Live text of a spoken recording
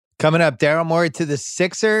Coming up, Daryl Morey to the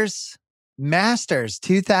Sixers, Masters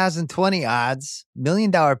 2020 odds, $1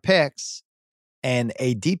 million picks, and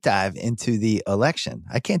a deep dive into the election.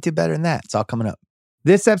 I can't do better than that. It's all coming up.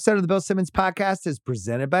 This episode of the Bill Simmons podcast is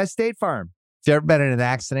presented by State Farm. If you've ever been in an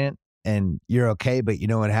accident and you're okay, but you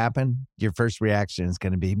know what happened, your first reaction is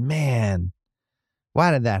going to be, man,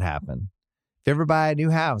 why did that happen? If you ever buy a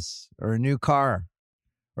new house or a new car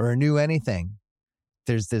or a new anything,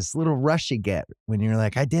 there's this little rush you get when you're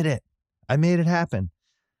like, I did it. I made it happen.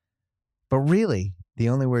 But really, the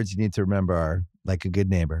only words you need to remember are, like a good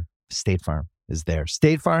neighbor, State Farm is there.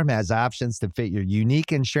 State Farm has options to fit your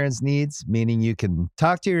unique insurance needs, meaning you can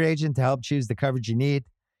talk to your agent to help choose the coverage you need,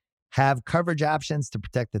 have coverage options to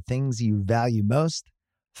protect the things you value most,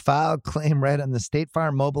 file a claim right on the State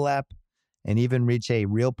Farm mobile app, and even reach a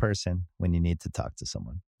real person when you need to talk to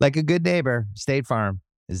someone. Like a good neighbor, State Farm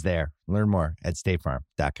is there. Learn more at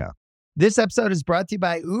statefarm.com. This episode is brought to you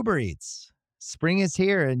by Uber Eats. Spring is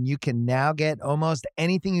here, and you can now get almost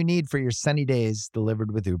anything you need for your sunny days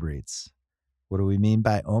delivered with Uber Eats. What do we mean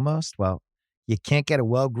by almost? Well, you can't get a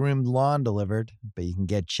well-groomed lawn delivered, but you can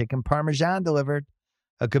get chicken parmesan delivered.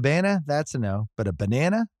 A cabana, that's a no. But a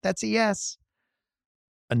banana, that's a yes.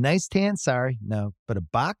 A nice tan, sorry, no. But a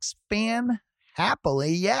box fan,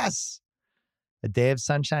 happily, yes. A day of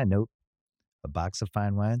sunshine, nope. A box of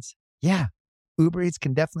fine wines, yeah. Uber Eats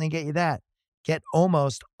can definitely get you that. Get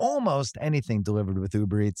almost anything delivered with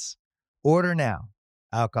Uber Eats. Order now.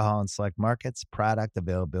 Alcohol in select markets. Product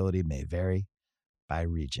availability may vary by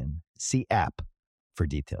region. See app for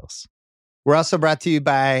details. We're also brought to you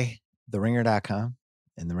by TheRinger.com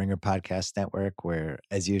and the Ringer Podcast Network, where,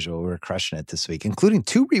 as usual, we're crushing it this week, including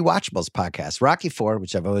 2 rewatchables podcasts, Rocky IV,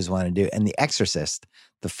 which I've always wanted to do, and The Exorcist,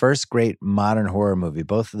 the first great modern horror movie.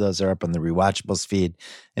 Both of those are up on the rewatchables feed.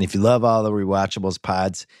 And if you love all the rewatchables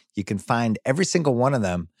pods, you can find every single one of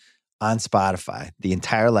them on Spotify. The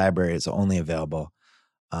entire library is only available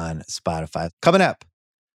on Spotify. Coming up,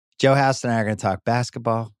 Joe House and I are going to talk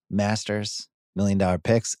basketball, Masters, $1 million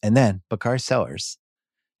picks, and then Bakari Sellers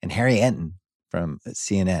and Harry Enten from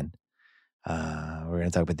CNN. We're going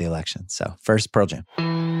to talk about the election. So first, Pearl Jam.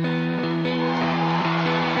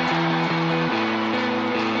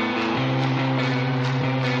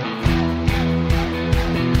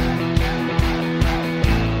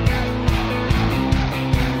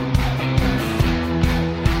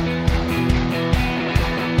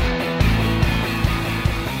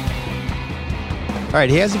 All right,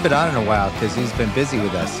 he hasn't been on in a while because he's been busy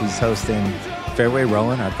with us. He's hosting Fairway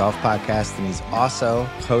Rolling, our golf podcast, and he's also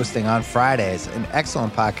hosting on Fridays an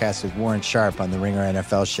excellent podcast with Warren Sharp on the Ringer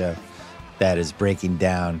NFL show that is breaking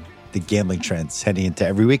down the gambling trends heading into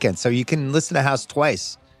every weekend. So you can listen to House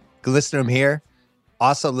twice. You can listen to him here,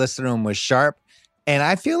 also listen to him with Sharp. And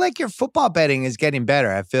I feel like your football betting is getting better.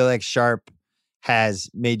 I feel like Sharp has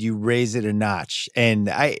made you raise it a notch. And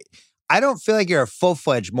I don't feel like you're a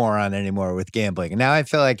full-fledged moron anymore with gambling. And now I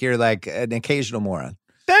feel like you're like an occasional moron.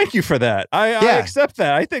 Thank you for that. I accept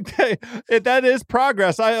that. I think that is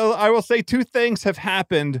progress. I will say 2 things have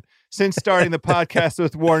happened since starting the podcast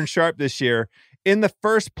with Warren Sharp this year. In the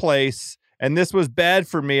first place, and this was bad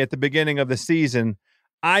for me at the beginning of the season,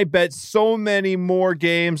 I bet so many more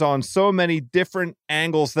games on so many different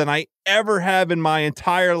angles than I ever have in my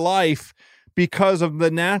entire life, because of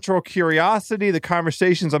the natural curiosity, the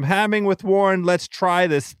conversations I'm having with Warren. Let's try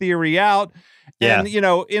this theory out. Yeah. And, you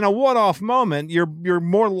know, in a one-off moment, you're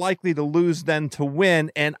more likely to lose than to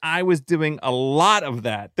win. And I was doing a lot of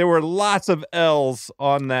that. There were lots of L's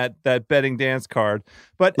on that betting dance card.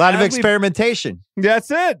 But a lot of experimentation. That's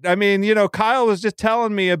it. I mean, you know, Kyle was just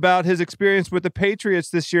telling me about his experience with the Patriots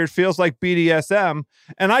this year. It feels like BDSM.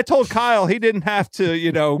 And I told Kyle he didn't have to,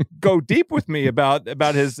 you know, go deep with me about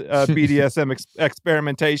his BDSM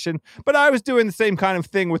experimentation. But I was doing the same kind of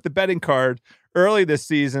thing with the betting card early this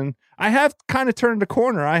season. I have kind of turned a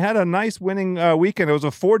corner. I had a nice winning weekend. It was a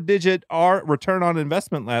 4-digit return on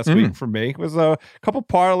investment last week for me. It was a couple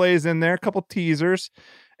parlays in there, a couple teasers,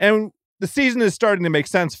 and the season is starting to make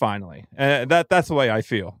sense finally. That's the way I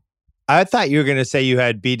feel. I thought you were going to say you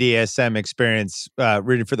had BDSM experience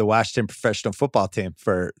rooting for the Washington professional football team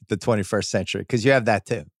for the 21st century, because you have that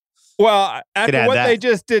too. Well, after what they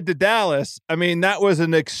just did to Dallas, I mean, that was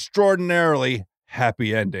an extraordinarily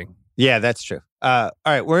happy ending. Yeah, that's true. All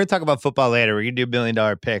right, we're going to talk about football later. We're going to do $1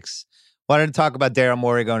 million picks. Wanted to talk about Daryl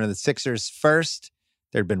Morey going to the Sixers first.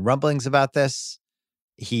 There had been rumblings about this.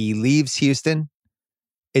 He leaves Houston.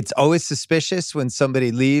 It's always suspicious when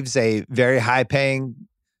somebody leaves a very high-paying,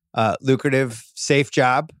 lucrative, safe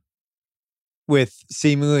job with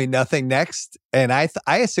seemingly nothing next. And I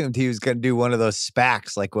assumed he was going to do one of those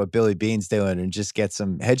SPACs like what Billy Beane's doing and just get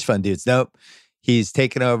some hedge fund dudes. Nope. He's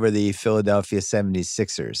taken over the Philadelphia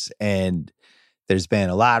 76ers. And there's been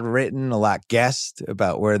a lot written, a lot guessed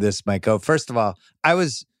about where this might go. First of all, I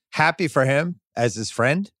was happy for him as his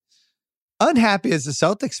friend. Unhappy as a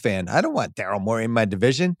Celtics fan. I don't want Daryl Morey in my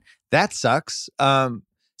division. That sucks.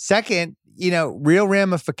 Second, real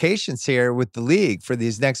ramifications here with the league for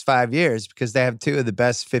these next 5 years because they have two of the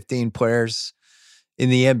best 15 players in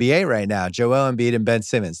the NBA right now, Joel Embiid and Ben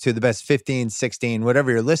Simmons, two of the best 15, 16, whatever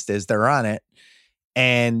your list is, they're on it.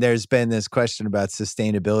 And there's been this question about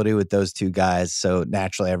sustainability with those two guys. So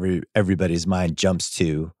naturally, everybody's mind jumps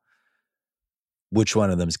to which one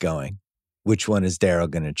of them's going. Which one is Daryl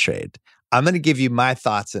going to trade? I'm going to give you my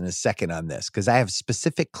thoughts in a second on this because I have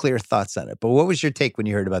specific, clear thoughts on it. But what was your take when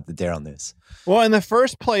you heard about the Daryl news? Well, in the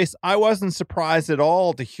first place, I wasn't surprised at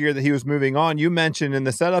all to hear that he was moving on. You mentioned in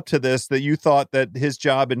the setup to this that you thought that his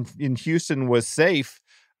job in Houston was safe.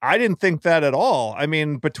 I didn't think that at all. I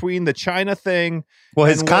mean, between the China thing, well,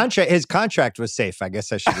 his contract was safe. I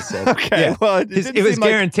guess I should have said. Okay, yeah. Well, it was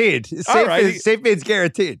guaranteed. Safe means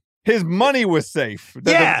guaranteed. His money was safe.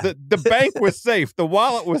 The bank was safe. The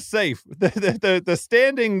wallet was safe. The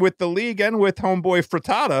standing with the league and with homeboy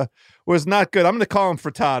Frittata was not good. I'm going to call him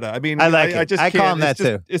Frittata. I mean, I just can't. Call him that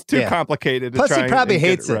too. It's too complicated. Plus, he probably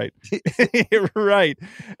hates it. Right. Right.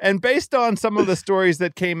 And based on some of the stories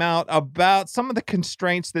that came out about some of the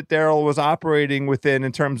constraints that Daryl was operating within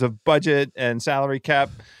in terms of budget and salary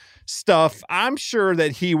cap stuff, I'm sure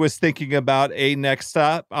that he was thinking about a next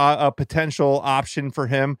stop, a potential option for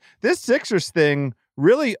him. This Sixers thing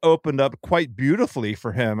really opened up quite beautifully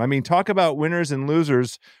for him. I mean, talk about winners and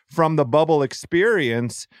losers from the bubble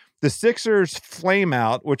experience. The Sixers flame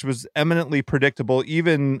out, which was eminently predictable,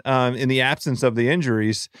 even in the absence of the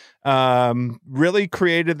injuries, really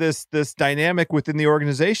created this dynamic within the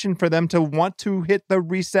organization for them to want to hit the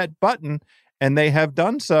reset button. And they have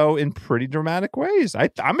done so in pretty dramatic ways.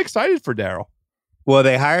 I'm excited for Daryl. Well,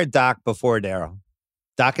 they hired Doc before Daryl.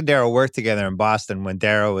 Doc and Daryl worked together in Boston when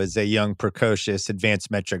Daryl was a young, precocious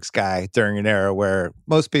advanced metrics guy during an era where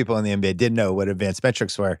most people in the NBA didn't know what advanced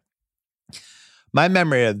metrics were. My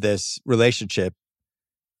memory of this relationship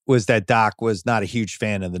was that Doc was not a huge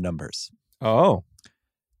fan of the numbers. Oh.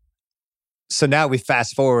 So now we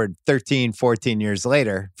fast forward 14 years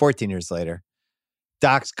later,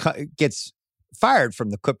 Doc gets fired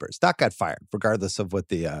from the Clippers. Doc got fired, regardless of what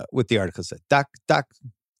the article said. Doc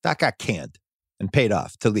got canned and paid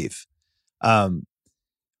off to leave. One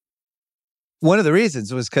of the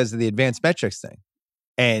reasons was because of the advanced metrics thing.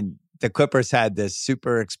 And the Clippers had this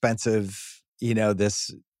super expensive,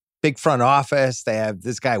 this big front office. They have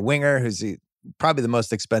this guy Winger, who's probably the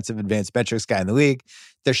most expensive advanced metrics guy in the league.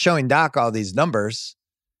 They're showing Doc all these numbers.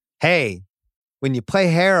 Hey, when you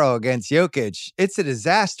play Harrell against Jokic, it's a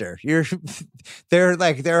disaster.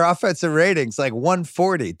 Their offensive ratings like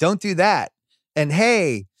 140. Don't do that. And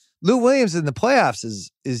hey, Lou Williams in the playoffs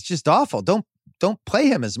is just awful. Don't play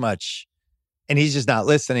him as much. And he's just not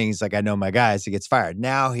listening. He's like, I know my guys. He gets fired.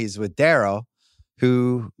 Now he's with Daryl,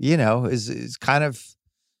 who is kind of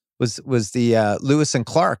was the Lewis and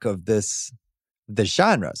Clark of the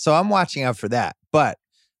genre. So I'm watching out for that. But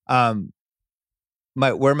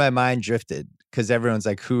where my mind drifted, because everyone's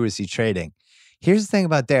like, who is he trading? Here's the thing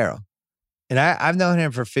about Daryl. And I've known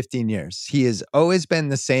him for 15 years. He has always been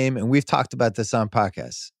the same. And we've talked about this on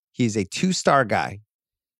podcasts. He's a 2-star guy.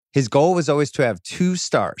 His goal was always to have 2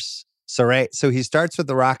 stars. So he starts with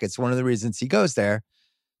the Rockets. One of the reasons he goes there,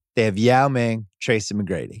 they have Yao Ming, Tracy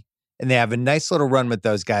McGrady. And they have a nice little run with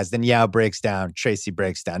those guys. Then Yao breaks down. Tracy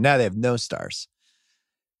breaks down. Now they have no stars.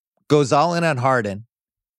 Goes all in on Harden.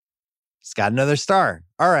 He's got another star.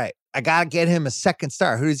 All right. I got to get him a second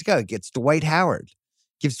star. Who does he go? He gets Dwight Howard.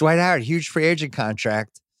 Gives Dwight Howard a huge free agent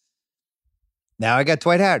contract. Now I got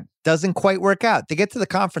Dwight Howard. Doesn't quite work out. They get to the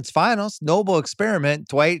conference finals. Noble experiment.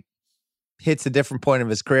 Dwight hits a different point of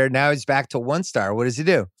his career. Now he's back to 1 star. What does he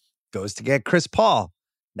do? Goes to get Chris Paul.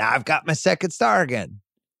 Now I've got my second star again.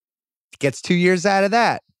 Gets 2 years out of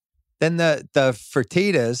that. Then the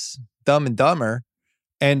Fertittas, Dumb and Dumber,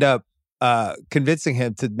 end up convincing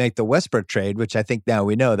him to make the Westbrook trade, which I think now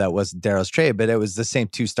we know that wasn't Daryl's trade, but it was the same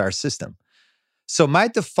 2-star system. So my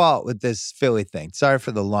default with this Philly thing, sorry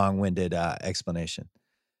for the long-winded explanation.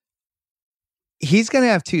 He's going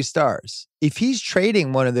to have 2 stars. If he's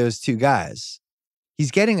trading one of those 2 guys,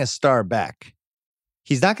 he's getting a star back.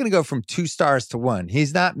 He's not going to go from 2 stars to 1.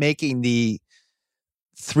 He's not making the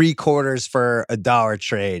 3/4 for $1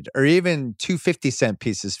 trade or even 2 50-cent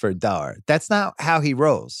pieces for $1. That's not how he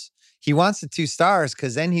rolls. He wants the 2 stars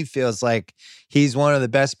because then he feels like he's one of the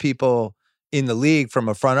best people in the league from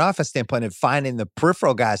a front office standpoint of finding the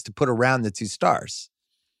peripheral guys to put around the 2 stars.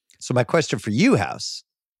 So my question for you, House,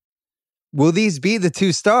 will these be the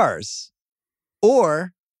 2 stars?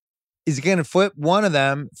 Or is he going to flip one of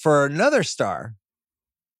them for another star?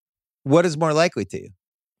 What is more likely to you?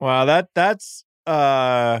 Well, that's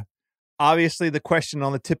obviously the question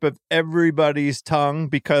on the tip of everybody's tongue,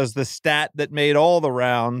 because the stat that made all the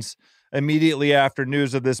rounds immediately after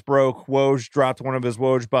news of this broke, Woj dropped one of his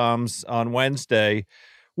Woj bombs on Wednesday,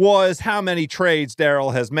 was how many trades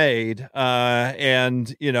Daryl has made.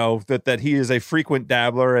 And, you know, that he is a frequent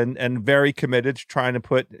dabbler and very committed to trying to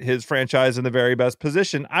put his franchise in the very best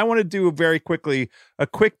position. I want to do very quickly a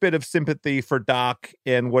quick bit of sympathy for Doc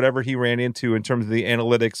and whatever he ran into in terms of the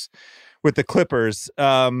analytics with the Clippers,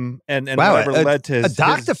 and wow, whatever led to his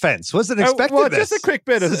Doc defense. Wasn't expecting well, this. Just a quick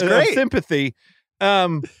bit of sympathy.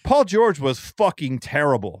 Paul George was fucking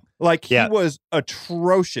terrible. Like, he was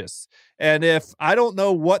atrocious. And if I don't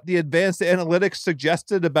know what the advanced analytics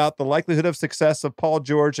suggested about the likelihood of success of Paul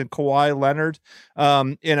George and Kawhi Leonard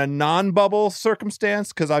in a non-bubble circumstance,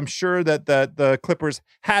 because I'm sure that the Clippers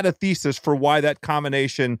had a thesis for why that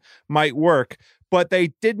combination might work, but they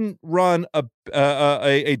didn't run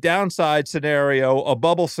a downside scenario, a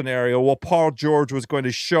bubble scenario, while Paul George was going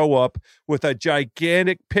to show up with a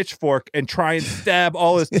gigantic pitchfork and try and stab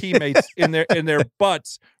all his teammates in their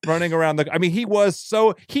butts running around the. I mean, he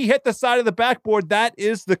hit the side of the backboard. That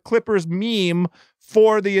is the Clippers meme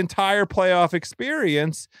for the entire playoff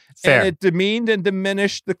experience. Fair. And it demeaned and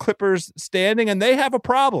diminished the Clippers standing, and they have a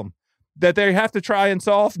problem that they have to try and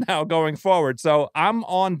solve now going forward. So I'm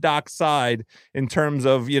on Doc's side in terms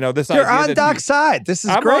of, this You're idea. You're on Doc's side. This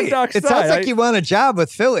is great. On Doc's it side. Sounds like you want a job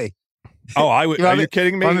with Philly. Oh, I would. Are you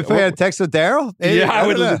kidding me? Want me to play a text with Daryl? I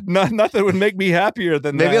would. Nothing would make me happier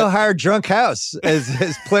than Maybe that. Maybe he'll hire Drunk House as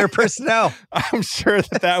his player personnel. I'm sure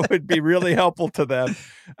that would be really helpful to them.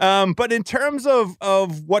 But in terms of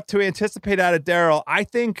what to anticipate out of Daryl, I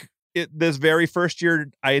think this very first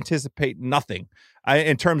year, I anticipate nothing.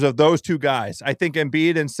 In terms of those 2 guys, I think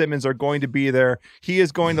Embiid and Simmons are going to be there. He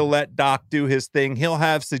is going to let Doc do his thing. He'll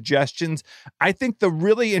have suggestions. I think the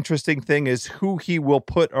really interesting thing is who he will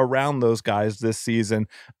put around those guys this season.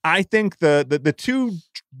 I think the 2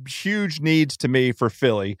 huge needs to me for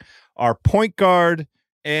Philly are point guard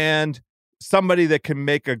and somebody that can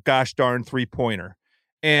make a gosh darn 3-pointer.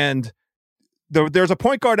 And there's a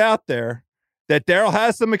point guard out there that Daryl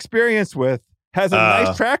has some experience with, has a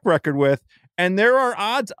nice track record with. And there are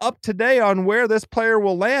odds up today on where this player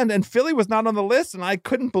will land. And Philly was not on the list, and I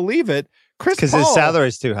couldn't believe it. Chris Paul. Because his salary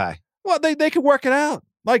is too high. Well, they could work it out.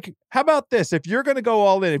 Like, how about this? If you're going to go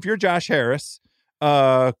all in, if you're Josh Harris,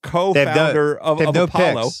 co-founder of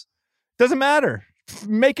Apollo, doesn't matter.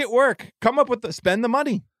 Make it work. Come up with spend the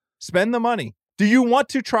money. Spend the money. Do you want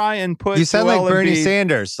to try and put? You sound like Bernie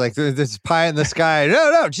Sanders, like this pie in the sky.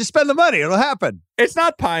 No, just spend the money. It'll happen. It's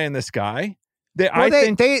not pie in the sky. I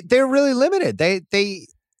think they're really limited.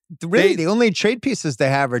 The only trade pieces they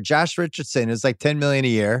have are Josh Richardson, who's like $10 million a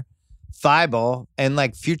year, Thibault, and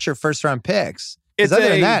like future first round picks. Other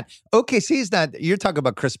than that, OKC's not. You're talking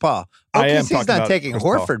about Chris Paul. OKC's not taking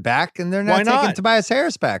Horford back, and they're not taking Tobias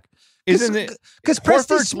Harris back. Isn't it? Because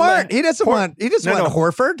Preston's smart. He doesn't want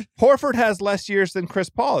Horford. Horford has less years than Chris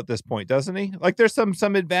Paul at this point, doesn't he? Like, there's some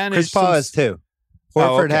advantage. Chris Paul has 2.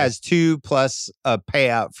 Horford has 2 plus a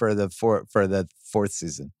payout for the 4th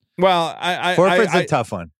season. Well, Horford's a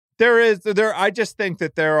tough one. I just think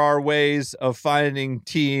that there are ways of finding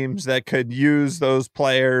teams that could use those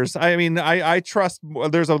players. I mean, I trust.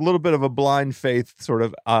 There's a little bit of a blind faith sort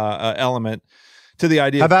of element to the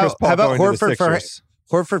idea. How about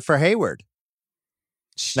Horford for Hayward?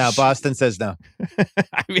 Now Boston says no.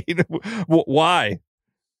 I mean, why?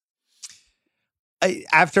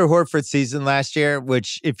 After Horford's season last year,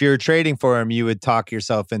 which if you're trading for him, you would talk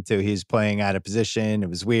yourself into he's playing out of position. It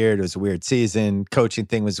was weird. It was a weird season. Coaching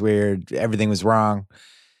thing was weird. Everything was wrong.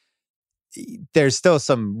 There's still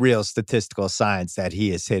some real statistical signs that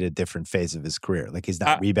he has hit a different phase of his career. Like, he's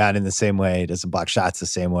not rebounding the same way. He doesn't block shots the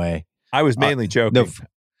same way. I was mainly joking.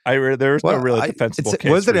 There was no really defensible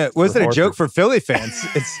case. Wasn't a joke for Philly fans.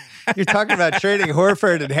 You're talking about trading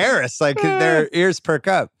Horford and Harris. Like, their ears perk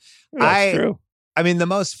up. That's true. I mean, the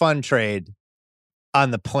most fun trade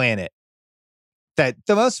on the planet, the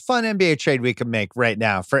most fun NBA trade we can make right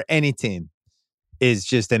now for any team is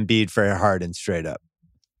just Embiid for Harden straight up.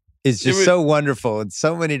 It's just so wonderful in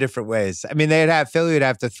so many different ways. I mean, Philly would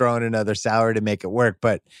have to throw in another salary to make it work,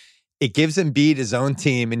 but it gives Embiid his own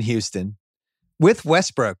team in Houston with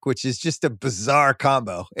Westbrook, which is just a bizarre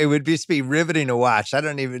combo. It would just be riveting to watch. I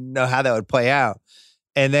don't even know how that would play out.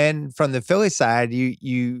 And then from the Philly side,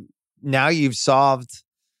 you've solved,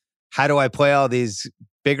 how do I play all these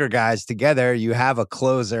bigger guys together? You have a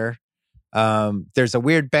closer. There's a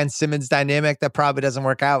weird Ben Simmons dynamic that probably doesn't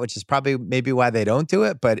work out, which is probably maybe why they don't do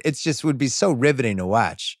it, but it's just would be so riveting to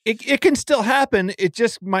watch. It can still happen. It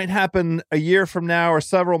just might happen a year from now or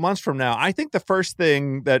several months from now. I think the first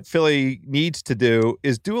thing that Philly needs to do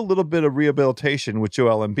is do a little bit of rehabilitation with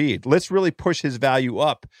Joel Embiid. Let's really push his value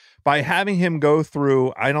up by having him go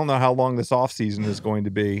through, I don't know how long this offseason is going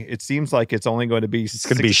to be. It seems like it's only going to be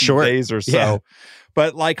 60 short days or so. Yeah.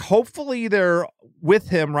 But like, hopefully they're with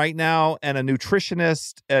him right now, and a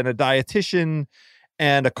nutritionist and a dietitian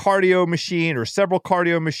and a cardio machine or several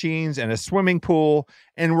cardio machines and a swimming pool.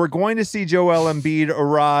 And we're going to see Joel Embiid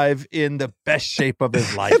arrive in the best shape of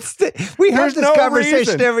his life. We have this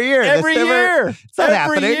conversation every year. Every year. It's not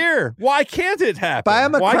happening. Every year. Why can't it happen? Buy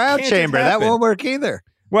him a crowd chamber. That won't work either.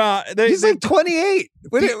 Well, he's like 28.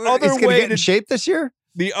 He's going to get in shape this year?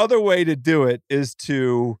 The other way to do it is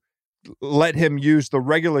to let him use the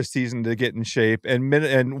regular season to get in shape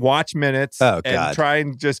and watch minutes and try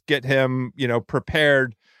and just get him,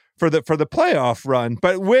 prepared for the playoff run.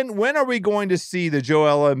 But when are we going to see the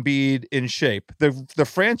Joel Embiid in shape? The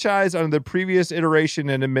franchise under the previous iteration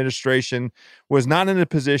and administration was not in a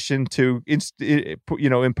position to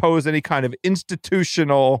impose any kind of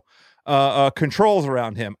institutional controls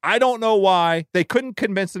around him. I don't know why they couldn't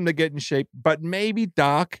convince him to get in shape, but maybe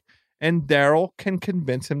Doc and Daryl can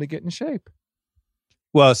convince him to get in shape.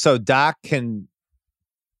 Well, so Doc can,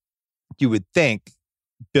 you would think,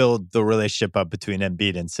 build the relationship up between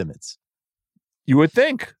Embiid and Simmons. You would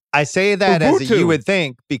think. I say that Ubuntu. As a you would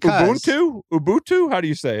think because Ubuntu. How do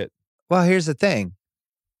you say it? Well, here's the thing.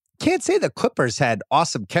 Can't say the Clippers had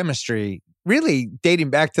awesome chemistry, really dating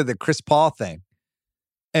back to the Chris Paul thing.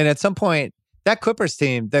 And at some point, that Clippers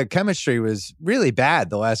team, the chemistry was really bad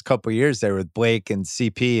the last couple of years there with Blake and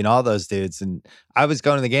CP and all those dudes. And I was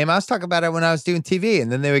going to the game. I was talking about it when I was doing TV,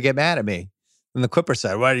 and then they would get mad at me. And the Clippers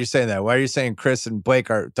side, why are you saying that? Why are you saying Chris and Blake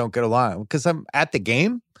don't get along? Because I'm at the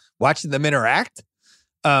game watching them interact.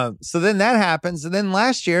 So then that happens. And then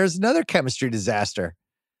last year is another chemistry disaster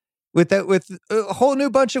with a whole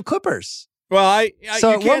new bunch of Clippers. Well,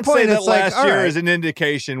 so you can't say that last year is an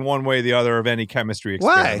indication one way or the other of any chemistry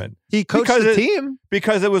experiment. Why? He coached the team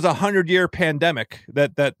because it was a 100-year pandemic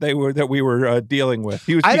that we were dealing with.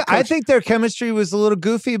 I think their chemistry was a little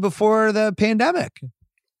goofy before the pandemic.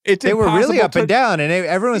 They were really up and down, and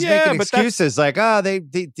everyone's making excuses like,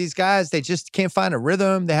 these guys, they just can't find a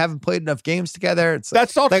rhythm. They haven't played enough games together.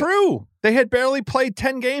 That's all true. They had barely played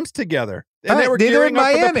 10 games together. And they were gearing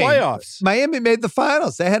up for the playoffs. Miami made the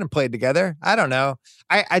finals. They hadn't played together. I don't know.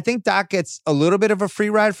 I think Doc gets a little bit of a free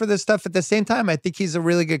ride for this stuff. At the same time, I think he's a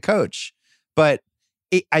really good coach. But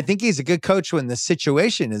I think he's a good coach when the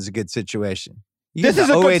situation is a good situation. This is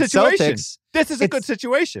a good situation. This is a good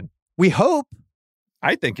situation. We hope.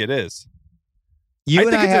 I think it is. You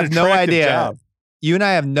and I have no idea. You and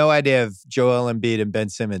I have no idea if Joel Embiid and Ben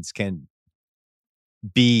Simmons can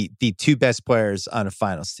be the two best players on a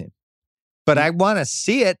finals team. But I want to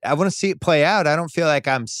see it. I want to see it play out. I don't feel like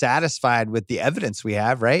I'm satisfied with the evidence we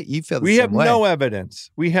have, right? You feel the same way. We have no evidence.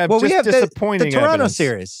 We have disappointing the Toronto evidence.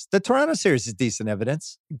 Series. The Toronto Series is decent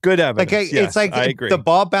evidence. Good evidence. Like, yes, it's like I agree. The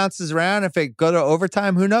ball bounces around. If it go to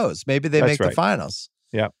overtime, who knows? Maybe they make the finals.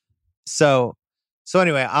 Yeah. So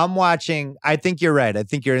anyway, I'm watching. I think you're right. I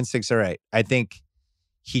think your instincts are right. I think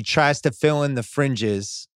he tries to fill in the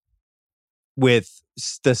fringes with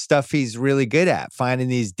the stuff he's really good at, finding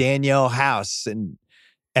these Danielle House and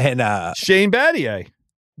Shane Battier.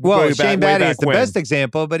 Well, Shane Battier is the best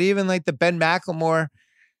example, but even like the Ben McLemore,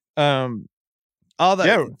 all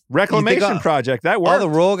the reclamation project that worked. All the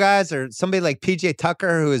role guys, or somebody like PJ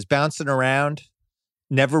Tucker who is bouncing around,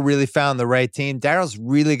 never really found the right team. Daryl's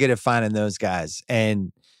really good at finding those guys.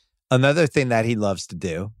 And another thing that he loves to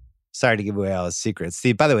do. Sorry to give away all his secrets.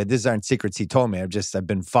 See, by the way, these aren't secrets he told me. I've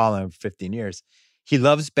been following him for 15 years. He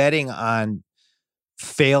loves betting on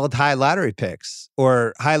failed high lottery picks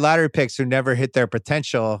or high lottery picks who never hit their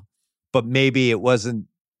potential, but maybe it wasn't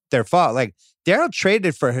their fault. Like Daryl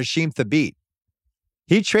traded for Hasheem Thabeet.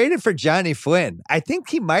 He traded for Johnny Flynn. I think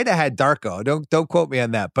he might have had Darko. Don't quote me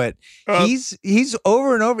on that, but he's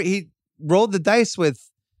over and over. He rolled the dice with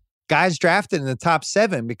guys drafted in the top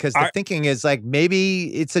 7 because the thinking is like,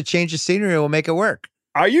 maybe it's a change of scenery will make it work.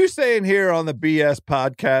 Are you saying here on the BS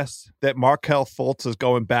podcast that Markelle Fultz is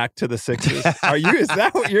going back to the Sixers? Is that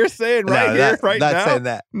what you're saying right now? Not saying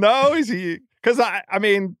that. No, is he? Because I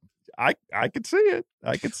mean, I could see it.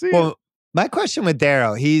 I could see it. My question with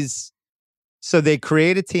Daryl, so they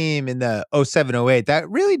create a team in the 07-08, that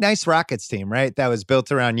really nice Rockets team, right? That was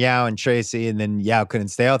built around Yao and Tracy, and then Yao couldn't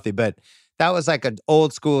stay healthy, but that was like an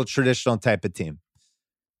old school traditional type of team.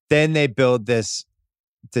 Then they build this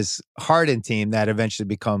Harden team that eventually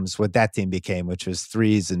becomes what that team became, which was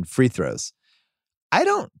threes and free throws. I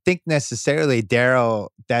don't think necessarily Daryl,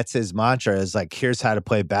 that's his mantra, is like, here's how to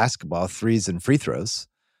play basketball, threes and free throws.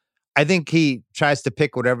 I think he tries to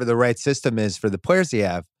pick whatever the right system is for the players he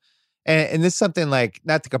have. And this is something like,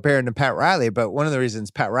 not to compare him to Pat Riley, but one of the reasons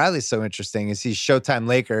Pat Riley's so interesting is he's Showtime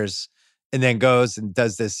Lakers and then goes and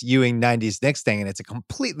does this Ewing 90s Knicks thing, and it's a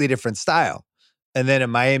completely different style. And then in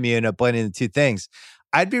Miami, you end up blending the two things.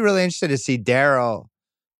 I'd be really interested to see Daryl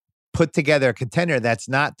put together a contender that's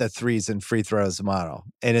not the threes and free throws model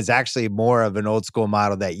and is actually more of an old school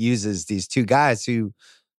model that uses these two guys who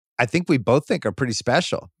I think we both think are pretty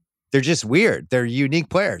special. They're just weird. They're unique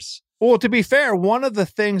players. Well, to be fair, one of the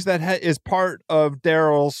things that is part of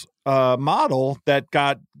Daryl's model that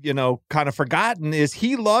got, kind of forgotten is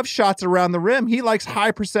he loves shots around the rim. He likes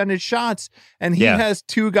high percentage shots, and he has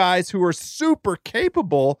two guys who are super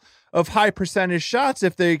capable of high percentage shots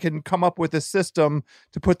if they can come up with a system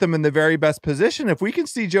to put them in the very best position. If we can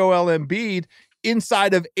see Joel Embiid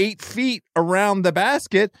inside of 8 feet around the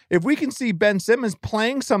basket, if we can see Ben Simmons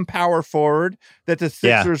playing some power forward that the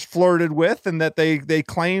Sixers flirted with and that they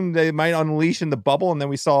claimed they might unleash in the bubble, and then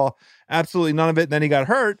we saw absolutely none of it, and then he got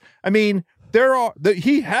hurt. I mean,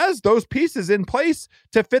 he has those pieces in place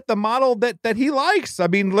to fit the model that he likes. I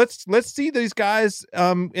mean, let's see these guys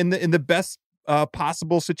in the best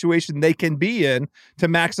possible situation they can be in to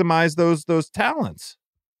maximize those talents.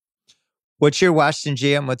 What's your Washington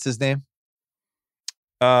GM? What's his name?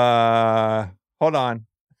 Hold on.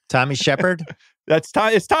 Tommy Shepard? It's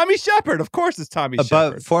Tommy Shepard. Of course it's Tommy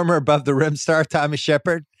Shepard. Former above the rim star Tommy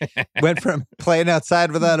Shepard went from playing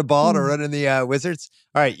outside without a ball to running the Wizards.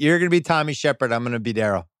 All right, you're going to be Tommy Shepard. I'm going to be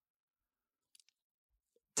Daryl.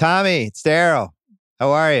 Tommy, it's Daryl.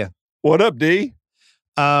 How are you? What up, D?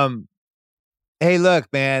 Hey,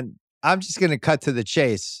 look, man, I'm just going to cut to the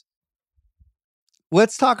chase.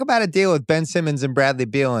 Let's talk about a deal with Ben Simmons and Bradley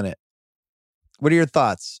Beal in it. What are your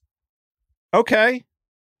thoughts? Okay.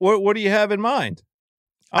 What do you have in mind?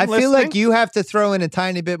 I feel like you have to throw in a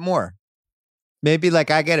tiny bit more. Maybe like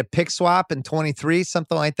I get a pick swap in 23,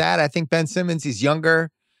 something like that. I think Ben Simmons, he's younger.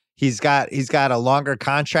 He's got a longer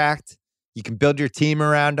contract. You can build your team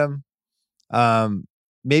around him.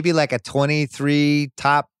 Maybe like a 23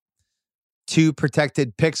 top 2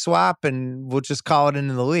 protected pick swap, and we'll just call it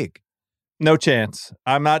into the league. No chance.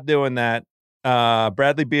 I'm not doing that.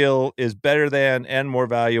 Bradley Beal is better than and more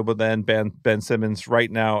valuable than Ben Simmons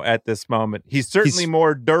right now at this moment. He's certainly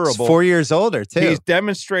more durable. He's 4 years older, too. He's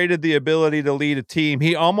demonstrated the ability to lead a team.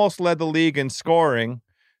 He almost led the league in scoring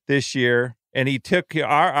this year, and he took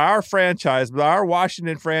our franchise, our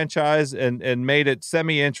Washington franchise, and made it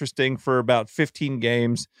semi-interesting for about 15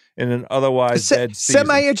 games in an otherwise dead season.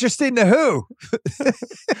 Semi-interesting to who?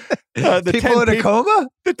 The people in a coma?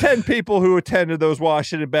 The 10 people who attended those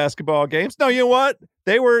Washington basketball games. No, you know what?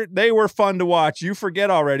 They were fun to watch. You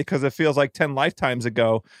forget already because it feels like 10 lifetimes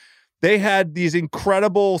ago. They had these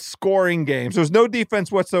incredible scoring games. There was no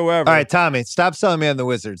defense whatsoever. All right, Tommy, stop selling me on the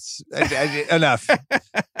Wizards. Enough.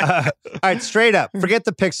 All right, straight up. Forget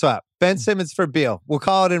the pick swap. Ben Simmons for Beal. We'll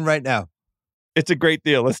call it in right now. It's a great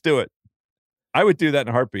deal. Let's do it. I would do that in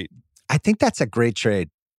a heartbeat. I think that's a great trade.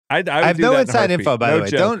 I have no inside info, by the way.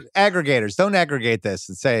 Joke. Don't aggregate this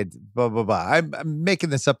and say blah, blah, blah. I'm making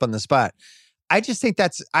this up on the spot. I just think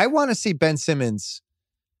I want to see Ben Simmons.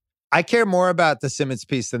 I care more about the Simmons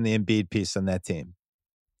piece than the Embiid piece on that team.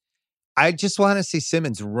 I just want to see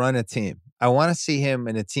Simmons run a team. I want to see him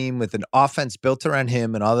in a team with an offense built around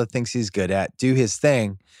him and all the things he's good at, do his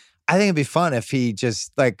thing. I think it'd be fun if he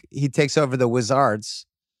just he takes over the Wizards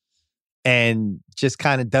and just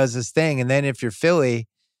kind of does his thing. And then if you're Philly,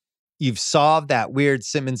 you've solved that weird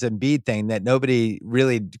Simmons and Embiid thing that nobody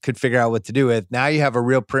really could figure out what to do with. Now you have a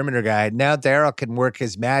real perimeter guy. Now Daryl can work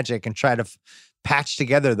his magic and try to patch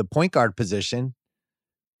together the point guard position.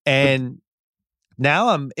 And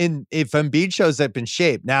now if Embiid shows up in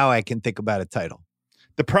shape, now I can think about a title.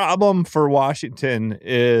 The problem for Washington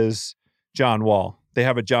is John Wall. They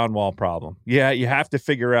have a John Wall problem. Yeah, you have to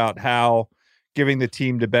figure out how giving the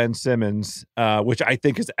team to Ben Simmons, which I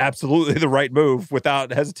think is absolutely the right move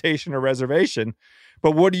without hesitation or reservation.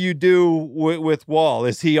 But what do you do with Wall?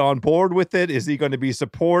 Is he on board with it? Is he going to be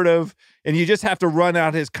supportive? And you just have to run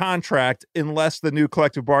out his contract unless the new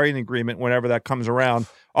collective bargaining agreement, whenever that comes around,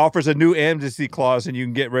 offers a new amnesty clause and you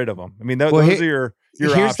can get rid of him. I mean, those are your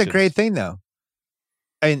Here's options. the great thing, though.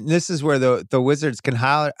 and this is where the Wizards can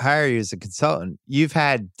hire you as a consultant. You've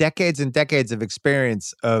had decades and decades of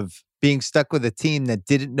experience of being stuck with a team that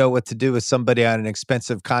didn't know what to do with somebody on an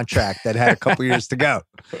expensive contract that had a couple years to go.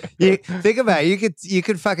 You think about it. You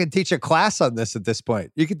could fucking teach a class on this at this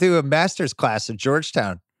point. You could do a master's class at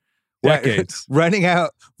Georgetown. Decades. running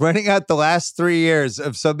out the last 3 years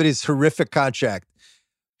of somebody's horrific contract.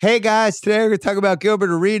 Hey guys, today we're going to talk about Gilbert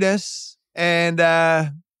Arenas. And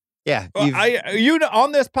yeah.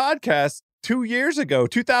 On this podcast 2 years ago,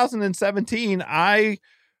 2017, I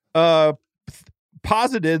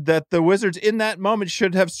posited that the Wizards in that moment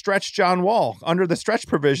should have stretched John Wall under the stretch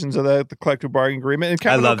provisions of the collective bargaining agreement. And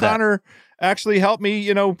Kevin O'Connor actually helped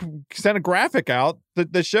me, send a graphic out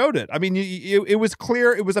that showed it. I mean, it was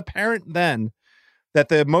clear, it was apparent then that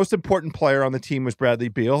the most important player on the team was Bradley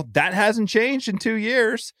Beal. That hasn't changed in 2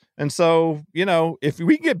 years. And so, if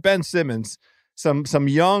we can get Ben Simmons, some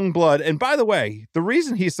young blood. And by the way, the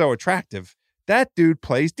reason he's so attractive, that dude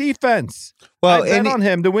plays defense. Well, I bet on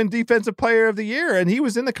him to win Defensive Player of the Year, and he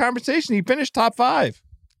was in the conversation. He finished top 5.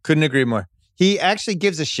 Couldn't agree more. He actually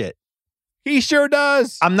gives a shit. He sure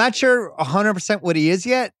does. I'm not sure 100% what he is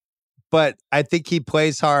yet, but I think he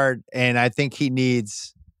plays hard, and I think he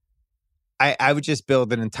needs... I would just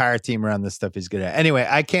build an entire team around the stuff he's good at. Anyway,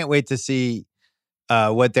 I can't wait to see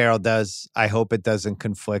what Daryl does. I hope it doesn't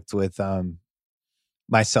conflict with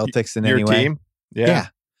my Celtics in any way. Your team? Yeah.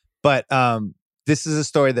 But this is a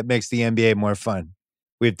story that makes the NBA more fun.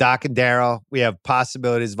 We have Doc and Daryl. We have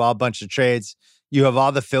possibilities of all bunch of trades. You have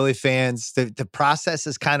all the Philly fans. The process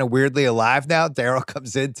is kind of weirdly alive now. Daryl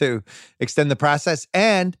comes in to extend the process.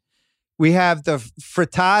 And we have the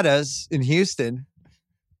frittatas in Houston.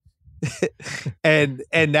 and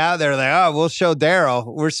now they're like, oh, we'll show Daryl.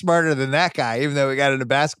 We're smarter than that guy, even though we got into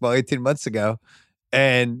basketball 18 months ago.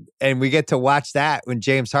 And we get to watch that when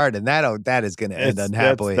James Harden. That is going to end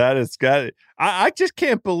unhappily. That is got it. I just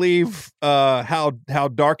can't believe how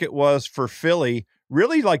dark it was for Philly.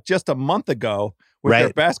 Really, like just a month ago with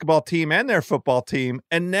their basketball team and their football team,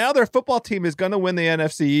 and now their football team is going to win the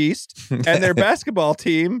NFC East, and their basketball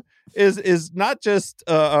team is not just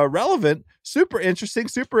relevant, super interesting,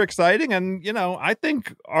 super exciting, and I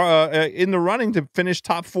think in the running to finish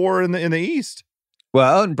top 4 in the East.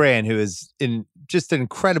 Well, Elton Brand, who is just an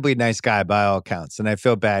incredibly nice guy by all accounts, and I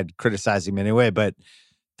feel bad criticizing him anyway, but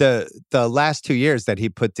the last 2 years that he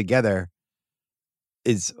put together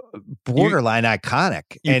is borderline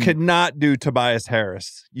iconic. You could not do Tobias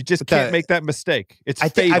Harris. You just can't make that mistake. It's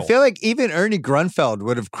fatal. I feel like even Ernie Grunfeld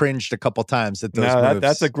would have cringed a couple times at those moves.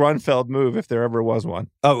 That's a Grunfeld move if there ever was one.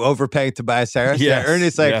 Oh, overpaying Tobias Harris? Yes, yeah,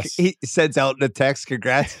 Ernie's like, he sends Elton a text,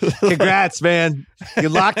 congrats, man. You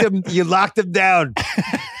locked him down.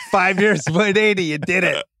 5 years, 180, you did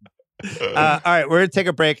it. All right, we're going to take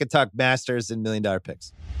a break and talk Masters and $1 Million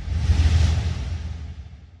Picks.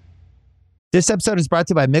 This episode is brought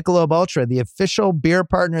to you by Michelob Ultra, the official beer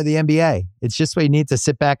partner of the NBA. It's just what you need to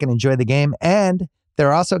sit back and enjoy the game, and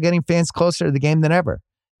they're also getting fans closer to the game than ever.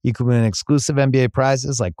 You can win exclusive NBA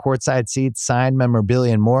prizes like courtside seats, signed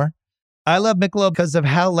memorabilia, and more. I love Michelob because of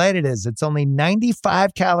how light it is. It's only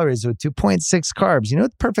 95 calories with 2.6 carbs. You know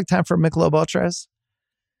what the perfect time for Michelob Ultra is?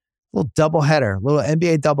 A little doubleheader, little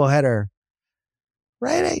NBA doubleheader.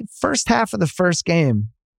 Right? First half of the first game.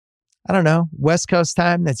 I don't know, West Coast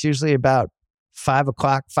time. That's usually about 5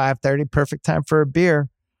 o'clock, 5:30, perfect time for a beer.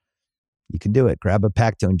 You can do it. Grab a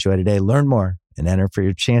pack to enjoy today. Learn more and enter for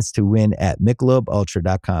your chance to win at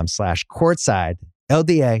michelobultra.com/courtside,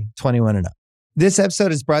 LDA 21 and up. This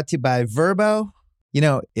episode is brought to you by Vrbo.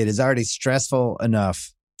 It is already stressful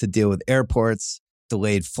enough to deal with airports,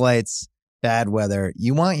 delayed flights, bad weather.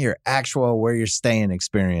 You want your actual where you're staying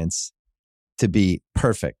experience to be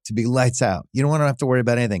perfect, to be lights out. You don't want to have to worry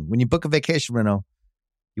about anything. When you book a vacation rental,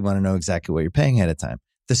 you want to know exactly what you're paying ahead of time.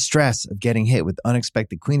 The stress of getting hit with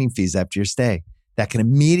unexpected cleaning fees after your stay, that can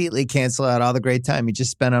immediately cancel out all the great time you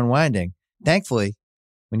just spent unwinding. Thankfully,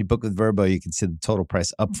 when you book with Vrbo, you can see the total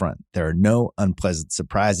price upfront. There are no unpleasant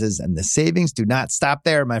surprises, and the savings do not stop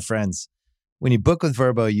there, my friends. When you book with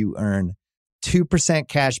Vrbo, you earn 2%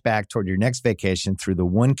 cash back toward your next vacation through the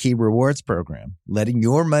One Key Rewards program, letting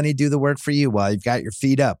your money do the work for you while you've got your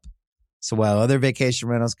feet up. So while other vacation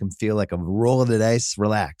rentals can feel like a roll of the dice,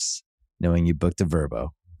 relax, knowing you booked a Vrbo.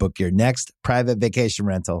 Book your next private vacation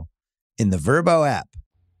rental in the Vrbo app.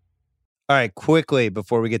 All right, quickly,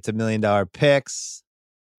 before we get to $1 Million Picks,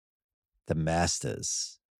 the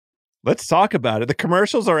Masters. Let's talk about it. The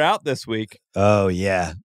commercials are out this week. Oh,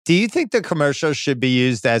 yeah. Do you think the commercials should be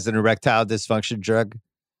used as an erectile dysfunction drug?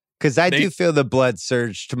 Because I do feel the blood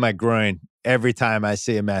surge to my groin every time I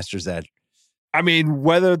see a Masters ad. I mean,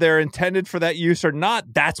 whether they're intended for that use or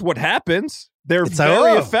not, that's what happens. They're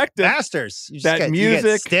very effective. Masters. That music,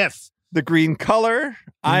 you get stiff. The green color.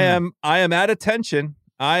 I am at attention.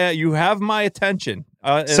 You have my attention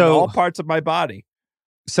in all parts of my body.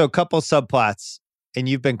 So a couple subplots, and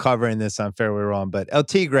you've been covering this on Fairway Wrong, but El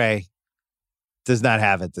Tigre does not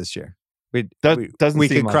have it this year. We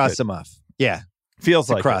could cross him off. Yeah. Feels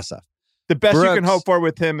like cross off. The best you can hope for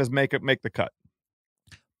with him is make the cut.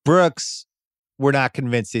 Brooks, we're not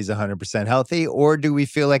convinced he's 100% healthy, or do we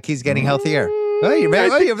feel like he's getting healthier? You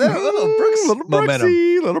have little Brooks momentum.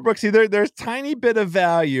 Little Brooksy. There's tiny bit of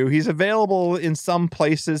value. He's available in some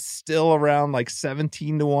places still around like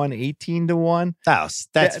 17 to 1, 18 to 1. Oh,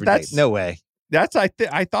 that's ridiculous. No way. That's I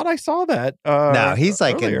thought I saw that. No, he's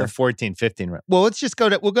like earlier. In the 14, 15 range. Well, let's just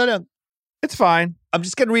we'll go to. It's fine. I'm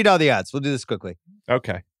just going to read all the odds. We'll do this quickly.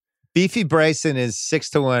 Okay. Beefy Bryson is 6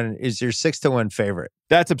 to 1. Is your 6 to 1 favorite?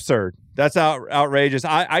 That's absurd. That's outrageous.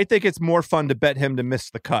 I think it's more fun to bet him to miss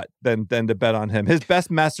the cut than to bet on him. His best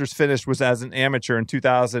Masters finish was as an amateur in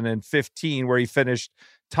 2015, where he finished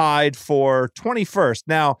tied for 21st.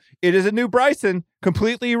 Now, it is a new Bryson,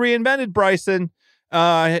 completely reinvented Bryson.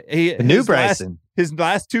 His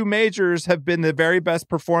last two majors have been the very best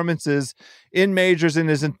performances in majors in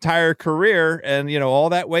his entire career. And, all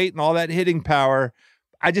that weight and all that hitting power.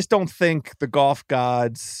 I just don't think the golf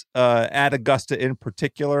gods at Augusta in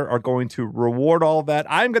particular are going to reward all that.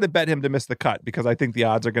 I'm going to bet him to miss the cut because I think the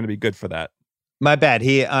odds are going to be good for that. My bad.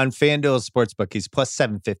 He on FanDuel Sportsbook, he's plus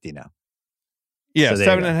 750 now. Yeah, so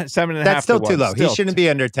 7.5. That's still too low. He shouldn't be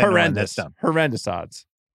under 10. Horrendous odds.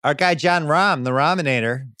 Our guy John Rahm, the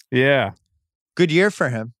Raminator. Yeah. Good year for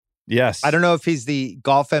him. Yes. I don't know if he's the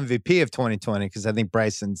golf MVP of 2020 because I think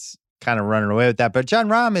Bryson's kind of running away with that. But John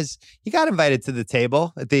Rahm he got invited to the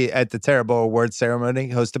table at the terrible award ceremony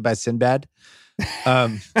hosted by Sinbad. Why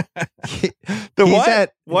does he the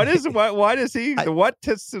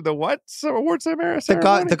what award ceremony?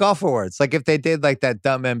 The golf awards. Like if they did like that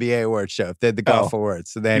dumb NBA award show, if they had the golf awards.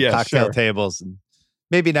 So they had cocktail tables and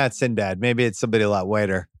maybe not Sinbad. Maybe it's somebody a lot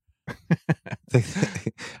whiter. I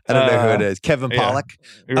don't know who it is. Kevin Pollak.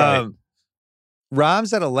 Right.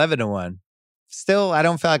 Rahm's at 11 to 1. Still, I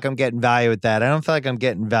don't feel like I'm getting value with that. I don't feel like I'm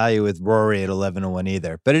getting value with Rory at 11 to 1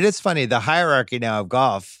 either. But it is funny, the hierarchy now of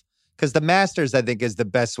golf, because the Masters, I think, is the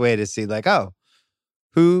best way to see, like,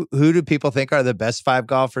 who do people think are the best 5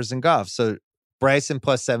 golfers in golf? So Bryson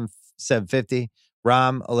plus 750,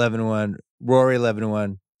 Rahm 11 to 1, Rory 11 to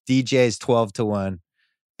 1, DJ is 12 to 1,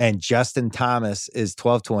 and Justin Thomas is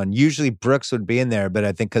 12 to 1. Usually Brooks would be in there, but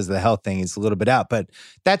I think because of the health thing, he's a little bit out. But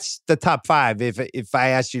that's the top 5. If I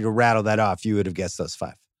asked you to rattle that off, you would have guessed those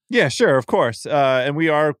 5. Yeah, sure, of course. And we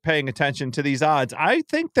are paying attention to these odds. I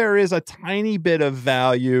think there is a tiny bit of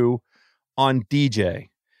value on DJ.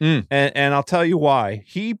 And I'll tell you why.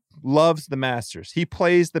 He loves the Masters. He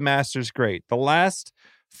plays the Masters great. The last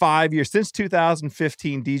 5 years, since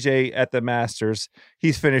 2015, DJ at the Masters,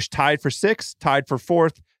 he's finished tied for 6th, tied for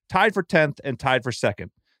 4th, tied for 10th, and tied for 2nd.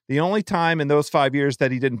 The only time in those 5 years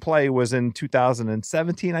that he didn't play was in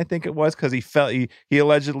 2017, I think it was, because he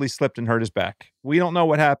allegedly slipped and hurt his back. We don't know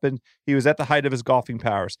what happened. He was at the height of his golfing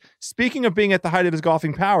powers. Speaking of being at the height of his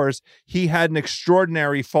golfing powers, he had an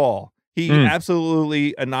extraordinary fall. He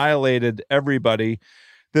absolutely annihilated everybody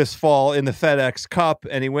this fall in the FedEx Cup,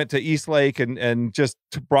 and he went to East Lake and just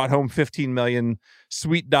brought home $15 million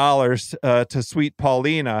sweet dollars to sweet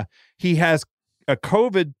Paulina. He has a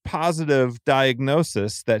COVID positive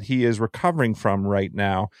diagnosis that he is recovering from right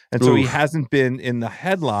now, and so he hasn't been in the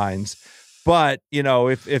headlines. But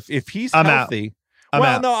if he's healthy,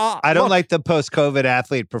 I don't like the post-COVID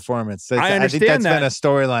athlete performance. I understand I think that's been a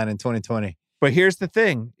storyline in 2020. But here's the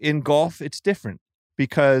thing: in golf, it's different.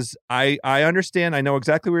 Because I understand, I know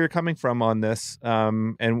exactly where you're coming from on this,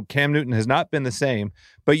 and Cam Newton has not been the same.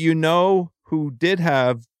 But who did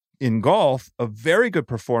have in golf a very good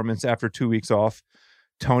performance after 2 weeks off?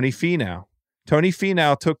 Tony Finau. Tony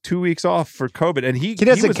Finau took 2 weeks off for COVID, and he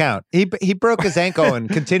doesn't count. He broke his ankle and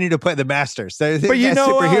continued to play the Masters. So but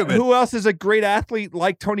who else is a great athlete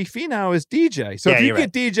like Tony Finau is DJ. So if you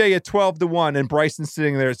get DJ at 12 to 1 and Bryson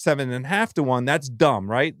sitting there at 7.5 to 1, that's dumb,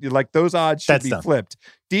 right? Like those odds should be flipped.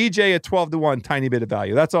 DJ at 12 to 1, tiny bit of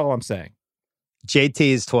value. That's all I'm saying. JT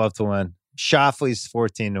is 12 to 1. Schauffele's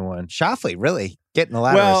 14 to 1. Schauffele really getting a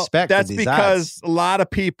lot of respect. That's for these because odds. A lot of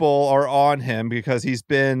people are on him because he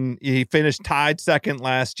finished tied 2nd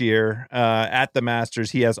last year at the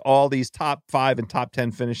Masters. He has all these top 5 and top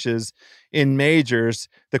 10 finishes in majors.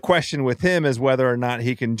 The question with him is whether or not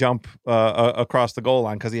he can jump across the goal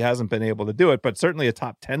line because he hasn't been able to do it. But certainly a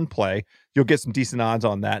top 10 play, you'll get some decent odds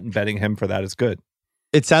on that, and betting him for that is good.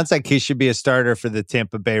 It sounds like he should be a starter for the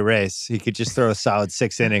Tampa Bay Rays. He could just throw a solid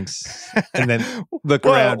 6 innings and then look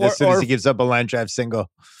around as soon as he gives up a line drive single.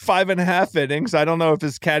 5.5 innings. I don't know if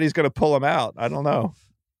his caddy's going to pull him out. I don't know.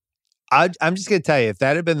 I'm just going to tell you, if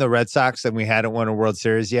that had been the Red Sox and we hadn't won a World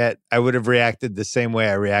Series yet, I would have reacted the same way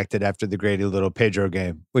I reacted after the Grady Little Pedro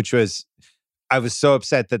game, which was I was so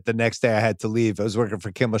upset that the next day I had to leave. I was working for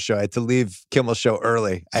Kimmel Show. I had to leave Kimmel Show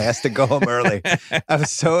early. I asked to go home early. I was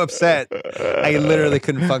so upset. I literally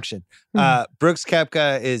couldn't function. Brooks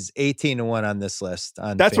Koepka is 18-1 on this list.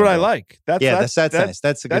 That's what I like. That's nice.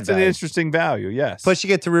 That's a good an interesting value. Yes. Plus, you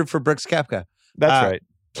get to root for Brooks Koepka. That's right.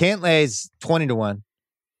 Cantlay's 20-1.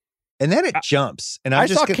 And then it jumps. And I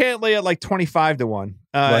saw Cantlay at like 25-1.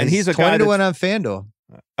 And he's a 20 to 1 on FanDuel.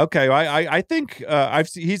 Okay, I think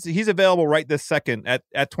he's available right this second at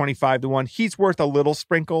 25-1. He's worth a little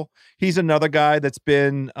sprinkle. He's another guy that's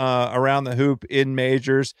been around the hoop in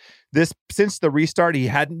majors. Since the restart, he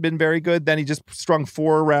hadn't been very good. Then he just strung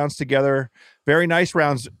 4 rounds together. Very nice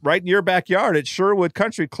rounds right in your backyard at Sherwood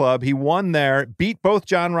Country Club. He won there, beat both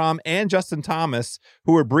John Rahm and Justin Thomas,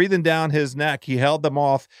 who were breathing down his neck. He held them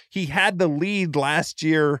off. He had the lead last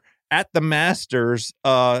year at the Masters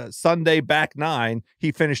Sunday back 9.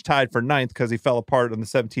 He finished tied for 9th because he fell apart on the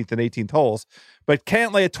 17th and 18th holes. But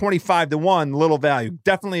Cantlay at 25-1, little value.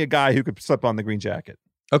 Definitely a guy who could slip on the green jacket.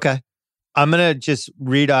 Okay. I'm going to just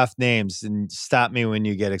read off names and stop me when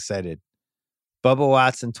you get excited. Bubba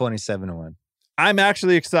Watson, 27-1. I'm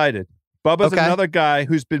actually excited. Bubba's another guy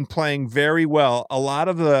who's been playing very well. A lot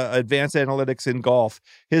of the advanced analytics in golf,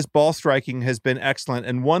 his ball striking has been excellent.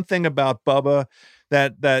 And one thing about Bubba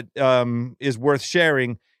that is worth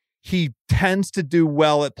sharing, he tends to do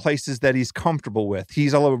well at places that he's comfortable with.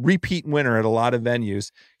 He's a repeat winner at a lot of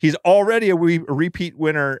venues. He's already a repeat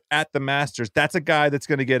winner at the Masters. That's a guy that's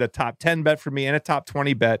going to get a top 10 bet for me and a top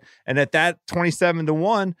 20 bet. And at that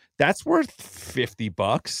 27-1, that's worth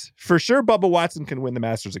 $50 for sure. Bubba Watson can win the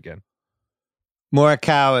Masters again.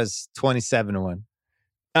 Morikawa is 27-1.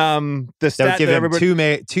 The stat that would give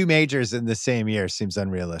him two majors in the same year seems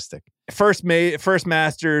unrealistic. First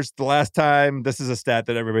Masters, the last time, this is a stat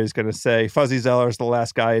that everybody's going to say, Fuzzy Zoeller is the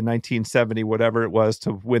last guy in 1970, whatever it was,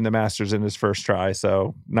 to win the Masters in his first try.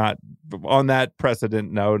 So not on that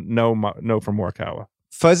precedent. No for Morikawa.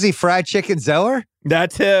 Fuzzy Fried Chicken Zoeller?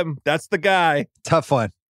 That's him. That's the guy. Tough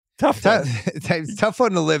one. Tough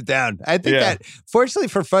one to live down. I think that, fortunately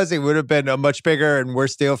for Fuzzy, would have been a much bigger and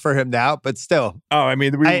worse deal for him now, but still. Oh, I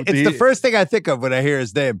mean, it's the first thing I think of when I hear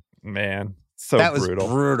his name. Man, that brutal.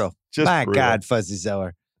 was brutal. Just My brutal. God, Fuzzy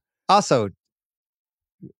Zoeller. Also,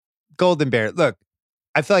 Golden Bear. Look,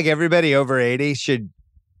 I feel like everybody over 80 should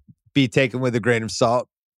be taken with a grain of salt,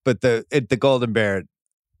 but the Golden Bear.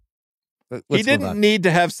 He didn't need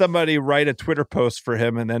to have somebody write a Twitter post for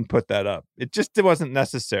him and then put that up. It wasn't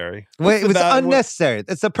necessary. It was unnecessary.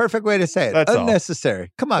 That's the perfect way to say it. That's unnecessary. All.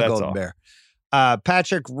 Come on, That's Golden all. Bear.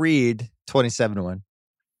 Patrick Reed, 27-1.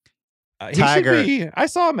 Tiger. I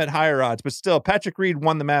saw him at higher odds, but still, Patrick Reed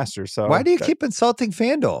won the Masters. So why do you keep insulting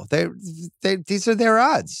FanDuel? These are their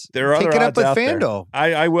odds. There are take other it odds up out with FanDuel.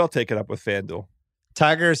 I will take it up with FanDuel.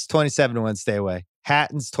 Tiger's 27-1. Stay away.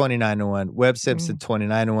 Hatton's 29-1. Webb Simpson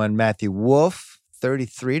 29-1. Matthew Wolff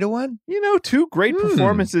 33-1. 2 great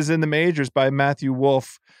performances in the majors by Matthew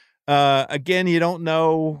Wolff. Again, you don't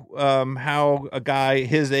know how a guy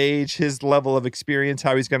his age, his level of experience,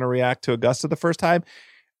 how he's going to react to Augusta the first time.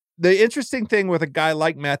 The interesting thing with a guy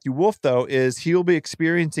like Matthew Wolff, though, is he'll be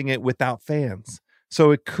experiencing it without fans.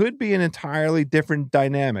 So it could be an entirely different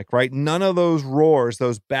dynamic, right? None of those roars,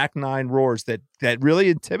 those back 9 roars that really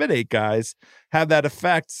intimidate guys have that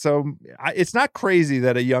effect. So it's not crazy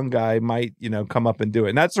that a young guy might, come up and do it.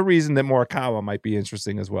 And that's the reason that Morikawa might be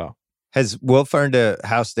interesting as well. Has Wolf earned a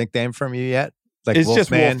house nickname from you yet? Like it's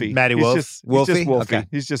just Wolfie. Matty Wolf? He's just Wolfie. Okay.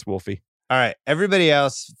 He's just Wolfie. All right. Everybody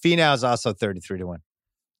else, Finau is also 33-1.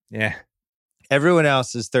 Yeah. Everyone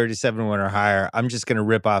else is 37-1 or higher. I'm just going to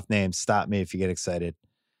rip off names. Stop me if you get excited.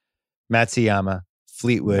 Matsuyama,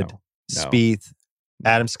 Fleetwood, Spieth,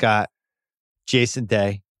 Adam Scott, Jason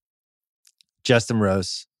Day, Justin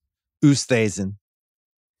Rose, Oosthuizen.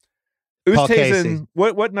 Oosthuizen.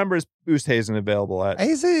 What number is Oosthuizen available at?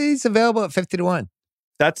 He's available at 50-1.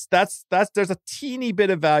 That's there's a teeny bit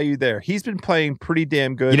of value there. He's been playing pretty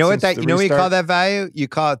damn good. You know what you call that value? You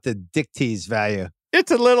call it the Dick Tease value. It's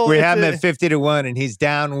a little. We have him at 50-1, and he's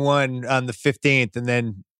down 1 on the 15th, and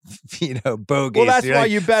then bogeys. Well, that's why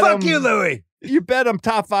you bet him. Fuck you, Louie. You bet him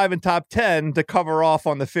top 5 and top 10 to cover off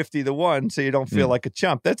on the 50-1, so you don't feel like a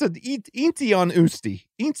chump. That's an Eensy on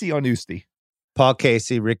Oosty. Paul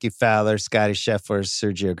Casey, Ricky Fowler, Scotty Scheffler,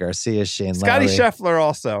 Sergio Garcia, Shane Scotty Lowry. Scheffler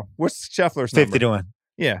also. What's Scheffler's number? 50-1.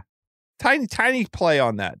 Yeah. Tiny play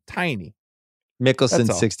on that. Tiny. Mickelson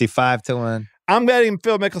 65-1. I'm betting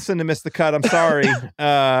Phil Mickelson to miss the cut. I'm sorry.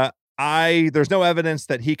 There's no evidence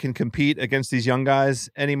that he can compete against these young guys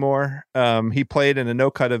anymore. He played in a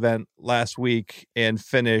no-cut event last week and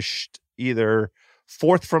finished either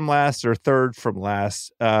fourth from last or third from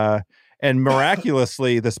last. And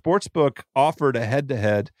miraculously, the sportsbook offered a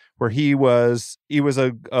head-to-head where he was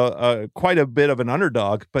a quite a bit of an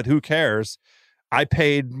underdog, but who cares? I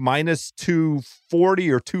paid minus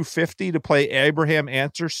 240 or 250 to play Abraham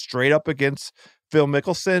Answer straight up against Phil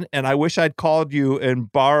Mickelson. And I wish I'd called you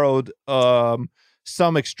and borrowed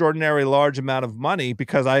some extraordinary large amount of money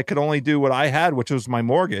because I could only do what I had, which was my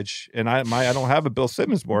mortgage. And I don't have a Bill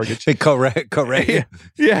Simmons mortgage. Correct.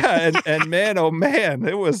 Yeah. And man, oh man,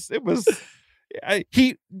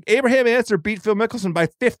 Abraham Answer beat Phil Mickelson by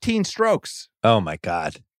 15 strokes. Oh my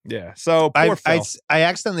God. Yeah, so poor Phil. I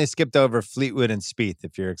accidentally skipped over Fleetwood and Spieth.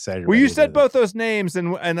 If you're excited, well, you said both those names,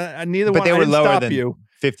 and neither but one. They were lower than you.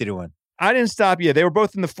 50-1. I didn't stop you. They were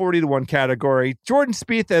both in the 40-1 category. Jordan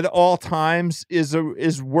Spieth at all times is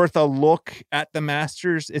worth a look at the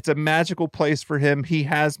Masters. It's a magical place for him. He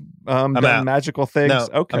has done magical things. No,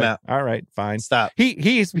 okay, I'm out. All right, fine. Stop.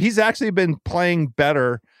 He's actually been playing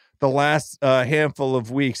better the last handful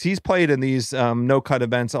of weeks. He's played in these no-cut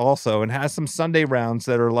events also and has some Sunday rounds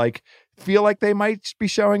that are feel like they might be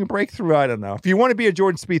showing a breakthrough. I don't know. If you want to be a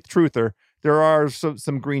Jordan Spieth truther, there are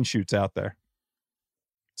some green shoots out there.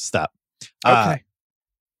 Stop. Okay.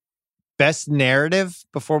 Best narrative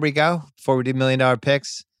before we do $1 million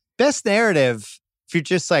picks. Best narrative, if you're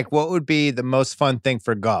just what would be the most fun thing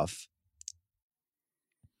for golf?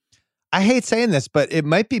 I hate saying this, but it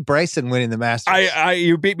might be Bryson winning the Masters.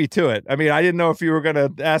 You beat me to it. I mean, I didn't know if you were going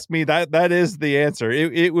to ask me that. That is the answer.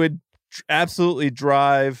 It would absolutely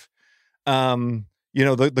drive,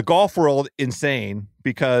 the golf world insane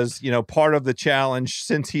because, part of the challenge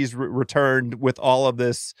since he's returned with all of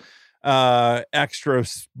this extra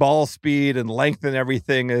ball speed and length and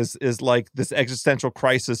everything is like this existential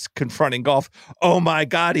crisis confronting golf. Oh my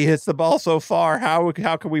God, he hits the ball so far. How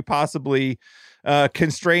can we possibly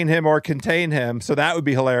constrain him or contain him? So that would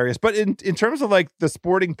be hilarious. But in terms of the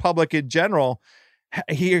sporting public in general,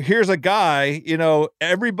 here's a guy,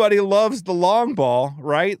 everybody loves the long ball,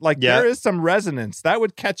 right? There is some resonance that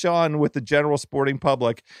would catch on with the general sporting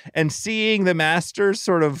public, and seeing the Masters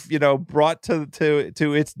sort of, brought to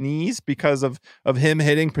its knees because of him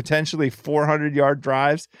hitting potentially 400-yard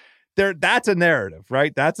drives. That's a narrative,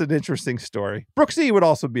 right? That's an interesting story. Brooksy would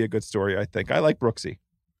also be a good story, I think. I like Brooksy.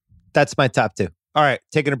 That's my top two. All right,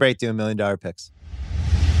 taking a break, doing $1 million picks.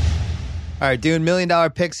 All right, doing $1 million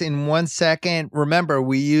picks in 1 second. Remember,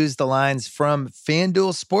 we use the lines from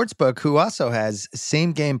FanDuel Sportsbook, who also has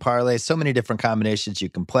same game parlay, so many different combinations you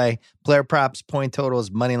can play. Player props, point totals,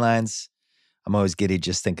 money lines. I'm always giddy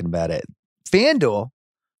just thinking about it. FanDuel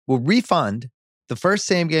will refund the first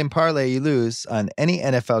same game parlay you lose on any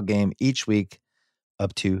NFL game each week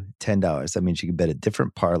up to $10. That means you can bet a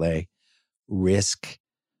different parlay, risk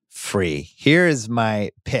free. Here is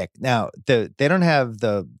my pick. Now, they don't have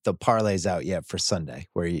the parlays out yet for Sunday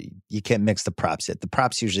where you can't mix the props yet. The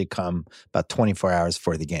props usually come about 24 hours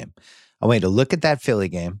before the game. I want you to look at that Philly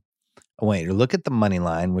game. I want you to look at the money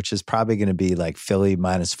line, which is probably going to be Philly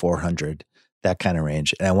minus 400, that kind of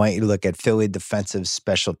range. And I want you to look at Philly defensive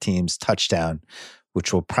special teams touchdown,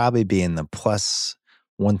 which will probably be in the plus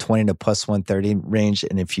 120 to plus 130 range.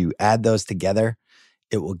 And if you add those together,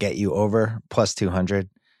 it will get you over plus 200.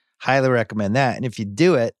 Highly recommend that. And if you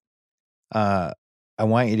do it, I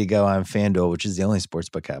want you to go on FanDuel, which is the only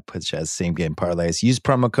sportsbook app which has same game parlays. Use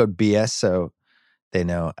promo code BS so they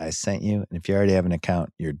know I sent you. And if you already have an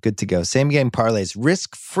account, you're good to go. Same game parlays,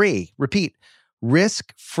 risk-free. Repeat,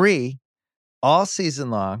 risk-free all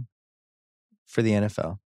season long for the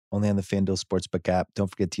NFL. Only on the FanDuel Sportsbook app.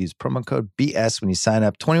 Don't forget to use promo code BS when you sign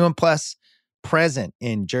up. 21 plus. Present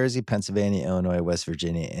in Jersey, Pennsylvania, Illinois, West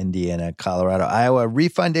Virginia, Indiana, Colorado, Iowa.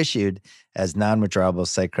 Refund issued as non-withdrawable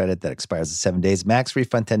site credit that expires in 7 days. Max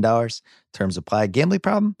refund $10. Terms apply. Gambling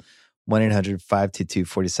problem?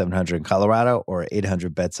 1-800-522-4700 in Colorado, or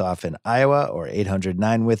 800-BETS-OFF in Iowa, or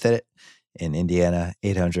 800-9-WITH-IT in Indiana,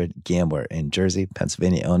 800-GAMBLER in Jersey,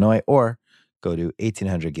 Pennsylvania, Illinois, or go to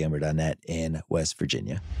 1800gambler.net in West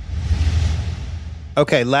Virginia.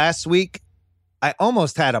 Okay, last week, I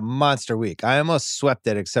almost had a monster week. I almost swept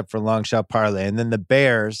it except for long shot parlay. And then the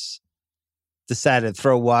Bears decided to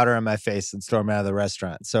throw water on my face and storm out of the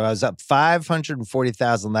restaurant. So I was up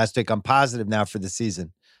 540,000 last week. I'm positive now for the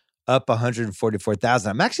season, up 144,000.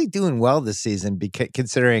 I'm actually doing well this season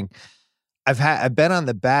considering I've been on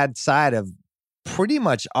the bad side of pretty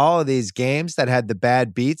much all of these games that had the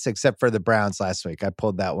bad beats, except for the Browns last week. I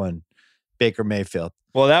pulled that one, Baker Mayfield.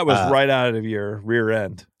 Well, that was right out of your rear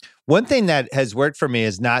end. One thing that has worked for me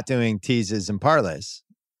is not doing teases and parlays,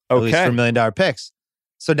 at least for $1 million picks.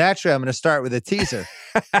 So naturally, I'm going to start with a teaser.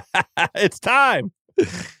 It's time.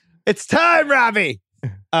 It's time, Robbie. We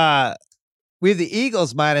have the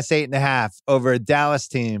Eagles -8.5 over a Dallas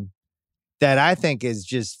team that I think is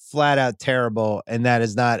just flat out terrible, and that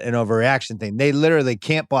is not an overreaction thing. They literally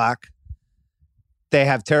can't block. They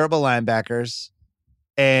have terrible linebackers,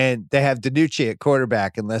 and they have DiNucci at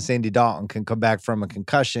quarterback unless Andy Dalton can come back from a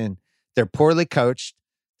concussion. They're poorly coached.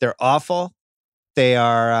 They're awful. They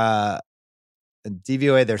are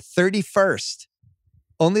DVOA. They're 31st.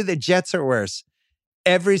 Only the Jets are worse.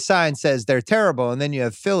 Every sign says they're terrible. And then you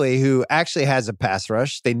have Philly, who actually has a pass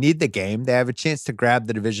rush. They need the game. They have a chance to grab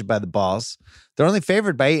the division by the balls. They're only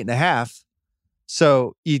favored by 8.5.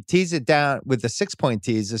 So you tease it down with the 6-point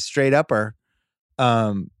tease, a straight upper.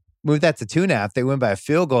 Move that to 2.5. They win by a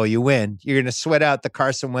field goal. You win. You're going to sweat out the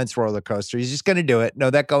Carson Wentz roller coaster. He's just going to do it. Know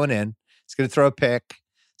that going in. He's going to throw a pick.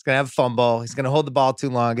 He's going to have a fumble. He's going to hold the ball too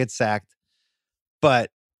long, get sacked. But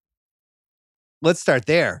let's start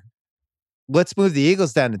there. Let's move the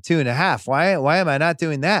Eagles down to 2.5. Why am I not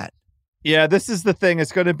doing that? Yeah, this is the thing.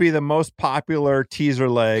 It's going to be the most popular teaser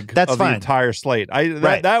leg of the entire slate.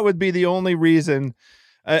 That would be the only reason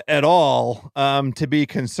at all to be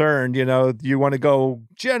concerned. You know, you want to go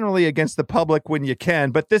generally against the public when you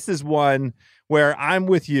can, but this is one where I'm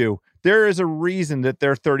with you. There is a reason that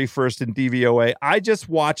they're 31st in DVOA. I just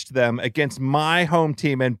watched them against my home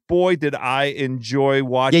team, and boy, did I enjoy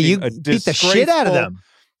watching. Yeah, you beat the shit out of them.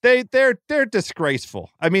 They're disgraceful.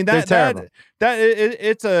 I mean, it's an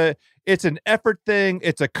effort thing.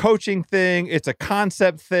 It's a coaching thing. It's a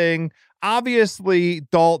concept thing. Obviously,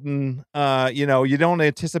 Dalton, you don't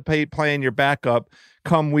anticipate playing your backup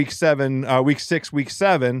come week 6, week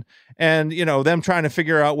 7, and, them trying to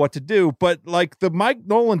figure out what to do. But like the Mike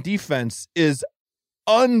Nolan defense is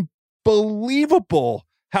unbelievable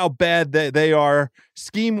how bad they are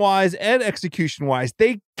scheme wise and execution wise.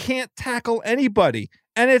 They can't tackle anybody.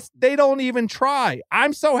 And they don't even try.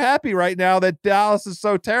 I'm so happy right now that Dallas is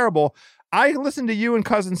so terrible. I listened to you and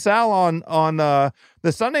Cousin Sal on the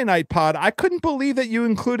Sunday night pod. I couldn't believe that you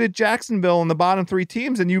included Jacksonville in the bottom 3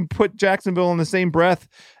 teams, and you put Jacksonville in the same breath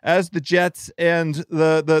as the Jets and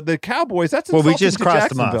the Cowboys. That's insulting. Well, we just crossed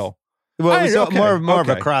them off. Well, it was more of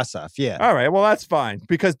a cross off. Yeah. All right. Well, that's fine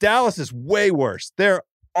because Dallas is way worse. They're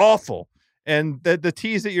awful. And the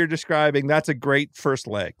tease that you're describing, that's a great first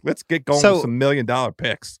leg. Let's get going with some $1 million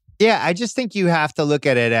picks. Yeah, I just think you have to look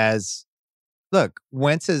at it as, look,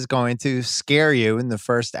 Wentz is going to scare you in the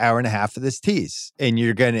first hour and a half of this tease, and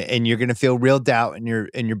you're gonna feel real doubt in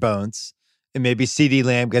your bones. And maybe CeeDee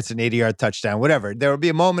Lamb gets an 80-yard touchdown, whatever. There will be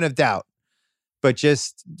a moment of doubt, but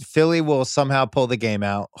just Philly will somehow pull the game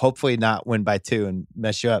out. Hopefully, not win by 2 and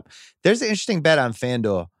mess you up. There's an interesting bet on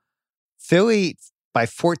FanDuel. Philly by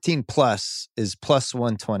 14 plus is plus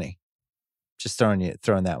 120. Just throwing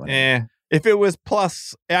that one. If it was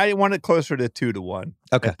plus, I want it closer to 2 to 1.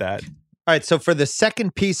 Okay. At that. All right. So for the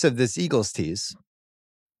second piece of this Eagles tease,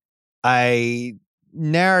 I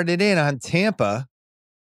narrowed it in on Tampa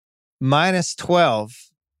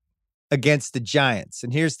 -12 against the Giants.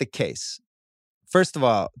 And here's the case. First of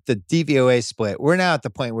all, the DVOA split. We're now at the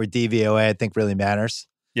point where DVOA, I think, really matters.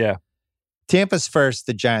 Yeah. Tampa's first,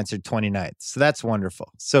 the Giants are 29th. So that's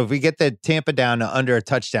wonderful. So if we get the Tampa down to under a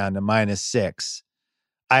touchdown to -6,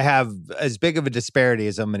 I have as big of a disparity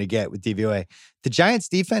as I'm going to get with DVOA. The Giants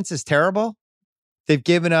defense is terrible. They've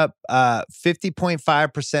given up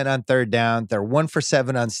 50.5% on third down. They're 1 for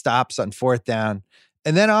 7 on stops on fourth down.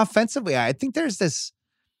 And then offensively, I think there's this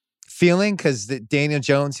feeling because Daniel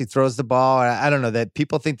Jones, he throws the ball. I don't know, that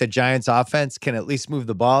people think the Giants offense can at least move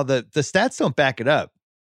the ball. The stats don't back it up.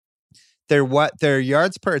 Their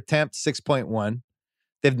yards per attempt, 6.1.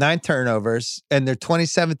 They have 9 turnovers, and they're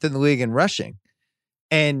 27th in the league in rushing.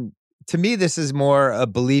 And to me, this is more a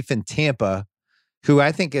belief in Tampa, who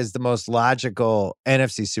I think is the most logical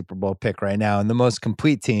NFC Super Bowl pick right now and the most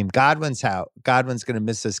complete team. Godwin's out. Godwin's going to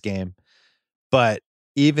miss this game. But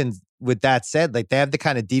even with that said, like, they have the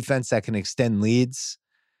kind of defense that can extend leads.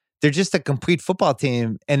 They're just a complete football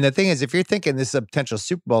team. And the thing is, if you're thinking this is a potential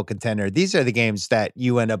Super Bowl contender, these are the games that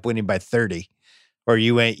you end up winning by 30 or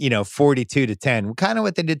you went, 42-10, kind of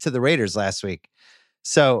what they did to the Raiders last week.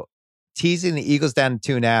 So teasing the Eagles down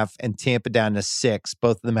to 2.5 and Tampa down to 6,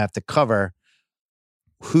 both of them have to cover.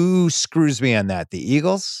 Who screws me on that? The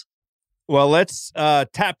Eagles? Well, let's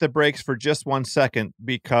tap the brakes for just 1 second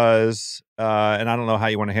because, and I don't know how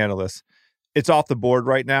you want to handle this. It's off the board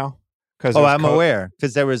right now. Oh, I'm aware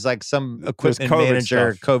because there was like some equipment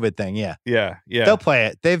manager stuff. COVID thing. Yeah. Yeah. They'll play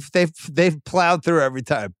it. They've plowed through every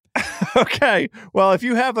time. Okay. Well, if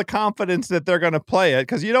you have the confidence that they're going to play it,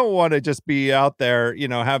 because you don't want to just be out there,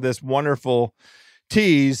 have this wonderful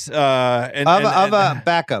tease. Of a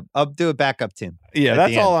backup. I'll do a backup team. Yeah,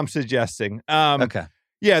 that's all I'm suggesting. Okay.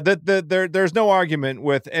 Yeah, there's no argument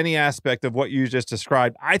with any aspect of what you just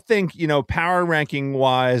described. I think, power ranking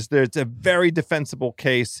wise, there's a very defensible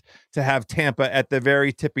case to have Tampa at the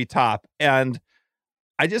very tippy top. And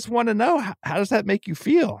I just want to know, how does that make you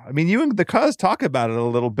feel? I mean, you and the Cuz talk about it a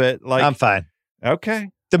little bit. Like, I'm fine.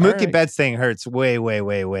 Okay. The Mookie Betts thing hurts way, way,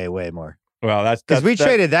 way, way, way more. Well, that's because we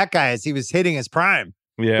traded that guy as he was hitting his prime.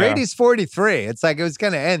 Yeah. Brady's 43. It's like it was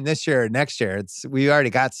going to end this year or next year. We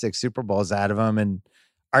already got 6 Super Bowls out of him, and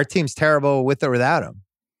our team's terrible with or without him.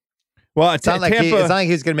 Well, it's not like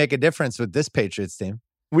he's going to make a difference with this Patriots team.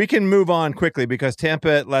 We can move on quickly because Tampa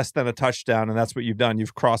at less than a touchdown, and that's what you've done.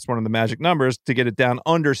 You've crossed one of the magic numbers to get it down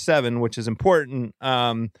under 7, which is important.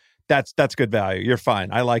 That's good value. You're fine.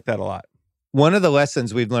 I like that a lot. One of the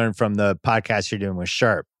lessons we've learned from the podcast you're doing with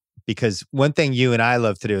Sharp, because one thing you and I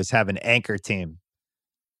love to do is have an anchor team.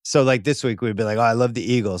 So like this week, we'd be like, oh, I love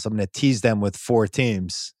the Eagles. I'm going to tease them with 4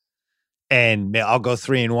 teams. And I'll go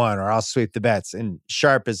 3-1 or I'll sweep the bets. And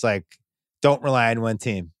Sharp is like, don't rely on one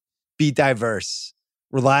team. Be diverse.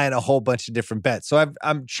 Rely on a whole bunch of different bets. So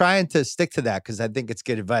I'm trying to stick to that because I think it's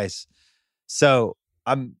good advice. So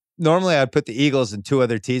normally I'd put the Eagles and 2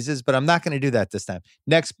 other teases, but I'm not going to do that this time.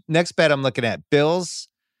 Next bet I'm looking at Bills.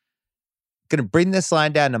 Going to bring this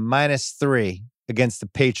line down to -3 against the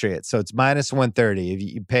Patriots. So it's -130. If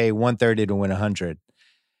you pay 130 to win 100.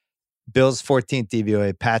 Bills 14th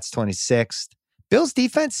DVOA, Pats 26th. Bills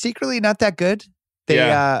defense secretly not that good. They've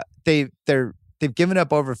given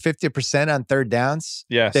up over 50% on third downs.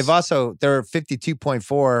 Yes. They're 52.4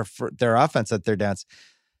 for their offense at third downs.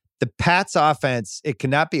 The Pats offense, it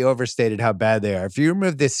cannot be overstated how bad they are. If you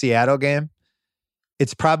remove this Seattle game,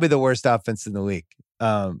 it's probably the worst offense in the league.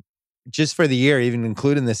 Just for the year, even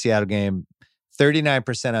including the Seattle game,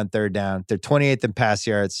 39% on third down. They're 28th in pass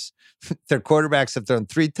yards. Their quarterbacks have thrown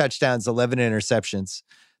 3 touchdowns, 11 interceptions.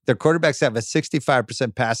 Their quarterbacks have a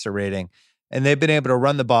 65% passer rating, and they've been able to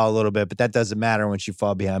run the ball a little bit, but that doesn't matter once you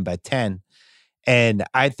fall behind by 10. And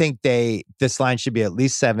I think this line should be at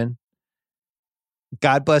least 7.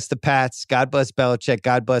 God bless the Pats. God bless Belichick.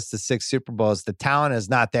 God bless the 6 Super Bowls. The talent is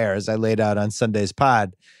not there, as I laid out on Sunday's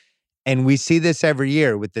pod. And we see this every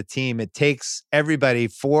year with the team. It takes everybody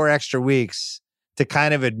 4 extra weeks to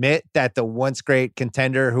kind of admit that the once great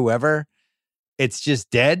contender, whoever, it's just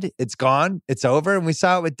dead. It's gone. It's over. And we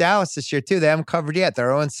saw it with Dallas this year too. They haven't covered yet.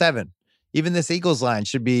 They're 0-7. Even this Eagles line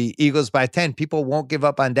should be Eagles by 10. People won't give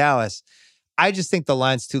up on Dallas. I just think the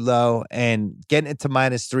line's too low, and getting it to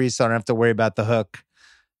 -3 so I don't have to worry about the hook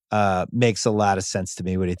makes a lot of sense to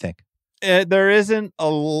me. What do you think? There isn't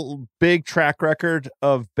a big track record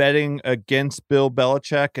of betting against Bill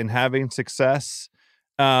Belichick and having success.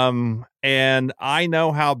 And I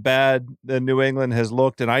know how bad the New England has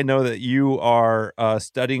looked, and I know that you are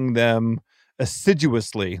studying them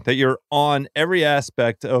assiduously, that you're on every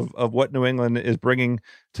aspect of what New England is bringing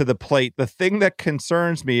to the plate. The thing that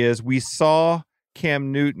concerns me is we saw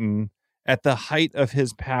Cam Newton at the height of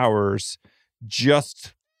his powers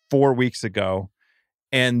just 4 weeks ago.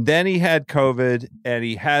 And then he had COVID and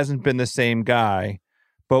he hasn't been the same guy.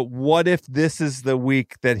 But what if this is the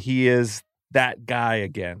week that he is that guy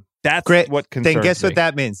again? That's great. What concerns me. Then guess what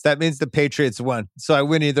that means? That means the Patriots won. So I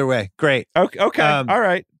win either way. Great. Okay. All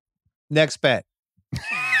right. Next bet.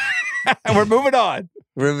 We're moving on.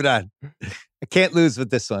 I can't lose with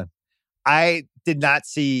this one. I did not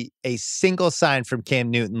see a single sign from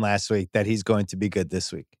Cam Newton last week that he's going to be good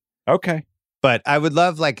this week. Okay. But I would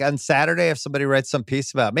love, like on Saturday, if somebody writes some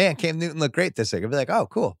piece about, man, Cam Newton looked great this week. I'd be like, oh,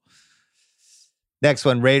 cool. Next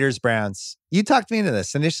one, Raiders, Browns. You talked me into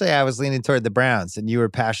this. Initially, I was leaning toward the Browns, and you were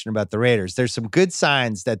passionate about the Raiders. There's some good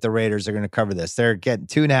signs that the Raiders are going to cover this. They're getting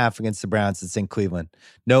 2.5 against the Browns. It's in Cleveland.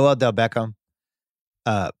 No Odell Beckham.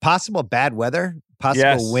 Possible bad weather,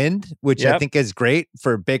 possible wind, which I think is great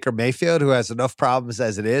for Baker Mayfield, who has enough problems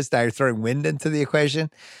as it is. Now you're throwing wind into the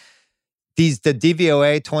equation. The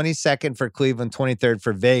DVOA, 22nd for Cleveland, 23rd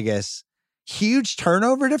for Vegas. Huge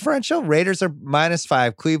turnover differential. Raiders are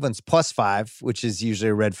 -5. Cleveland's +5, which is usually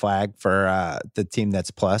a red flag for the team that's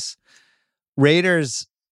plus. Raiders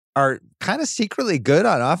are kind of secretly good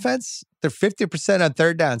on offense. They're 50% on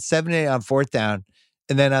third down, 78 on fourth down.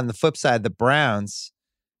 And then on the flip side, the Browns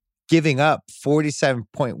giving up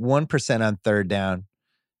 47.1% on third down.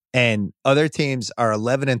 And other teams are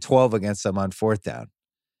 11 and 12 against them on fourth down.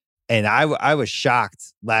 And I was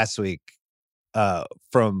shocked last week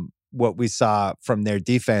from what we saw from their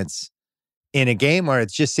defense in a game where it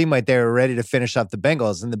just seemed like they were ready to finish off the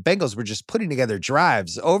Bengals. And the Bengals were just putting together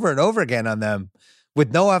drives over and over again on them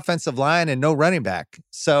with no offensive line and no running back.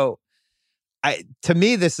 So to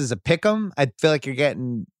me, this is a pick 'em. I feel like you're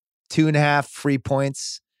getting 2.5 free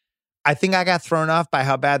points. I think I got thrown off by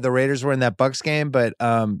how bad the Raiders were in that Bucs game, but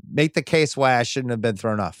make the case why I shouldn't have been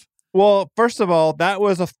thrown off. Well, first of all, that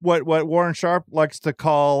was what Warren Sharp likes to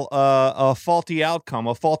call a faulty outcome,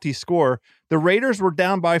 a faulty score. The Raiders were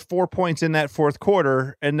down by 4 points in that fourth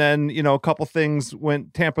quarter, and then a couple things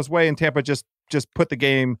went Tampa's way, and Tampa just put the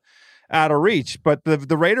game out of reach. But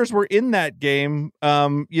the Raiders were in that game,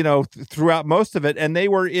 throughout most of it, and they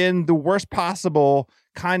were in the worst possible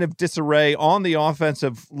kind of disarray on the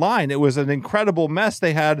offensive line. It was an incredible mess.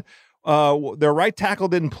 They had their right tackle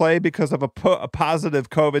didn't play because of a positive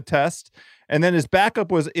COVID test, and then his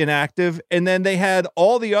backup was inactive, and then they had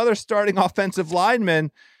all the other starting offensive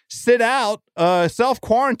linemen sit out,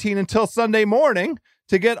 self-quarantine until Sunday morning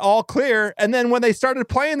to get all clear. And then when they started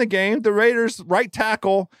playing the game, the Raiders' right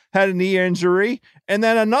tackle had a knee injury, and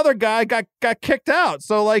then another guy got kicked out.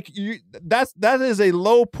 So that is a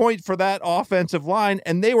low point for that offensive line,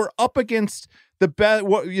 and they were up against the best,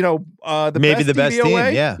 maybe the best team.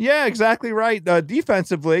 Yeah, exactly right.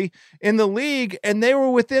 Defensively in the league, and they were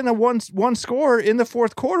within a one score in the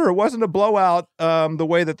fourth quarter. It wasn't a blowout the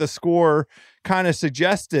way that the score kind of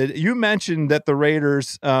suggested. You mentioned that the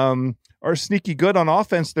Raiders are sneaky good on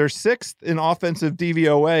offense. They're 6th in offensive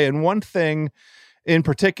DVOA, and one thing in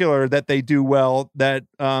particular that they do well that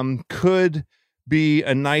could be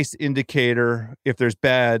a nice indicator if there's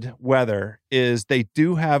bad weather is they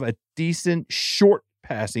do have a decent short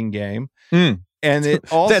passing game. And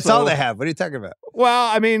it also, that's all they have. What are you talking about? Well,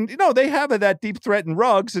 I mean, they have that deep threat in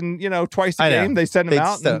Ruggs, and twice a game they send him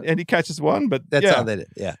out and he catches one, but that's all they did.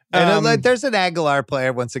 Yeah. And there's an Aguilar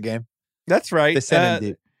player once a game. That's right. They send him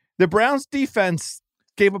deep. The Browns defense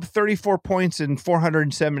gave up 34 points and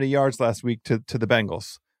 470 yards last week to the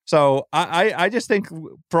Bengals. So I just think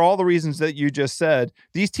for all the reasons that you just said,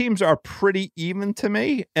 these teams are pretty even to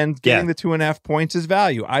me, and getting the 2.5 points is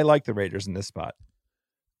value. I like the Raiders in this spot.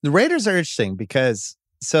 The Raiders are interesting because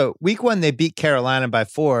week 1, they beat Carolina by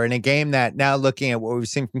 4 in a game that now looking at what we've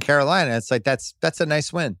seen from Carolina, it's like, that's a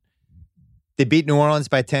nice win. They beat New Orleans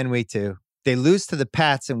by 10 week 2. They lose to the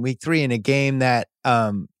Pats in week 3 in a game that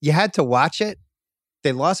you had to watch it.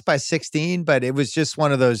 They lost by 16, but it was just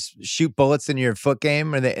one of those shoot bullets in your foot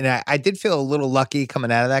game. And I did feel a little lucky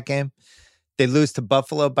coming out of that game. They lose to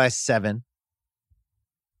Buffalo by 7.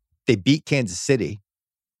 They beat Kansas City.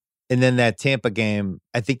 And then that Tampa game,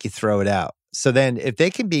 I think you throw it out. So then if they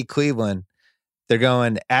can beat Cleveland, they're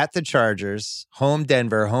going at the Chargers, home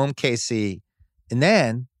Denver, home KC, and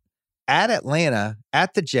then at Atlanta,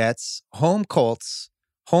 at the Jets, home Colts,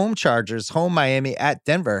 home Chargers, home Miami, at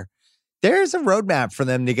Denver. There's a roadmap for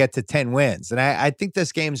them to get to 10 wins. And I think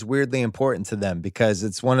this game's weirdly important to them because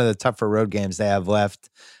it's one of the tougher road games they have left.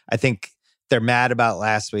 I think they're mad about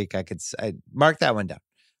last week. I mark that one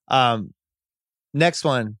down. Next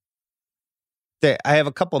one. I have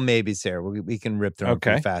a couple maybes here. We can rip through them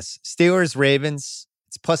pretty fast. Steelers, Ravens.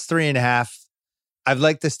 It's plus 3.5. I've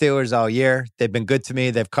liked the Steelers all year. They've been good to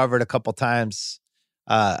me. They've covered a couple times.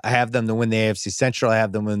 I have them to win the AFC Central. I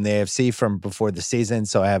have them win the AFC from before the season.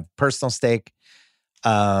 So I have personal stake.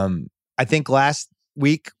 I think last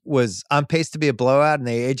week was on pace to be a blowout, and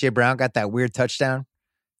A.J. Brown got that weird touchdown,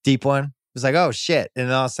 deep one. It was like, oh, shit. And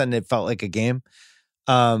then all of a sudden it felt like a game.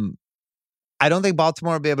 I don't think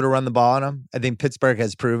Baltimore will be able to run the ball on them. I think Pittsburgh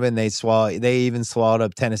has proven they even swallowed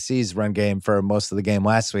up Tennessee's run game for most of the game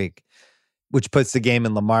last week, which puts the game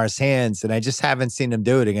in Lamar's hands. And I just haven't seen him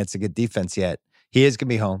do it against a good defense yet. He is going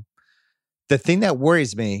to be home. The thing that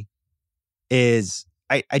worries me is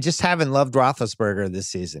I just haven't loved Roethlisberger this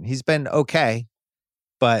season. He's been okay,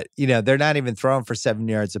 but they're not even throwing for 7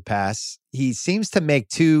 yards a pass. He seems to make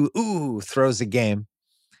 2 throws a game,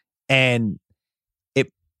 and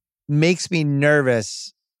it makes me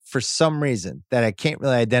nervous for some reason that I can't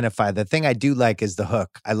really identify. The thing I do like is the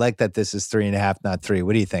hook. I like that this is 3.5, not 3.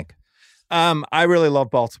 What do you think? I really love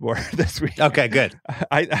Baltimore this week. Okay, good.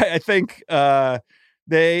 I think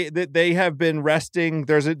they have been resting.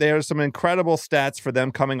 There are some incredible stats for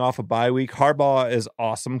them coming off a bye week. Harbaugh is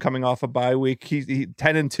awesome coming off a bye week. He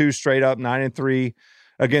 10-2 straight up, 9-3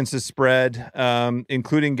 against the spread,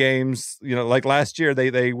 including games. Like last year,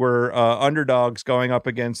 they were underdogs going up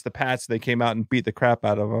against the Pats. They came out and beat the crap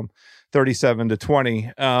out of them,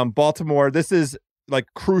 37-20. Baltimore. This is like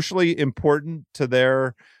crucially important to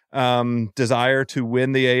their desire to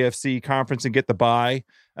win the AFC conference and get the bye.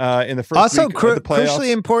 in the first also week of the playoffs.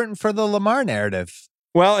 Crucially important for the Lamar narrative.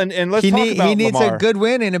 Well, and let's talk about he needs Lamar. a good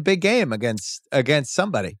win in a big game against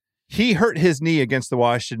somebody. He hurt his knee against the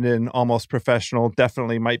Washington almost professional,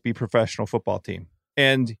 definitely might be professional football team.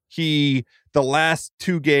 And the last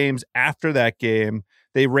 2 games after that game,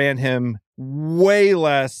 they ran him way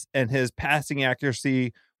less and his passing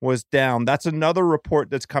accuracy was down. That's another report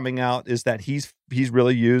that's coming out, is that he's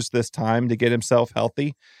really used this time to get himself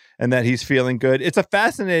healthy and that he's feeling good. It's a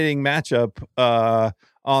fascinating matchup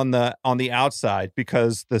on the outside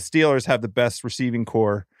because the Steelers have the best receiving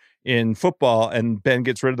core in football and Ben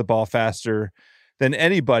gets rid of the ball faster than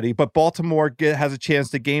anybody, but Baltimore has a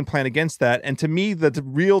chance to game plan against that. And to me, the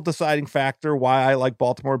real deciding factor why I like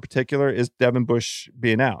Baltimore in particular is Devin Bush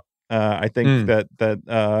being out. I think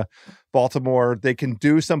that Baltimore, they can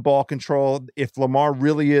do some ball control. If Lamar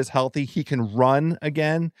really is healthy, he can run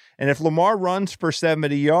again. And if Lamar runs for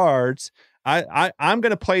 70 yards, I'm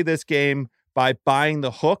going to play this game by buying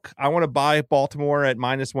the hook. I want to buy Baltimore at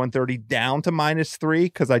 -130 down to -3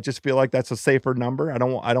 because I just feel like that's a safer number. I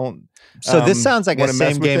don't. So this sounds like a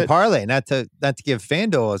same game parlay. Not to give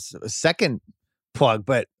FanDuel a second plug,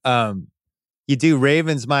 but you do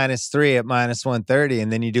Ravens -3 at -130,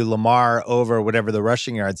 and then you do Lamar over whatever the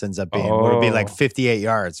rushing yards ends up being. It'll be like 58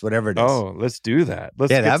 yards, whatever it is. Oh, let's do that.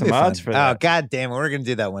 Let's get some odds for that. Oh, God damn it. We're going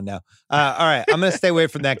to do that one now. All right. I'm going to stay away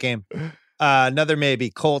from that game. Another maybe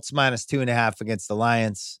Colts -2.5 against the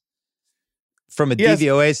Lions. From a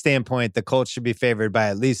DVOA standpoint, the Colts should be favored by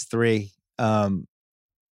at least 3.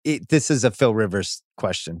 This is a Phil Rivers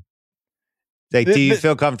question. Like, do you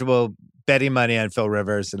feel comfortable betting money on Phil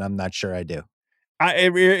Rivers? And I'm not sure I do.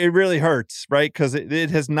 It really hurts, right? Because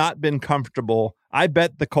it has not been comfortable. I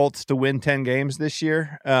bet the Colts to win 10 games this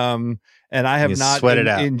year, and I have not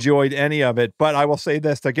enjoyed any of it. But I will say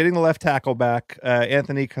this, they're getting the left tackle back.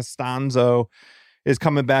 Anthony Costanzo is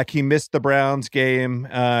coming back. He missed the Browns game,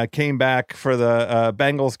 came back for the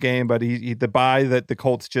Bengals game, but the bye that the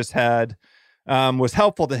Colts just had was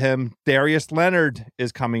helpful to him. Darius Leonard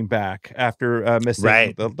is coming back after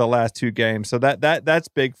missing the last 2 games. So that's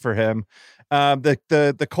big for him.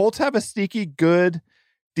 The Colts have a sneaky good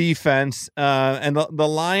defense, and the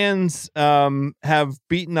Lions have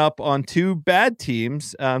beaten up on 2 bad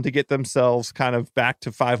teams to get themselves kind of back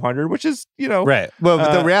to 500, which is, right. Well,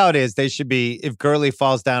 the reality is they should be, if Gurley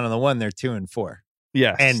falls down on the 1, they're 2-4.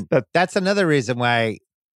 Yes. And that's another reason why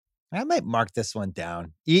I might mark this one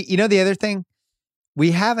down. The other thing,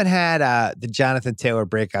 we haven't had the Jonathan Taylor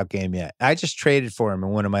breakout game yet. I just traded for him in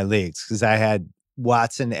one of my leagues because I had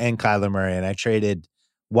Watson and Kyler Murray, and I traded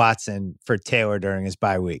Watson for Taylor during his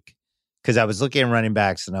bye week because I was looking at running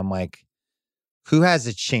backs and I'm like, who has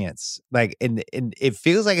a chance? Like, and it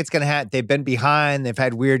feels like it's going to happen. They've been behind. They've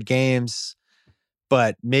had weird games,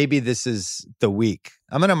 but maybe this is the week.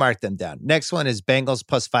 I'm going to mark them down. Next one is Bengals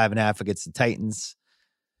 +5.5 against the Titans.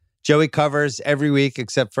 Joey covers every week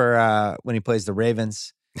except for when he plays the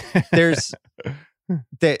Ravens. Since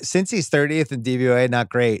he's 30th in DVOA, not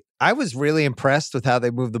great. I was really impressed with how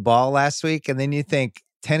they moved the ball last week. And then you think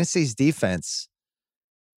Tennessee's defense,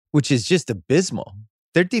 which is just abysmal.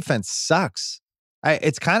 Their defense sucks.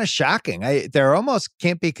 It's kind of shocking. They're almost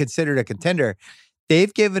can't be considered a contender.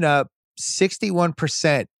 They've given up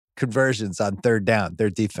 61% conversions on 3rd down,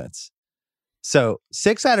 their defense. So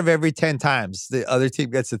 6 out of every 10 times the other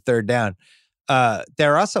team gets a 3rd down.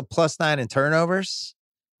 They're also +9 in turnovers.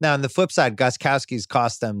 Now, on the flip side, Gostkowski's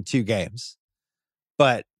cost them 2 games.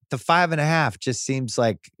 But the 5.5 just seems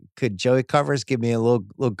like, could Joey Covers give me a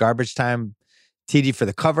little garbage time TD for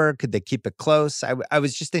the cover? Could they keep it close? I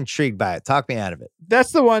was just intrigued by it. Talk me out of it.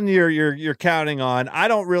 That's the one you're counting on. I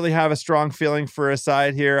don't really have a strong feeling for a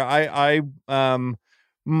side here. I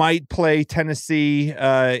might play Tennessee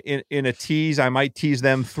in a tease. I might tease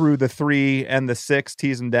them through the 3 and the 6,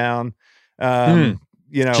 tease them down.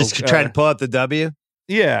 Just try to pull out the W.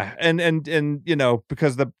 Yeah, and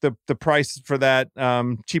because the price for that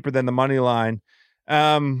cheaper than the money line.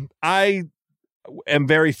 I am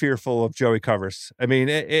very fearful of Joey Covers. I mean,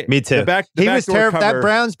 me too. He was terrible. That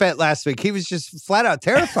Browns bet last week, he was just flat out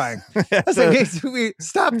terrifying. I was like, hey,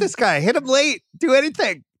 stop this guy, hit him late, do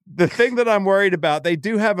anything. The thing that I'm worried about, they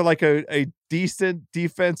do have a decent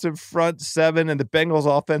defensive front 7, and the Bengals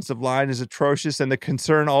offensive line is atrocious. And the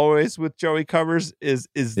concern always with Joey Covers is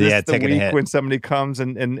this the week when somebody comes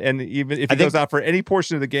and even if he goes out for any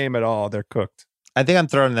portion of the game at all, they're cooked. I think I'm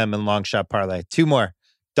throwing them in long shot parlay. 2 more.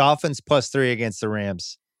 Dolphins +3 against the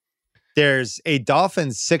Rams. There's a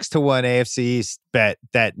Dolphins 6-1 AFC East bet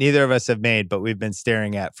that neither of us have made, but we've been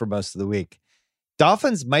staring at for most of the week.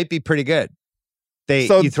 Dolphins might be pretty good.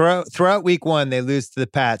 You throw out week one, they lose to the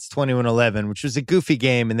Pats 21-11, which was a goofy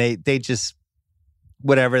game, and they just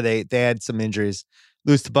whatever they had some injuries.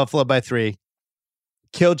 Lose to Buffalo by 3,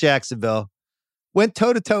 kill Jacksonville, went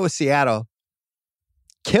toe to toe with Seattle,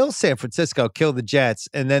 kill San Francisco, kill the Jets,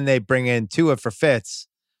 and then they bring in Tua for Fitz.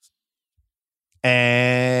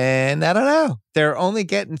 And I don't know. They're only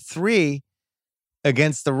getting 3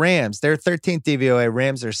 against the Rams. They're 13th DVOA.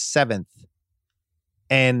 Rams are 7th.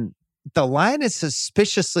 And the line is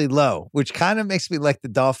suspiciously low, which kind of makes me like the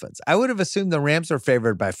Dolphins. I would have assumed the Rams were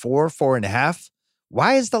favored by 4.5.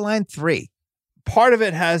 Why is the line 3? Part of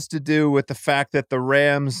it has to do with the fact that the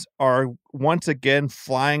Rams are once again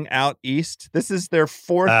flying out east. This is their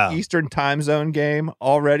 4th Eastern time zone game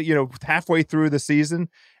already, halfway through the season.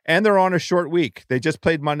 And they're on a short week. They just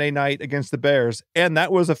played Monday night against the Bears, and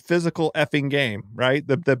that was a physical effing game, right?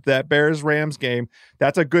 That Bears-Rams game,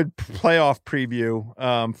 that's a good playoff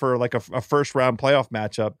preview for like a first-round playoff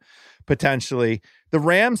matchup, potentially. The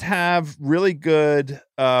Rams have really good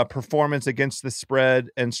performance against the spread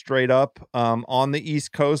and straight up on the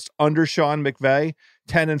East Coast under Sean McVay.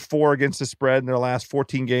 10-4 against the spread in their last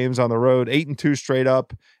 14 games on the road, 8-2 straight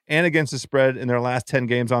up and against the spread in their last 10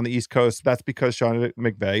 games on the East Coast. That's because Sean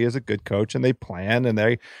McVay is a good coach and they plan and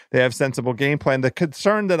they have sensible game plan. The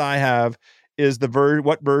concern that I have is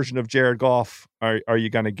what version of Jared Goff are you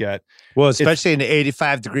going to get? Well, especially in the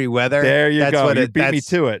 85-degree weather. There you go. You beat me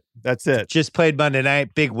to it. That's it. Just played Monday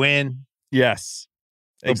night. Big win. Yes.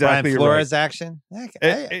 Exactly. Brian Flores right. action.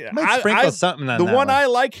 I might sprinkle something on the that one I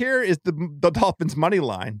like here is the Dolphins money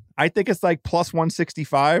line. I think it's like plus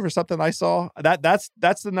 165 or something. I saw that's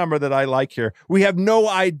the number that I like here. We have no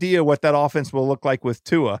idea what that offense will look like with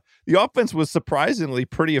Tua. The offense was surprisingly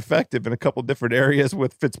pretty effective in a couple different areas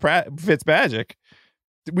with Fitzmagic.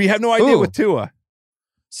 We have no idea with Tua.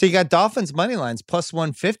 So you got Dolphins money lines plus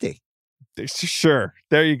 150. Sure.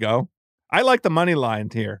 There you go. I like the money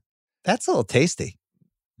line here. That's a little tasty.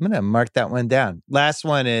 I'm going to mark that one down. Last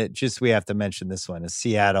one, we have to mention this one, is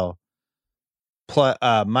Seattle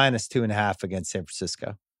minus 2.5 against San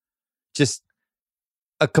Francisco. Just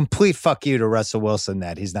a complete fuck you to Russell Wilson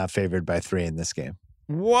that he's not favored by 3 in this game.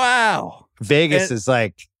 Wow. Vegas is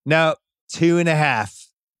like, no, 2.5.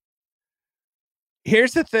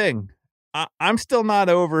 Here's the thing. I'm still not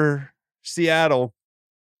over Seattle.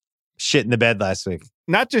 Shit in the bed last week.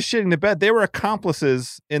 Not just shitting the bed. They were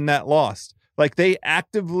accomplices in that loss. Like they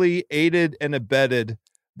actively aided and abetted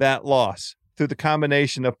that loss through the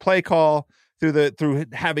combination of play call, through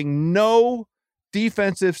having no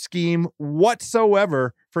defensive scheme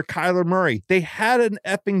whatsoever for Kyler Murray. They had an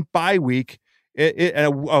effing bye week,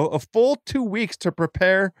 a full 2 weeks to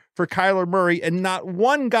prepare for Kyler Murray, and not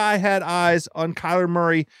one guy had eyes on Kyler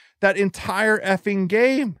Murray that entire effing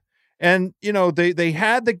game. And, they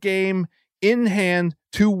had the game in hand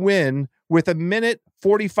to win with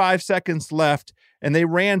 1:45 seconds left, and they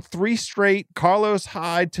ran 3 straight Carlos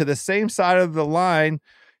Hyde to the same side of the line.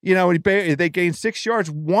 They gained 6 yards,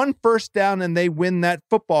 1 first down, and they win that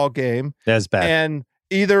football game. That's bad. And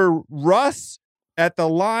either Russ at the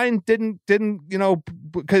line didn't,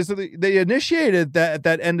 because they initiated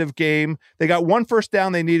that end of game. They got 1 first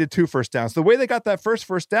down. They needed 2 first downs. The way they got that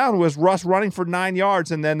first down was Russ running for 9 yards,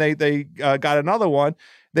 and then they got another one.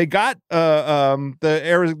 They got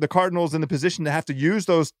the Cardinals in the position to have to use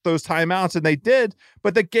those timeouts, and they did.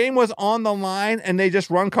 But the game was on the line, and they just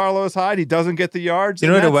run Carlos Hyde. He doesn't get the yards. You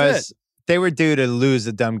know what it was? They were due to lose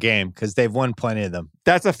a dumb game because they've won plenty of them.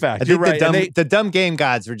 That's a fact. You're right. The dumb game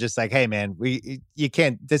gods were just like, "Hey, man,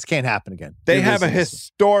 this can't happen again." They have a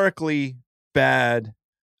historically bad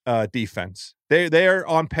defense. They are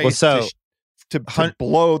on pace to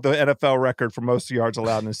blow the NFL record for most yards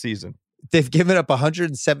allowed in the season. They've given up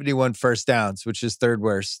 171 first downs, which is third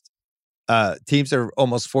worst. Teams are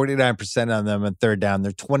almost 49% on them on third down.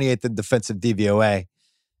 They're 28th in defensive DVOA.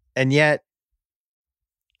 And yet,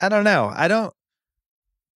 I don't know. I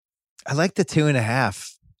like the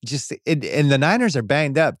 2.5. And the Niners are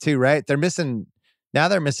banged up too, right? They're missing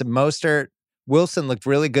Mostert. Wilson looked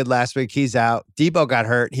really good last week. He's out. Debo got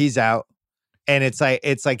hurt. He's out. And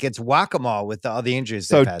it's whack-a-mole with all the injuries.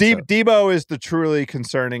 So Debo is the truly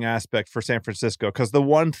concerning aspect for San Francisco, because the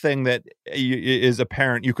one thing that is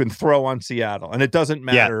apparent you can throw on Seattle, and it doesn't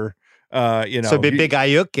matter. So it'd be a big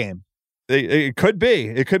Ayuk game. It could be.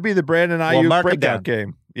 It could be the Brandon Ayuk breakout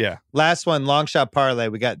game. Yeah. Last one, long shot parlay.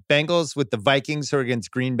 We got Bengals with the Vikings who are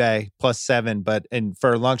against Green Bay plus 7. And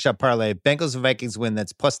for a long shot parlay, Bengals and Vikings win.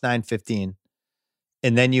 That's plus 915.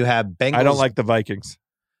 And then you have Bengals. I don't like the Vikings.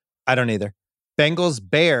 I don't either. Bengals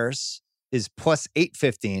Bears is plus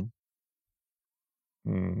 815.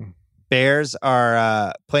 Bears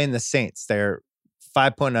are playing the Saints. They're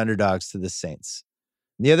 5-point underdogs to the Saints.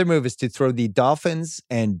 The other move is to throw the Dolphins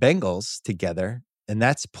and Bengals together, and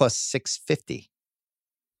that's plus 650.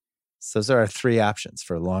 So those are our three options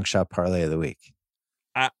for a long shot parlay of the week.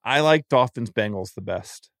 I like Dolphins Bengals the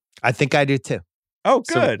best. I think I do too. Oh,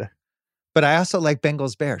 good. But I also like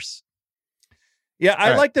Bengals Bears. Yeah,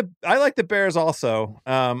 I like the Bears also.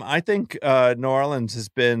 I think New Orleans has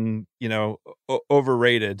been,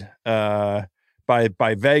 overrated by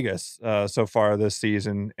Vegas so far this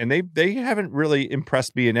season, and they haven't really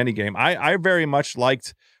impressed me in any game. I very much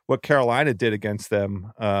liked what Carolina did against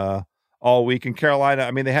them all week. In Carolina,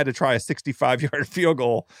 I mean, they had to try a 65-yard field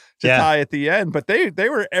goal to tie at the end, but they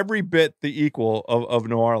were every bit the equal of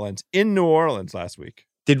New Orleans in New Orleans last week.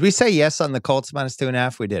 Did we say yes on the Colts minus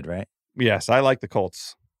 2.5? We did, right? Yes, I like the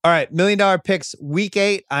Colts. All right, $1 million picks week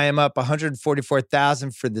 8. I am up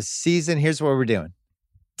 144,000 for the season. Here's what we're doing.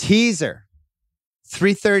 Teaser,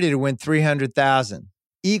 330 to win 300,000.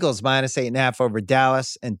 Eagles minus 8.5 over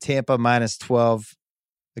Dallas, and Tampa minus 12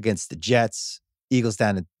 against the Jets. Eagles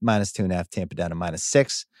down to minus 2.5, Tampa down to minus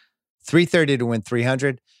 6. 330 to win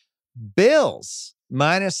 300. Bills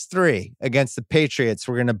minus 3 against the Patriots.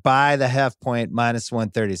 We're going to buy the half point minus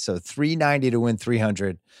 130. So 390 to win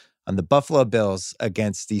 300 on the Buffalo Bills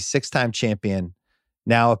against the 6-time champion,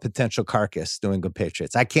 now a potential carcass, New England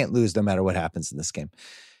Patriots. I can't lose no matter what happens in this game.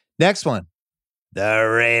 Next one, the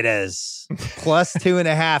Raiders plus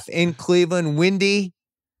 2.5 in Cleveland. Windy,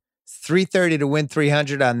 330 to win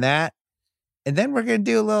 300 on that. And then we're going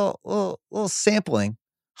to do a little sampling,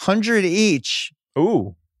 100 each.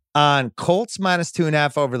 Ooh. On Colts minus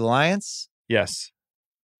 2.5 over the Lions. Yes.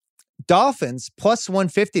 Dolphins plus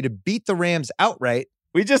 150 to beat the Rams outright.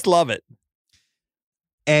 We just love it.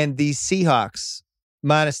 And the Seahawks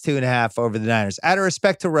minus 2.5 over the Niners. Out of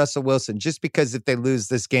respect to Russell Wilson, just because if they lose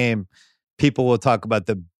this game, people will talk about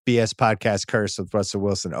the BS podcast curse with Russell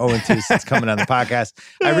Wilson. 0-2 since coming on the podcast.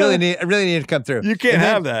 I really need to come through. You can't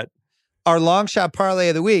have that. Our long shot parlay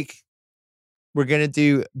of the week, we're going to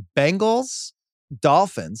do Bengals,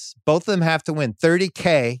 Dolphins. Both of them have to win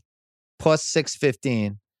 $30K plus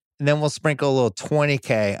 615. And then we'll sprinkle a little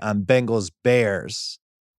 $20K on Bengals Bears.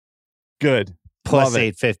 Good. Plus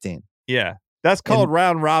 815. Yeah. That's called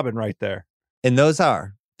round robin right there. And those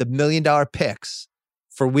are the $1 million picks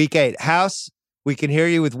for week 8. House, we can hear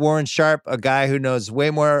you with Warren Sharp, a guy who knows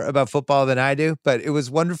way more about football than I do, but it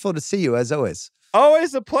was wonderful to see you as always.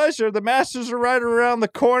 Always a pleasure. The Masters are right around the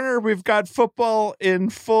corner. We've got football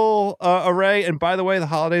in full array. And by the way, the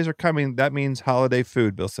holidays are coming. That means holiday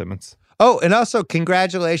food, Bill Simmons. Oh, and also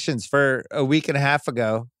congratulations for a week and a half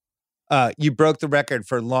ago. You broke the record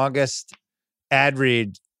for longest ad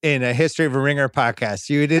read in a history of a Ringer podcast.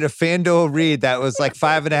 You did a FanDuel read that was like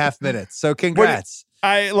 5.5 minutes. So congrats.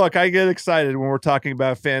 I get excited when we're talking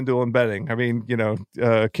about FanDuel and betting. I mean,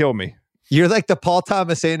 kill me. You're like the Paul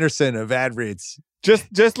Thomas Anderson of ad reads.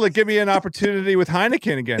 Just give me an opportunity with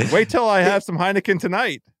Heineken again. Wait till I have some Heineken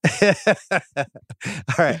tonight.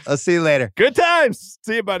 All right. I'll see you later. Good times.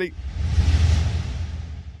 See you, buddy.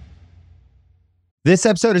 This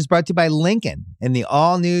episode is brought to you by Lincoln and the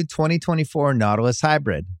all-new 2024 Nautilus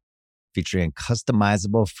Hybrid, featuring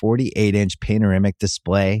customizable 48-inch panoramic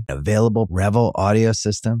display, available Revel audio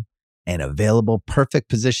system, and available perfect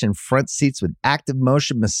position front seats with active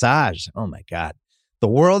motion massage. Oh my God. The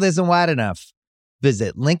world isn't wide enough.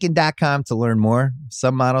 Visit Lincoln.com to learn more.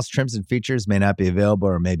 Some models, trims, and features may not be available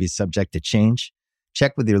or may be subject to change.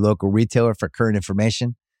 Check with your local retailer for current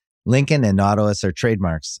information. Lincoln and Nautilus are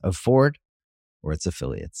trademarks of Ford or its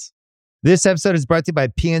affiliates. This episode is brought to you by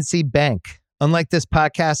PNC Bank. Unlike this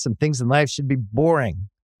podcast, some things in life should be boring,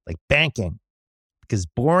 like banking. Because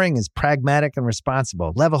boring is pragmatic and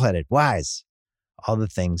responsible, level-headed, wise. All the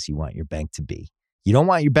things you want your bank to be. You don't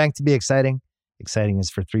want your bank to be exciting. Exciting is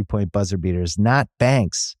for 3-point buzzer beaters, not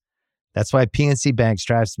banks. That's why PNC Bank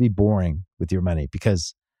strives to be boring with your money.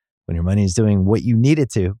 Because when your money is doing what you need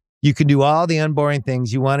it to, you can do all the unboring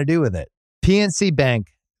things you want to do with it. PNC Bank,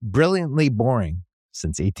 brilliantly boring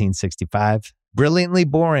since 1865. Brilliantly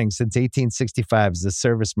boring since 1865 is the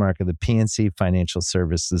service mark of the PNC Financial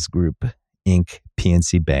Services Group, Inc.,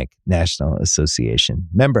 PNC Bank, National Association.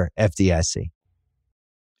 Member, FDIC.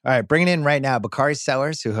 All right, bringing in right now Bakari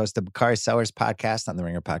Sellers, who hosts the Bakari Sellers podcast on the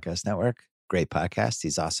Ringer Podcast Network. Great podcast.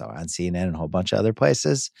 He's also on CNN and a whole bunch of other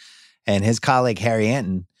places. And his colleague, Harry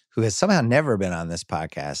Enten, who has somehow never been on this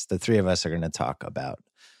podcast. The three of us are going to talk about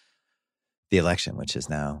the election, which is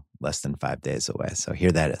now less than 5 days away. So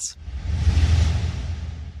here that is.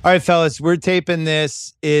 All right, fellas, we're taping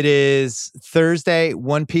this. It is Thursday,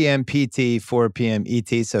 1 p.m. PT, 4 p.m. ET.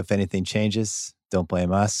 So if anything changes, don't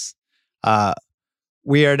blame us.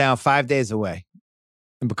 We are now 5 days away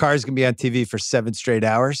And Bakari's going to be on TV for 7 straight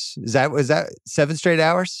hours. Was that 7 straight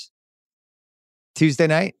hours? Tuesday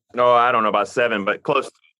night? No, I don't know about 7, but close.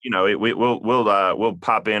 We'll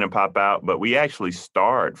pop in and pop out, but we actually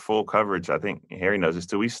start full coverage. I think Harry knows this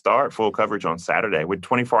too. We start full coverage on Saturday with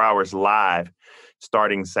 24 hours live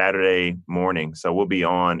starting Saturday morning. So we'll be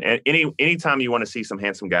on. And anytime you want to see some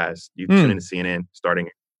handsome guys, you tune into CNN starting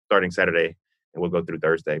Saturday, and we'll go through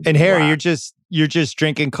Thursday. And Harry, you're just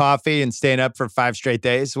drinking coffee and staying up for 5 straight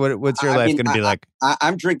days. What's your life going to be like?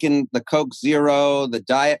 I'm drinking the Coke Zero, the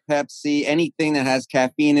Diet Pepsi, anything that has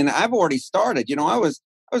caffeine. And I've already started. I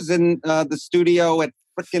was in the studio at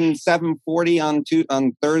freaking 7:40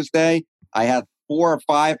 on Thursday. I had 4 or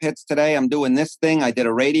 5 hits today. I'm doing this thing. I did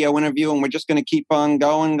a radio interview, and we're just going to keep on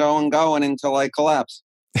going until I collapse.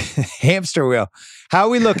 Hamster wheel. How are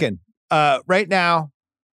we looking? Right now,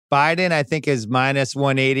 Biden, I think, is minus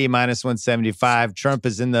 180, minus 175. Trump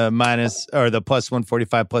is in the plus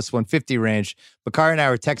 145, plus 150 range. Bakari and I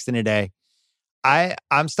were texting today.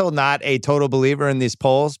 I'm still not a total believer in these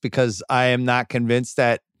polls because I am not convinced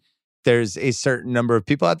that there's a certain number of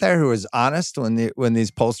people out there who is honest when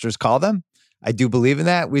these pollsters call them. I do believe in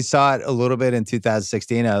that. We saw it a little bit in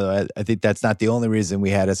 2016, although I think that's not the only reason we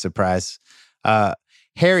had a surprise.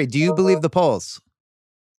 Harry, do you believe the polls?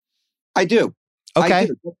 I do. Okay. I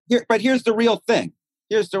do. But here's the real thing.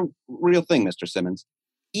 Mr. Simmons.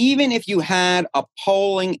 Even if you had a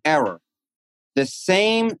polling error the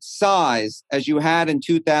same size as you had in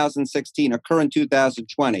 2016 occur in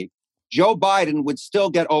 2020, Joe Biden would still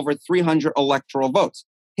get over 300 electoral votes.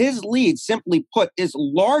 His lead, simply put, is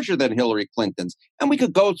larger than Hillary Clinton's. And we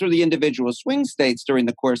could go through the individual swing states during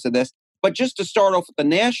the course of this. But just to start off with the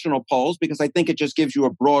national polls, because I think it just gives you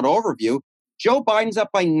a broad overview, Joe Biden's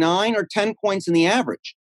up by 9 or 10 points in the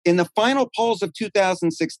average. In the final polls of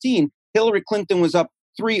 2016, Hillary Clinton was up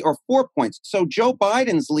 3 or 4 points. So Joe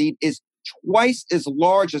Biden's lead is twice as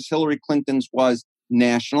large as Hillary Clinton's was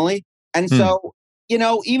nationally. And so,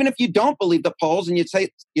 even if you don't believe the polls and you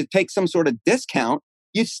take some sort of discount,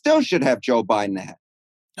 you still should have Joe Biden ahead.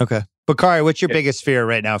 Okay. Bakari, what's your biggest fear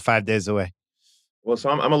right now, 5 days away? Well,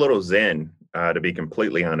 so I'm a little zen, to be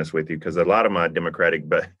completely honest with you, because a lot of my Democratic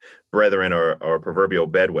brethren are proverbial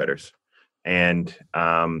bedwetters. And,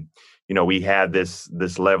 we have this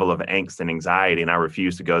level of angst and anxiety, and I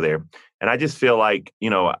refuse to go there. And I just feel like,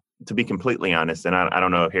 to be completely honest, and I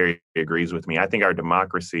don't know if Harry agrees with me, I think our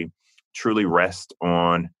democracy truly rests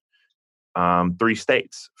on 3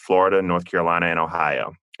 states, Florida, North Carolina, and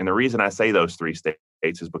Ohio. And the reason I say those 3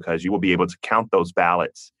 states is because you will be able to count those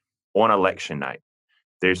ballots on election night.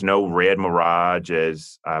 There's no red mirage,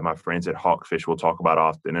 as my friends at Hawkfish will talk about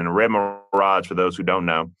often. And a red mirage, for those who don't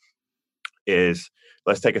know, is,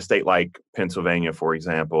 let's take a state like Pennsylvania, for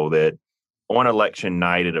example, that on election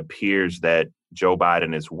night, it appears that Joe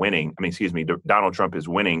Biden is winning. Donald Trump is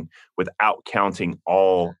winning without counting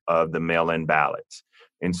all of the mail-in ballots.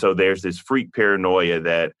 And so there's this freak paranoia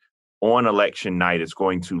that on election night, it's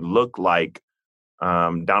going to look like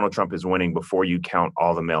Donald Trump is winning before you count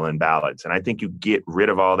all the mail-in ballots. And I think you get rid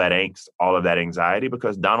of all that angst, all of that anxiety,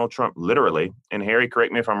 because Donald Trump literally, and Harry,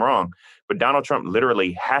 correct me if I'm wrong, but Donald Trump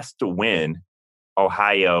literally has to win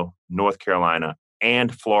Ohio, North Carolina,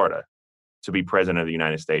 and Florida to be president of the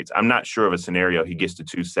United States. I'm not sure of a scenario he gets to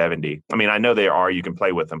 270. I mean, I know there are, you can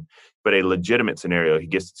play with him, but a legitimate scenario, he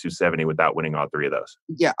gets to 270 without winning all 3 of those.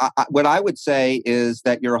 Yeah, what I would say is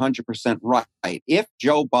that you're 100% right. If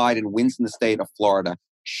Joe Biden wins in the state of Florida,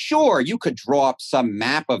 sure, you could draw up some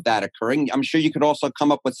map of that occurring. I'm sure you could also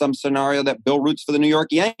come up with some scenario that Bill roots for the New York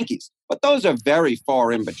Yankees, but those are very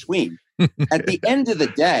far in between. At the end of the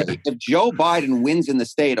day, if Joe Biden wins in the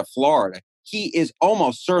state of Florida, he is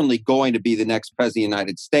almost certainly going to be the next president of the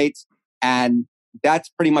United States. And that's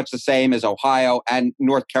pretty much the same as Ohio and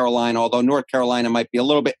North Carolina, although North Carolina might be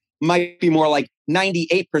more like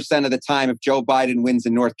 98% of the time if Joe Biden wins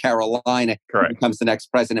in North Carolina, he becomes the next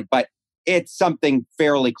president. But it's something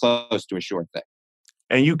fairly close to a sure thing.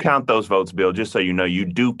 And you count those votes, Bill, just so you know, you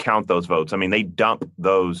do count those votes. I mean, they dump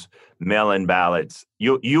those mail-in ballots.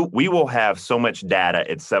 We will have so much data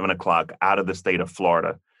at 7:00 out of the state of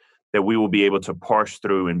Florida that we will be able to parse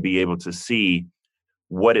through and be able to see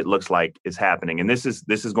what it looks like is happening. And this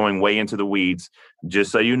is going way into the weeds,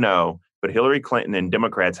 just so you know. But Hillary Clinton and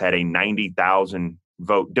Democrats had a 90,000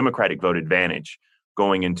 vote Democratic vote advantage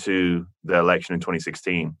going into the election in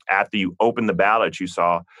 2016. After you opened the ballots, you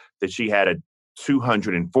saw that she had a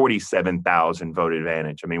 247,000 vote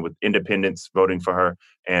advantage. I mean, with independents voting for her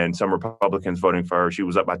and some Republicans voting for her, she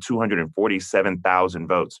was up by 247,000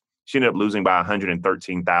 votes. She ended up losing by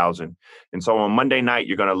 113,000. And so on Monday night,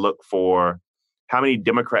 you're going to look for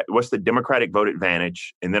what's the Democratic vote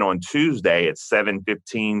advantage? And then on Tuesday at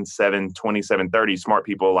 7:15, 7:20, 7:30, smart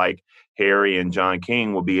people like Harry and John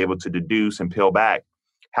King will be able to deduce and peel back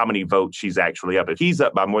how many votes she's actually up. If he's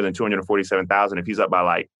up by more than 247,000, if he's up by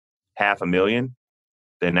like 500,000,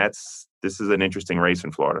 then this is an interesting race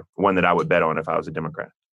in Florida, one that I would bet on if I was a Democrat.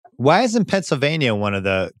 Why isn't Pennsylvania one of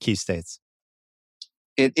the key states?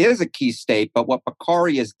 It is a key state, but what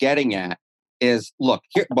Bakari is getting at is, look,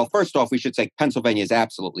 here, well, first off, we should say Pennsylvania is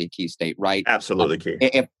absolutely a key state, right? Absolutely key.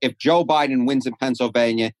 If Joe Biden wins in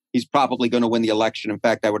Pennsylvania, he's probably going to win the election. In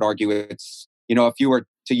fact, I would argue it's, if you were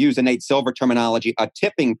to use a Nate Silver terminology, a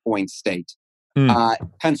tipping point state.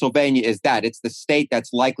 Pennsylvania is that. It's the state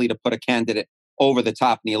that's likely to put a candidate over the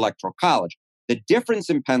top in the Electoral College. The difference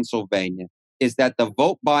in Pennsylvania is that the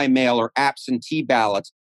vote by mail or absentee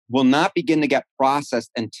ballots will not begin to get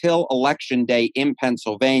processed until Election Day in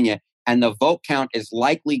Pennsylvania, and the vote count is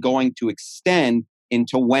likely going to extend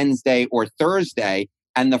into Wednesday or Thursday.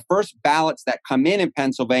 And the first ballots that come in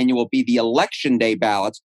Pennsylvania will be the Election Day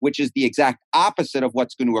ballots, which is the exact opposite of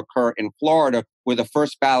what's going to occur in Florida, where the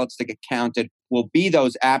first ballots to get counted will be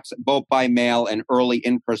those vote by mail and early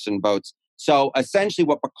in-person votes. So essentially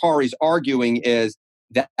what Bakari's arguing is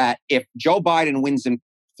that if Joe Biden wins in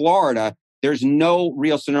Florida, there's no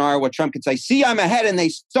real scenario where Trump could say, see, I'm ahead and they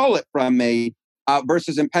stole it from me,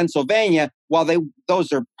 versus in Pennsylvania, while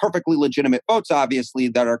those are perfectly legitimate votes, obviously,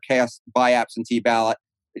 that are cast by absentee ballot,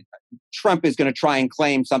 Trump is going to try and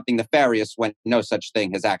claim something nefarious when no such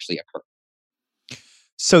thing has actually occurred.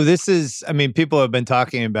 So this is, people have been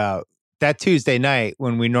talking about that Tuesday night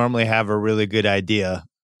when we normally have a really good idea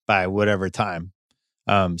by whatever time.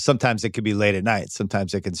 Sometimes it could be late at night.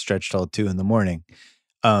 Sometimes it can stretch till 2 a.m.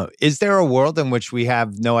 Is there a world in which we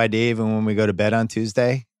have no idea even when we go to bed on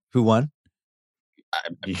Tuesday who won?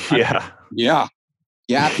 Yeah,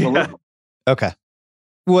 absolutely. Okay.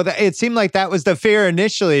 Well, it seemed like that was the fear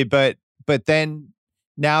initially, but then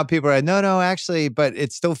now people are like, no, actually, but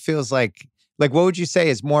it still feels like what would you say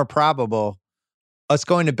is more probable? Us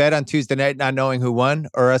going to bed on Tuesday night not knowing who won,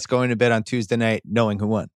 or us going to bed on Tuesday night knowing who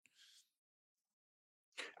won?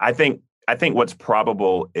 I think what's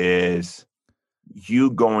probable is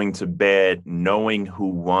you going to bed knowing who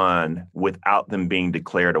won without them being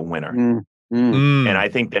declared a winner. And I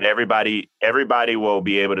think that everybody will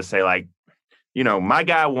be able to say, like, my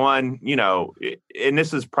guy won, and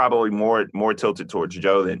this is probably more tilted towards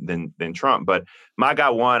Joe than Trump, but my guy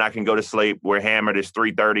won. I can go to sleep. We're hammered. It's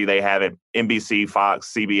 3:30. They haven't, NBC,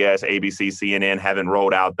 Fox, CBS, ABC, CNN haven't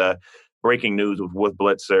rolled out the breaking news with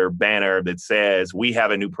Blitzer banner that says we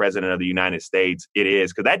have a new president of the United States. It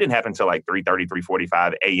is, because that didn't happen until like 3:30,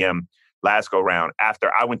 3:45 a.m. last go round,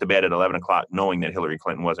 after I went to bed at 11 o'clock knowing that Hillary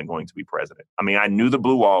Clinton wasn't going to be president. I knew the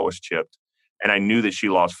blue wall was chipped, and I knew that she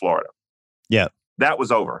lost Florida. Yeah. That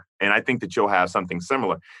was over. And I think that you'll have something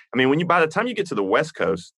similar. By the time you get to the West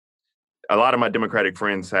Coast, a lot of my Democratic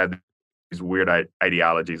friends had these weird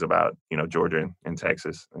ideologies about, Georgia and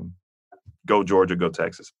Texas, and go Georgia, go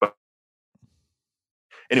Texas. But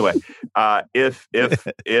anyway, if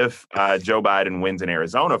Joe Biden wins in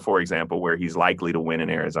Arizona, for example, where he's likely to win in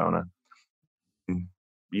Arizona,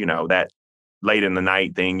 that late in the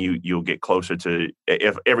night thing, you'll get closer to,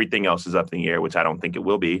 if everything else is up in the air, which I don't think it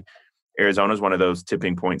will be. Arizona is one of those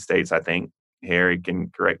tipping point states, I think. Harry can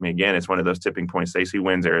correct me again. It's one of those tipping point states. He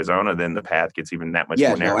wins Arizona, then the path gets even that much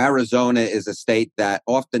more narrow. Arizona is a state that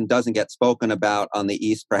often doesn't get spoken about on the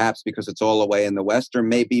East, perhaps because it's all the way in the West, or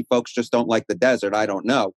maybe folks just don't like the desert. I don't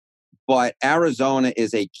know. But Arizona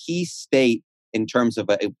is a key state in terms of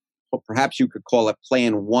perhaps you could call it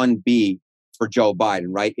Plan 1B for Joe Biden,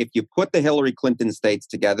 right? If you put the Hillary Clinton states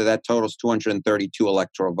together, that totals 232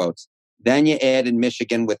 electoral votes. Then you add in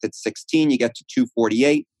Michigan with its 16, you get to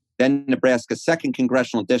 248. Then Nebraska's 2nd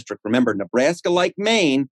congressional district. Remember, Nebraska, like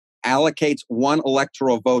Maine, allocates 1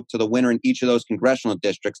 electoral vote to the winner in each of those congressional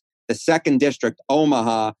districts. The 2nd district,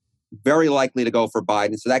 Omaha, very likely to go for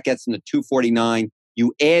Biden. So that gets into 249.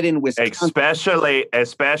 You add in Wisconsin.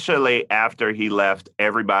 Especially after he left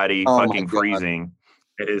everybody fucking freezing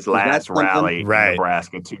at his last rally in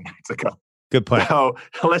Nebraska 2 nights ago. Good point. So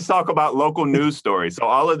let's talk about local news stories. So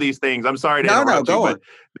all of these things, I'm sorry to interrupt you, but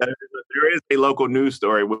there is a local news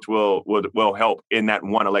story which will help in that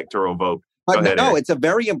 1 electoral vote. But it's a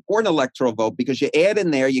very important electoral vote, because you add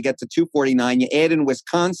in there, you get to 249. You add in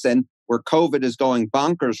Wisconsin, where COVID is going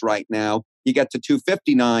bonkers right now, you get to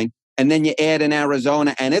 259. And then you add in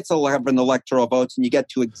Arizona and its 11 electoral votes, and you get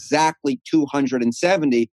to exactly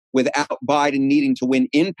 270 without Biden needing to win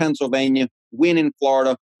in Pennsylvania, win in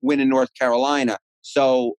Florida, win in North Carolina.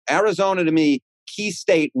 So Arizona, to me, key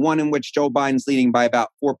state, one in which Joe Biden's leading by about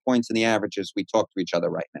 4 points in the averages we talk to each other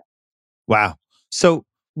right now. Wow. So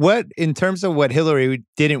what, in terms of what Hillary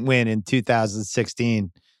didn't win in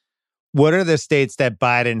 2016, what are the states that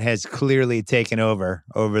Biden has clearly taken over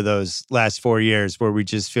those last 4 years where we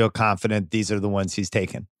just feel confident these are the ones he's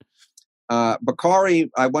taken? Bakari,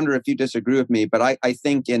 I wonder if you disagree with me, but I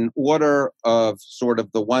think in order of sort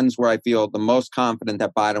of the ones where I feel the most confident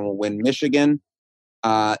that Biden will win, Michigan,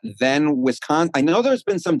 then Wisconsin. I know there's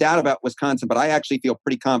been some doubt about Wisconsin, but I actually feel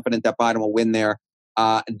pretty confident that Biden will win there.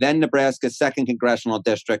 Then Nebraska, 2nd congressional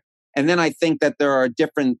district. And then I think that there are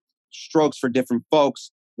different strokes for different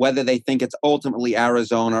folks, whether they think it's ultimately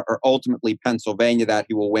Arizona or ultimately Pennsylvania that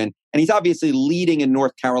he will win. And he's obviously leading in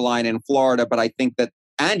North Carolina and Florida, but I think that,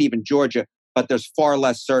 and even Georgia, but there's far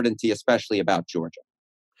less certainty, especially about Georgia.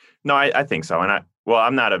 No, I think so. And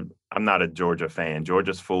I'm not a Georgia fan.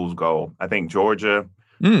 Georgia's fool's gold. I think Georgia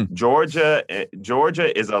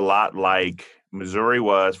is a lot like Missouri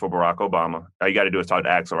was for Barack Obama. All you got to do is talk to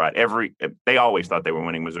Axelrod. They always thought they were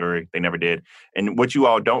winning Missouri. They never did. And what you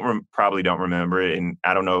all probably don't remember, and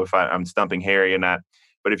I don't know if I'm stumping Harry or not,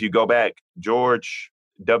 but if you go back, George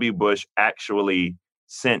W. Bush actually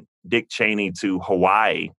sent Dick Cheney to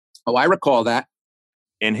Hawaii. Oh, I recall that.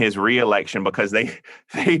 In his re-election because they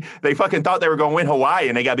fucking thought they were going to win Hawaii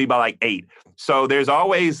and they got beat by like 8. So there's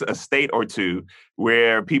always a state or two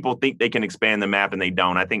where people think they can expand the map and they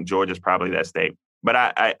don't. I think Georgia's probably that state. But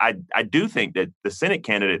I do think that the Senate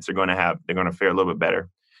candidates they're going to fare a little bit better,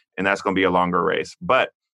 and that's going to be a longer race.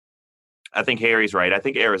 But I think Harry's right. I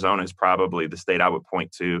think Arizona is probably the state I would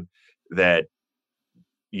point to that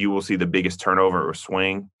you will see the biggest turnover or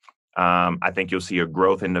swing. I think you'll see a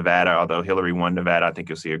growth in Nevada, although Hillary won Nevada. I think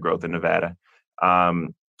you'll see a growth in Nevada.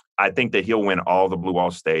 I think that he'll win all the blue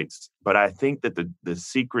wall states, but I think that the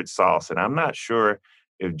secret sauce, and I'm not sure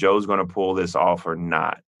if Joe's going to pull this off or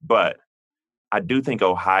not, but I do think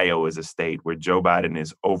Ohio is a state where Joe Biden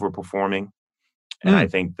is overperforming. And I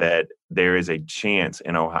think that there is a chance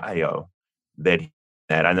in Ohio that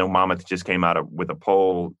I know Monmouth just came out with a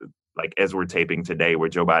poll, like as we're taping today, where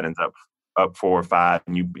Joe Biden's up 4 or 5,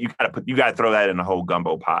 and you got to throw that in the whole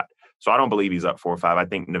gumbo pot. So I don't believe he's up 4 or 5. I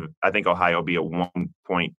think Ohio will be a 1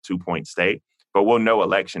 2 point state, but we'll know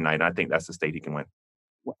election night. And I think that's the state he can win.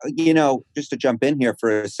 You know, just to jump in here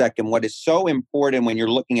for a second, what is so important when you're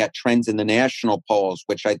looking at trends in the national polls,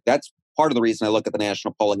 that's part of the reason I look at the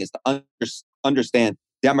national polling, is to understand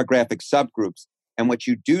demographic subgroups. And what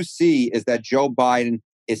you do see is that Joe Biden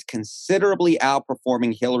is considerably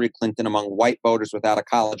outperforming Hillary Clinton among white voters without a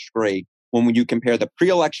college degree when you compare the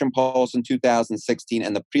pre-election polls in 2016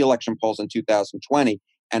 and the pre-election polls in 2020.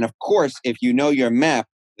 And of course, if you know your map,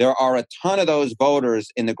 there are a ton of those voters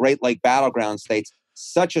in the Great Lake battleground states,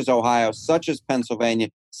 such as Ohio, such as Pennsylvania,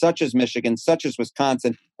 such as Michigan, such as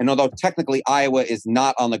Wisconsin. And although technically Iowa is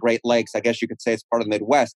not on the Great Lakes, I guess you could say it's part of the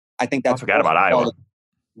Midwest. I think that's— I forgot about Iowa.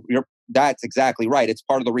 That's exactly right. It's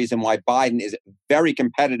part of the reason why Biden is very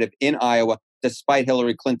competitive in Iowa, despite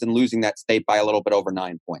Hillary Clinton losing that state by a little bit over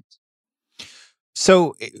 9 points.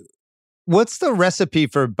 So what's the recipe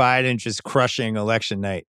for Biden just crushing election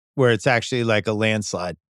night where it's actually like a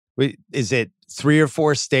landslide? Is it 3 or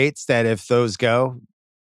 4 states that if those go,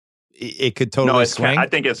 it could totally swing? I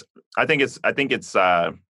think it's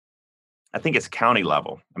county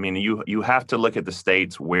level. I mean, you have to look at the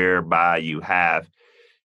states whereby you have,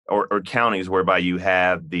 or counties whereby you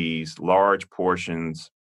have these large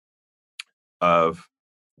portions of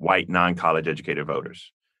white non-college educated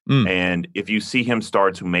voters. And if you see him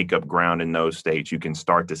start to make up ground in those states, you can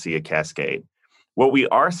start to see a cascade. What we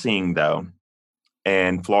are seeing, though,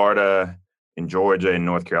 in Florida, in Georgia, and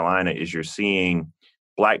North Carolina, is you're seeing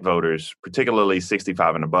Black voters, particularly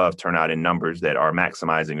 65 and above, turn out in numbers that are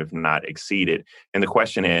maximizing, if not exceeded. And the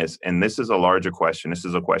question is, and this is a larger question, this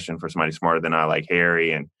is a question for somebody smarter than I, like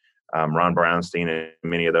Harry and Ron Brownstein and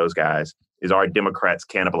many of those guys, is are Democrats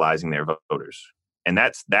cannibalizing their voters? And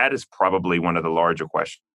that is probably one of the larger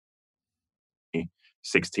questions.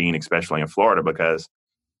 16, especially in Florida, because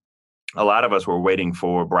a lot of us were waiting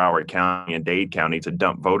for Broward County and Dade County to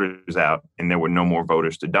dump voters out, and there were no more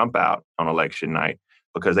voters to dump out on election night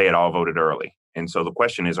because they had all voted early. And so the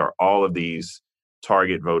question is, are all of these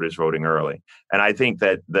target voters voting early? And I think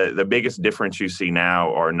that the biggest difference you see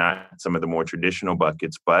now are not some of the more traditional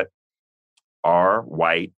buckets, but are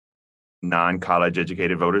white, non-college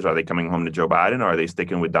educated voters, are they coming home to Joe Biden, or are they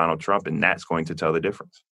sticking with Donald Trump? And that's going to tell the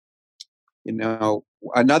difference. You know,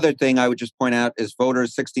 another thing I would just point out is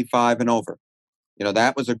voters 65 and over. You know,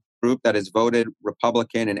 that was a group that has voted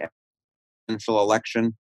Republican in every presidential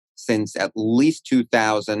election since at least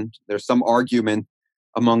 2000. There's some argument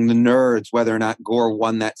among the nerds whether or not Gore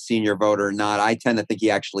won that senior vote or not. I tend to think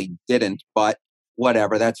he actually didn't, but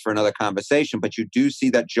whatever, that's for another conversation. But you do see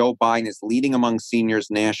that Joe Biden is leading among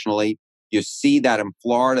seniors nationally. You see that in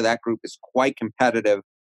Florida, that group is quite competitive.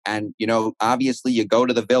 And, obviously you go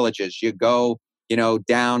to the villages, you go,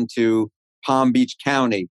 down to Palm Beach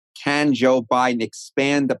County. Can Joe Biden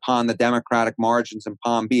expand upon the Democratic margins in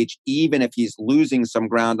Palm Beach, even if he's losing some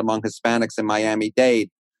ground among Hispanics in Miami-Dade?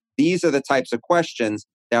 These are the types of questions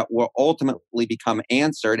that will ultimately become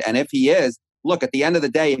answered. And if he is, look, at the end of the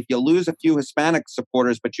day, if you lose a few Hispanic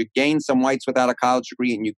supporters, but you gain some whites without a college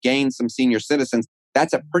degree and you gain some senior citizens,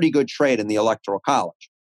 that's a pretty good trade in the Electoral College.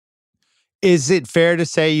 Is it fair to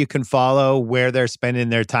say you can follow where they're spending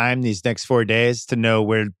their time these next 4 days to know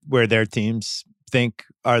where their teams think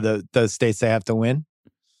are the states they have to win?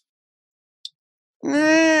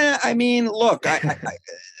 I mean, look,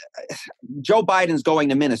 Joe Biden's going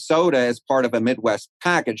to Minnesota as part of a Midwest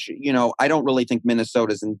package. I don't really think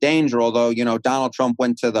Minnesota's in danger, although, Donald Trump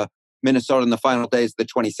went to the Minnesota in the final days of the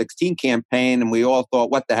 2016 campaign, and we all thought,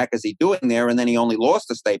 what the heck is he doing there? And then he only lost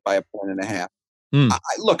the state by 1.5 points.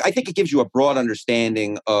 Look, I think it gives you a broad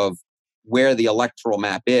understanding of where the electoral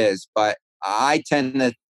map is, but I tend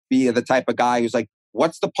to be the type of guy who's like,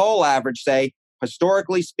 what's the poll average say?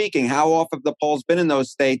 Historically speaking, how often have the polls been in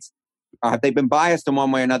those states? Have they been biased in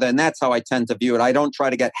one way or another? And that's how I tend to view it. I don't try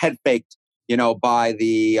to get head faked, by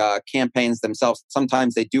the campaigns themselves.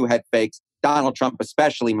 Sometimes they do head fakes. Donald Trump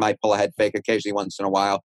especially might pull a head fake occasionally once in a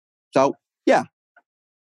while. So, yeah.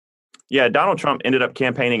 Yeah, Donald Trump ended up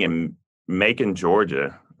campaigning in Macon,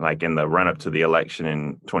 Georgia, like in the run-up to the election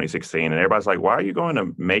in 2016. And everybody's like, why are you going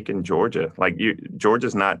to Macon, Georgia? Like,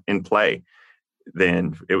 Georgia's not in play.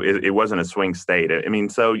 Then it wasn't a swing state. I mean,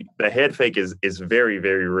 so the head fake is very,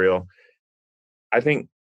 very real. I think,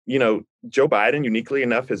 Joe Biden, uniquely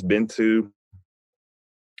enough, has been to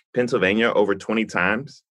Pennsylvania over 20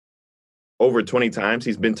 times. Over 20 times.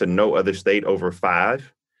 He's been to no other state over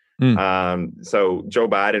 5. So Joe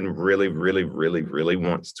Biden really, really, really, really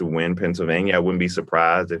wants to win Pennsylvania. I wouldn't be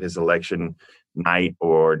surprised if his election night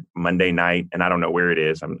or Monday night, and I don't know where it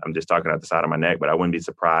is. I'm just talking out the side of my neck, but I wouldn't be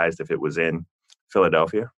surprised if it was in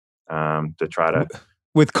Philadelphia to try to...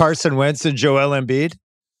 With Carson Wentz and Joel Embiid?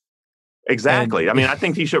 Exactly. I mean, I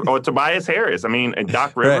think he should... Or Tobias Harris. I mean, and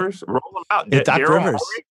Doc Rivers, roll them out. Doc Rivers.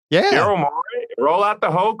 Daryl Morey, roll out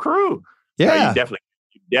the whole crew. Yeah. No, you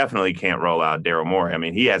definitely can't roll out Daryl Morey. I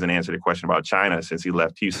mean, he hasn't answered a question about China since he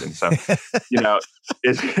left Houston. So,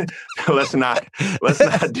 let's not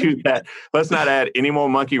do that. Let's not add any more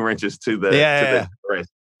monkey wrenches to the race.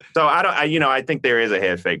 So I think there is a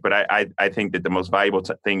head fake, but I think that the most valuable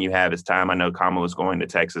thing you have is time. I know Kamala's going to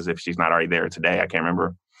Texas if she's not already there today. I can't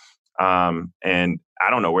remember. And I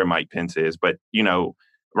don't know where Mike Pence is, but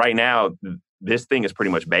right now this thing is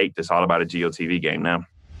pretty much baked. It's all about a GOTV game now.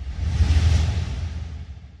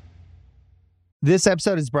 This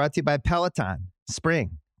episode is brought to you by Peloton.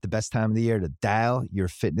 Spring, the best time of the year to dial your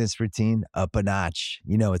fitness routine up a notch.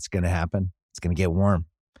 You know it's going to happen. It's going to get warm.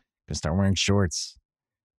 You're going to start wearing shorts.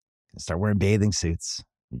 You're going to start wearing bathing suits.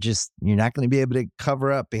 You're not going to be able to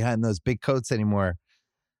cover up behind those big coats anymore.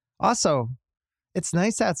 Also, it's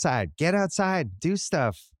nice outside. Get outside. Do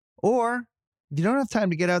stuff. Or if you don't have time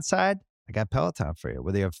to get outside, I got Peloton for you.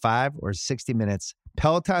 Whether you have 5 or 60 minutes,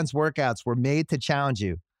 Peloton's workouts were made to challenge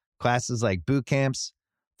you. Classes like boot camps,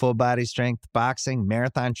 full body strength, boxing,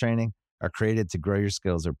 marathon training are created to grow your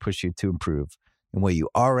skills or push you to improve in what you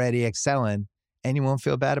already excel in, and you won't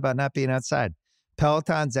feel bad about not being outside.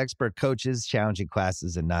 Peloton's expert coaches, challenging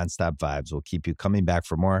classes, and nonstop vibes will keep you coming back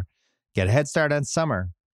for more. Get a head start on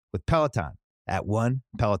summer with Peloton at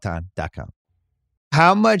onepeloton.com.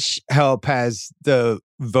 How much help has the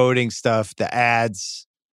voting stuff, the ads,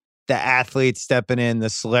 the athletes stepping in, the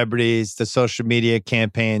celebrities, the social media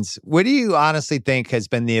campaigns? What do you honestly think has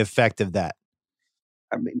been the effect of that?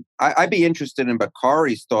 I mean, I'd be interested in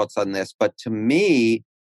Bakari's thoughts on this, but to me,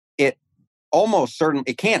 it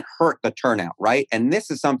can't hurt the turnout, right? And this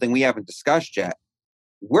is something we haven't discussed yet.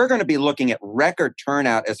 We're going to be looking at record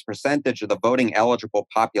turnout as a percentage of the voting eligible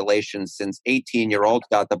population since 18-year-olds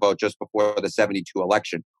got the vote just before the 72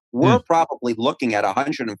 election. We're probably looking at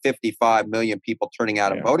 155 million people turning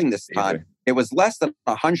out and voting this time. Easy. It was less than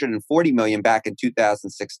 140 million back in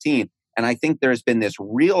 2016. And I think there's been this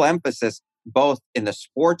real emphasis both in the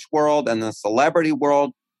sports world and the celebrity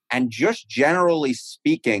world, and just generally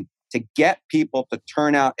speaking, to get people to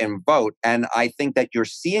turn out and vote. And I think that you're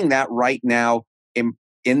seeing that right now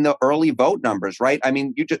in the early vote numbers, right? I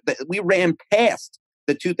mean, we ran past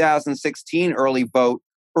the 2016 early vote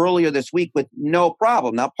earlier this week with no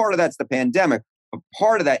problem. Now, part of that's the pandemic, But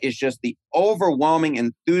part of that is just the overwhelming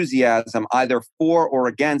enthusiasm either for or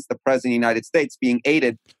against the president of the United States being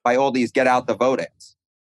aided by all these get out the vote ads.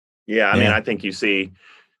 Yeah, I mean, I think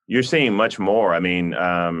you're seeing much more. I mean,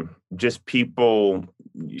 just people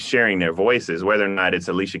sharing their voices, whether or not it's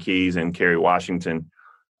Alicia Keys and Kerry Washington,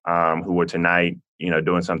 who were tonight,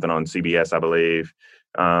 doing something on CBS, I believe.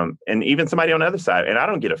 And even somebody on the other side, and I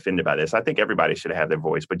don't get offended by this. I think everybody should have their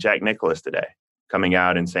voice. But Jack Nicklaus today coming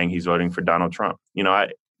out and saying he's voting for Donald Trump.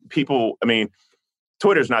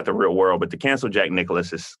 Twitter's not the real world, but to cancel Jack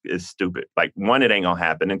Nicklaus is stupid. Like, one, it ain't gonna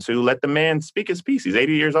happen. And two, let the man speak his piece. He's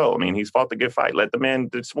 80 years old. I mean, he's fought the good fight. Let the man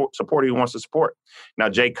support who he wants to support. Now,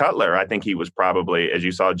 Jay Cutler, I think he was probably, as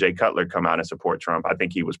you saw Jay Cutler come out and support Trump, I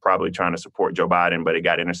think he was probably trying to support Joe Biden, but it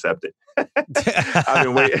got intercepted. I've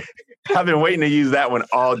been waiting to use that one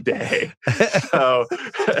all day. So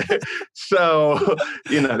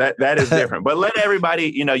that is different. But let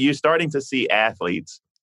everybody, you're starting to see athletes,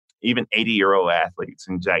 even 80-year-old athletes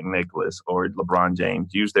and Jack Nicklaus or LeBron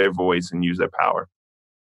James, use their voice and use their power.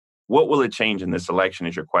 What will it change in this election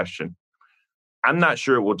is your question. I'm not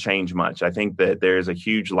sure it will change much. I think that there's a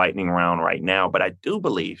huge lightning round right now, but I do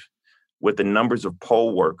believe with the numbers of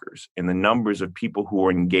poll workers and the numbers of people who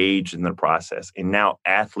are engaged in the process and now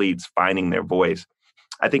athletes finding their voice,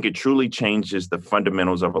 I think it truly changes the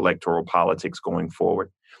fundamentals of electoral politics going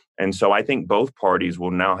forward. And so I think both parties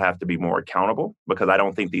will now have to be more accountable because I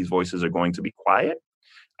don't think these voices are going to be quiet.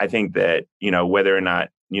 I think that, whether or not,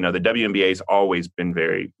 the WNBA has always been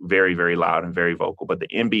very, very, very loud and very vocal, but the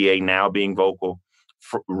NBA now being vocal,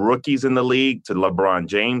 rookies in the league to LeBron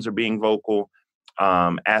James are being vocal,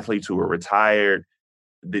 athletes who are retired,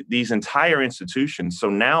 these entire institutions. So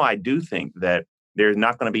now I do think that there's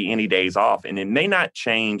not going to be any days off, and it may not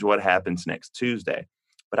change what happens next Tuesday,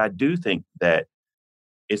 but I do think that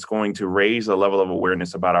it's going to raise a level of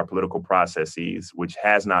awareness about our political processes, which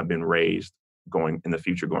has not been raised going in the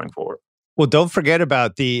future going forward. Well, don't forget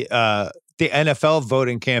about the NFL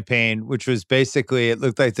voting campaign, which was basically, it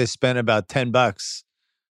looked like they spent about $10,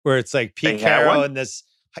 where it's like Pete Carroll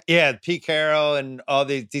and Pete Carroll and all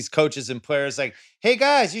these coaches and players like, hey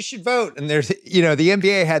guys, you should vote. And there's, the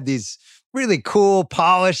NBA had these really cool,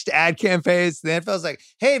 polished ad campaigns. The NFL's like,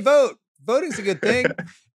 hey, vote. Voting's a good thing.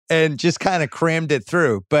 And just kind of crammed it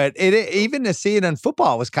through. But even to see it on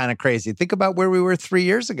football was kind of crazy. Think about where we were 3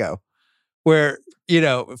 years ago, where,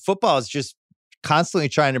 football is just constantly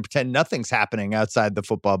trying to pretend nothing's happening outside the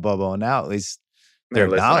football bubble. And now at least they're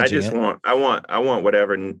acknowledging it. I want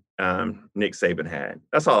whatever Nick Saban had.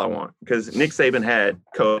 That's all I want. Because Nick Saban had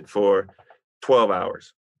code for 12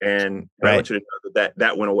 hours. And I want you to know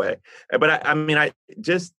that went away. But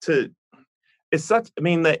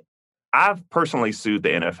I've personally sued the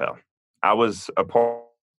NFL. I was a part.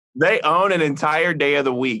 They own an entire day of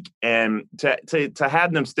the week, and to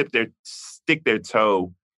have them stick their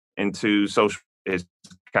toe into social has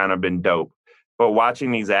kind of been dope. But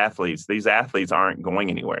watching these athletes aren't going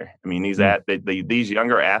anywhere. I mean, these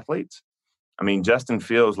younger athletes. I mean, Justin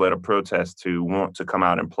Fields led a protest to want to come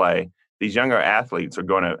out and play. These younger athletes are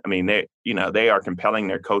going to. I mean, they are compelling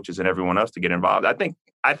their coaches and everyone else to get involved. I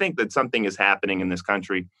think that something is happening in this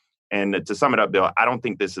country. And to sum it up, Bill, I don't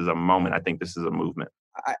think this is a moment. I think this is a movement.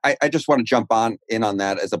 I just want to jump in on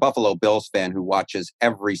that as a Buffalo Bills fan who watches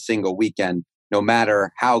every single weekend, no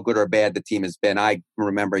matter how good or bad the team has been. I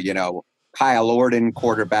remember, Kyle Orton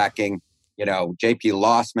quarterbacking, JP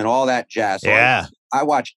Lossman, all that jazz. So yeah. I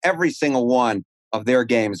watch every single one of their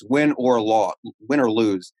games, win or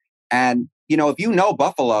lose. And, if you know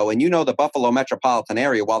Buffalo and the Buffalo metropolitan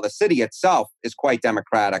area, while the city itself is quite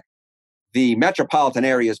Democratic, the metropolitan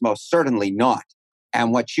area is most certainly not.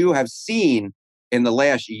 And what you have seen in the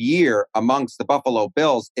last year amongst the Buffalo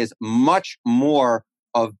Bills is much more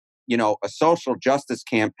of, a social justice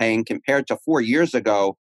campaign compared to 4 years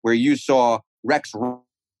ago, where you saw Rex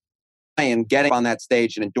Ryan getting on that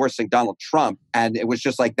stage and endorsing Donald Trump. And it was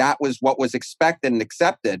just like, that was what was expected and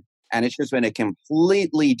accepted. And it's just been a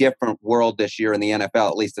completely different world this year in the NFL,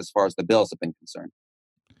 at least as far as the Bills have been concerned.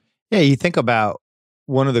 Yeah, you think about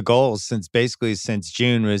one of the goals since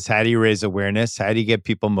June was, how do you raise awareness? How do you get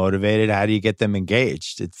people motivated? How do you get them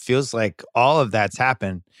engaged? It feels like all of that's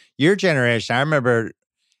happened. Your generation, I remember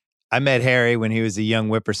I met Harry when he was a young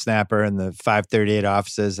whippersnapper in the 538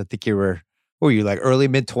 offices. I think what were you, like early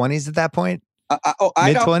mid-20s at that point?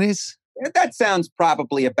 Mid-20s? That sounds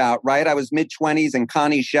probably about right. I was mid-20s and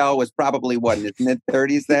Connie Shell was probably, in his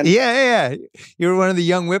mid-30s then? Yeah. You were one of the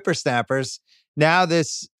young whippersnappers. Now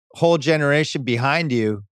this whole generation behind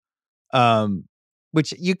you,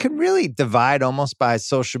 which you can really divide almost by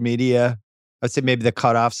social media. I'd say maybe the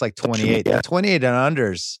cutoff's like 28. The 28 and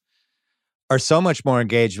unders are so much more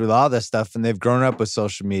engaged with all this stuff, and they've grown up with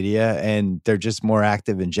social media, and they're just more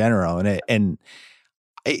active in general.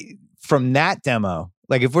 From that demo,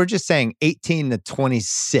 like if we're just saying 18 to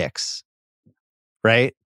 26,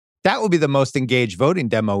 right? That would be the most engaged voting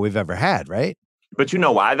demo we've ever had, right? But you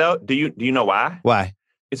know why though? Do you know why? Why?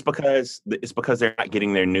 It's because they're not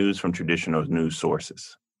getting their news from traditional news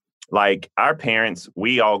sources. Like our parents,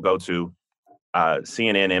 we all go to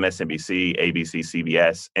CNN, MSNBC, ABC,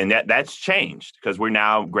 CBS, and that's changed because we're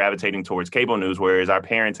now gravitating towards cable news, whereas our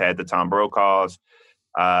parents had the Tom Brokaws,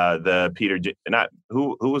 the Peter,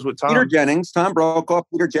 who was with Tom? Peter Jennings, Tom Brokaw,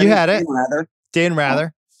 Peter Jennings. You had it. Dan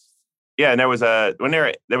Rather. Yeah, and there was Dan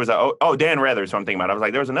Rather, so I'm thinking about it. I was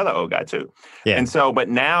like, there was another old guy too. Yeah. And so, but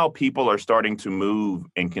now people are starting to move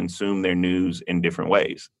and consume their news in different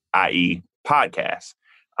ways, i.e. podcasts.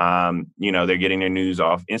 They're getting their news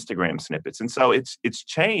off Instagram snippets. And so it's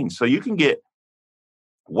changed. So you can get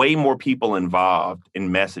way more people involved in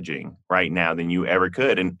messaging right now than you ever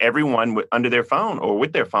could. And everyone under their phone or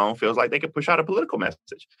with their phone feels like they could push out a political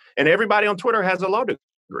message. And everybody on Twitter has a law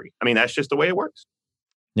degree. I mean, that's just the way it works.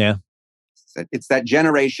 Yeah. It's that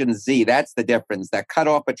Generation Z. That's the difference. That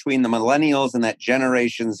cutoff between the millennials and that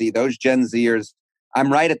Generation Z. Those Gen Zers,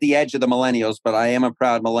 I'm right at the edge of the millennials, but I am a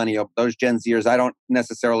proud millennial. Those Gen Zers, I don't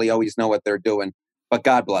necessarily always know what they're doing, but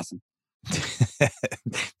God bless them.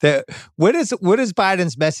 What is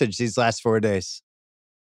Biden's message these last 4 days?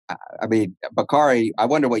 I mean, Bakari, I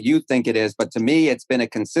wonder what you think it is, but to me, it's been a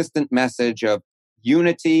consistent message of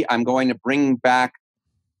unity. I'm going to bring back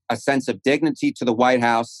a sense of dignity to the White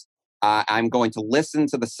House. I'm going to listen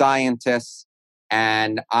to the scientists,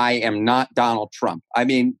 and I am not Donald Trump. I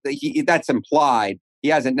mean, that's implied. He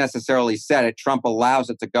hasn't necessarily said it. Trump allows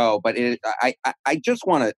it to go. But I just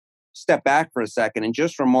want to step back for a second and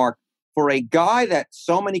just remark, for a guy that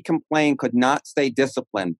so many complain could not stay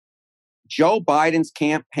disciplined, Joe Biden's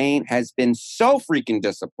campaign has been so freaking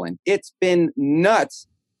disciplined. It's been nuts,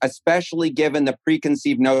 especially given the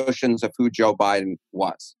preconceived notions of who Joe Biden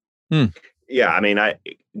was. Yeah, I mean,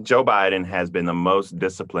 Joe Biden has been the most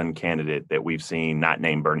disciplined candidate that we've seen, not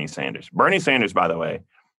named Bernie Sanders. Bernie Sanders, by the way,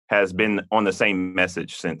 has been on the same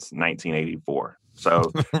message since 1984.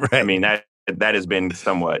 So, right. I mean, that has been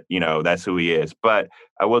somewhat, that's who he is. But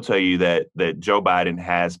I will tell you that Joe Biden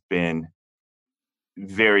has been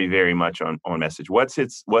very, very much on message. What's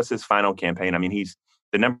his final campaign? I mean, he's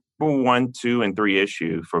the number 1, 2, and 3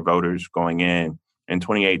 issue for voters going in. In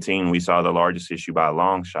 2018, we saw the largest issue by a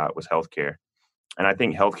long shot was healthcare. And I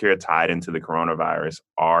think healthcare tied into the coronavirus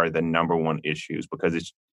are the number 1 issues because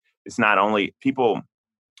it's not only people,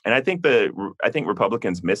 and I think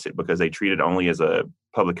Republicans miss it because they treat it only as a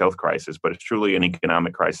public health crisis, but it's truly an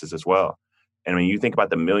economic crisis as well. And when you think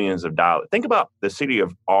about the millions of dollars, think about the city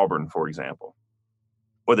of Auburn, for example,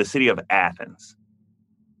 or the city of Athens,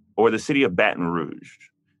 or the city of Baton Rouge,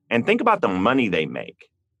 and think about the money they make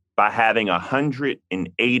by having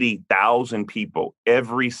 180,000 people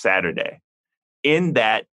every Saturday in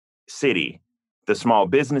that city, the small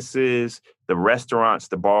businesses, the restaurants,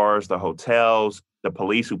 the bars, the hotels, the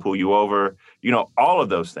police who pull you over, all of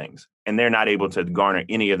those things. And they're not able to garner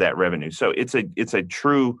any of that revenue. So it's a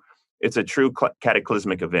true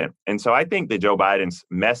cataclysmic event. And so I think that Joe Biden's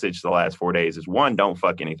message the last 4 days is, 1, don't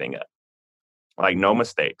fuck anything up. Like no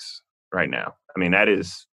mistakes right now. I mean, that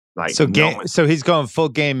is like, so he's going full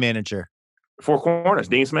game manager. 4 corners,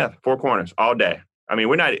 Dean Smith, 4 corners all day. I mean,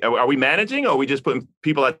 are we managing, or are we just putting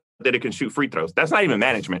people out there that can shoot free throws? That's not even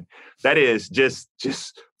management. That is just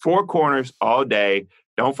 4 corners all day.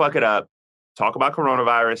 Don't fuck it up. Talk about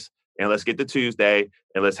coronavirus, and let's get to Tuesday,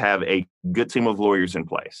 and let's have a good team of lawyers in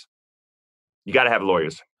place. You got to have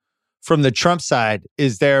lawyers. From the Trump side,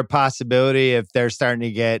 is there a possibility if they're starting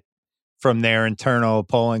to get from their internal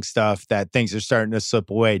polling stuff that things are starting to slip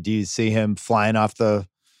away? Do you see him flying off the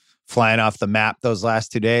map those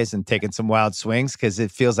last 2 days and taking some wild swings? Because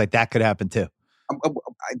it feels like that could happen too.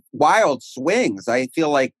 Wild swings. I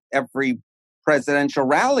feel like every presidential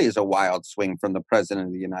rally is a wild swing from the president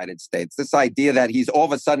of the United States. This idea that he's all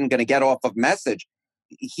of a sudden going to get off of message.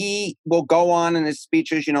 He will go on in his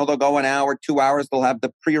speeches, they'll go an hour, 2 hours. They'll have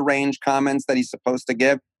the prearranged comments that he's supposed to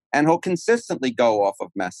give, and he'll consistently go off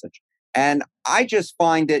of message. And I just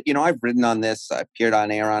find it, I've written on this, I appeared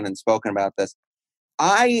on Aaron and spoken about this.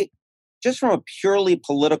 Just from a purely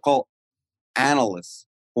political analyst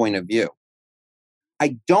point of view,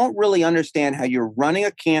 I don't really understand how you're running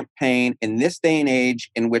a campaign in this day and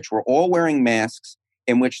age in which we're all wearing masks,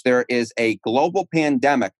 in which there is a global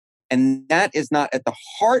pandemic, and that is not at the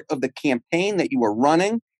heart of the campaign that you are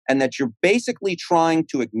running, and that you're basically trying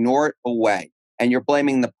to ignore it away. And you're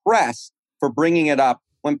blaming the press for bringing it up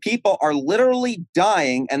when people are literally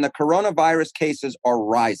dying and the coronavirus cases are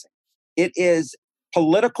rising. It is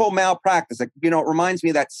political malpractice. It reminds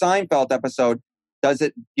me of that Seinfeld episode. Does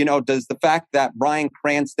the fact that Bryan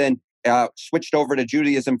Cranston switched over to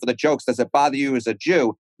Judaism for the jokes, does it bother you as a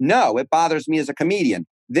Jew? No, it bothers me as a comedian.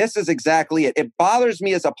 This is exactly it. It bothers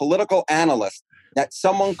me as a political analyst that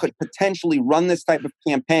someone could potentially run this type of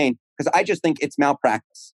campaign, because I just think it's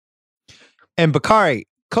malpractice. And Bakari,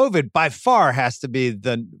 COVID by far has to be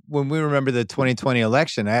when we remember the 2020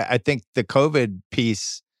 election, I think the COVID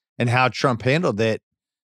piece and how Trump handled it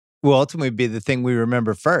will ultimately be the thing we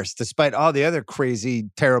remember first, despite all the other crazy,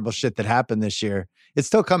 terrible shit that happened this year. It's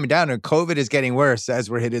still coming down, and COVID is getting worse as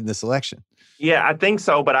we're hitting this election. Yeah, I think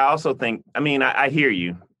so. But I also think, I hear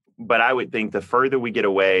you, but I would think the further we get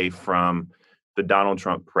away from the Donald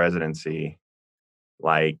Trump presidency,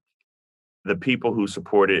 like the people who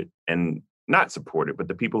support it and not support it, but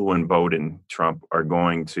the people who voted Trump are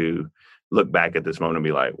going to look back at this moment and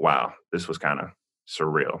be like, wow, this was kind of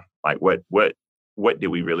surreal. Like what did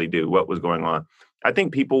we really do? What was going on? I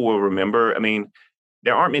think people will remember.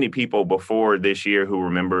 There aren't many people before this year who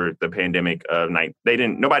remember the pandemic of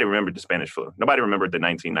nobody remembered the Spanish flu. Nobody remembered the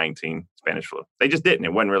 1919 Spanish flu. They just didn't.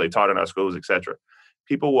 It wasn't really taught in our schools, et cetera.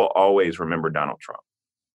 People will always remember Donald Trump.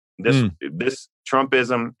 This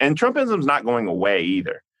Trumpism, and Trumpism's not going away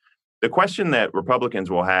either. The question that Republicans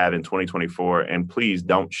will have in 2024, and please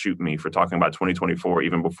don't shoot me for talking about 2024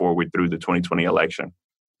 even before we're through the 2020 election,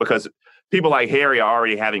 because people like Harry are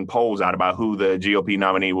already having polls out about who the GOP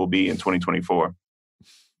nominee will be in 2024.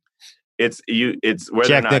 It's whether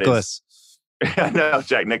Jack or not Nicklaus. No,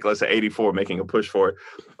 Jack Nicklaus at 84 making a push for it.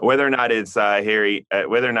 Whether or not it's Harry,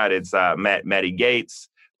 whether or not it's Matty Gaetz,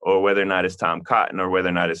 or whether or not it's Tom Cotton, or whether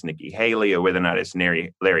or not it's Nikki Haley, or whether or not it's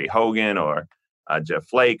Larry Hogan, or Jeff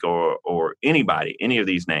Flake, or anybody, any of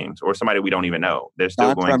these names, or somebody we don't even know. They're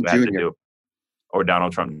still going to have to do it. Or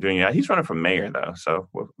Donald Trump Jr. He's running for mayor though, so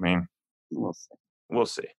we'll see. We'll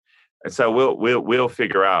see. And so we'll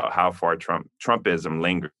figure out how far Trumpism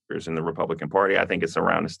lingers in the Republican Party. I think it's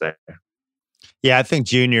around to stay. Yeah, I think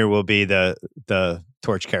Junior will be the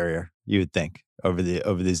torch carrier, you would think, over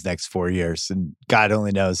these next 4 years. And God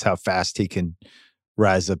only knows how fast he can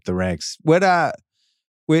rise up the ranks.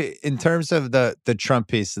 In terms of the Trump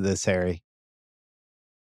piece of this, Harry,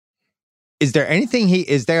 is there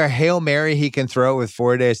a Hail Mary he can throw with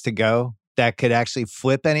 4 days to go that could actually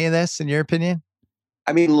flip any of this, in your opinion?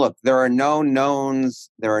 Look, there are known knowns,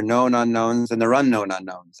 there are known unknowns, and there are unknown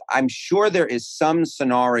unknowns. I'm sure there is some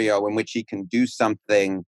scenario in which he can do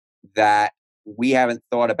something that we haven't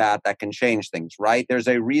thought about that can change things, right? There's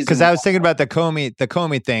a reason. Because I was thinking about the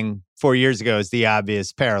Comey thing 4 years ago is the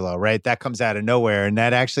obvious parallel, right? That comes out of nowhere, and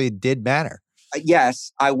that actually did matter.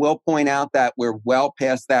 Yes, I will point out that we're well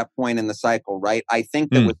past that point in the cycle, right? I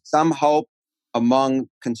think that with some hope among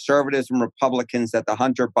conservatives and Republicans that the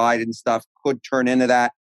Hunter Biden stuff could turn into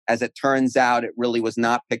that. As it turns out, it really was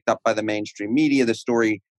not picked up by the mainstream media. The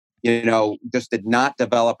story, just did not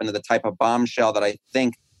develop into the type of bombshell that I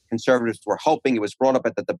think conservatives were hoping. It was brought up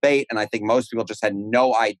at the debate, and I think most people just had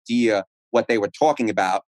no idea what they were talking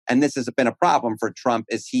about. And this has been a problem for Trump,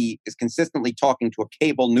 as he is consistently talking to a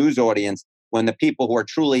cable news audience when the people who are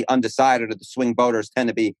truly undecided or the swing voters tend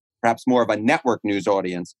to be perhaps more of a network news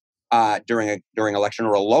audience. During election,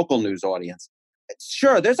 or a local news audience.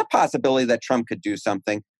 Sure, there's a possibility that Trump could do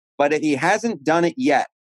something, but if he hasn't done it yet,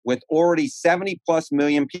 with already 70 plus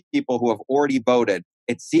million people who have already voted,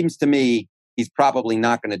 it seems to me he's probably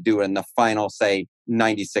not going to do it in the final, say,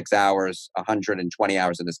 96 hours, 120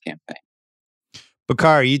 hours of this campaign.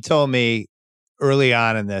 Bakari, you told me early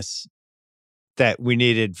on in this that we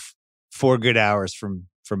needed 4 good hours from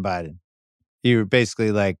Biden. You were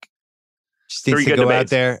basically like, just needs to go out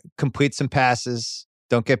there, complete some passes,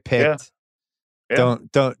 don't get picked, don't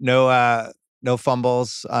no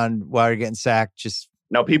fumbles on while you're getting sacked. Just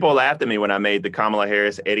no. People laughed at me when I made the Kamala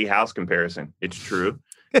Harris Eddie House comparison. It's true,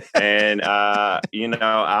 and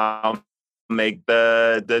I'll make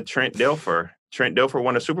the Trent Dilfer. Trent Dilfer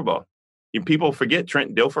won a Super Bowl. People forget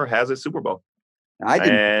Trent Dilfer has a Super Bowl. I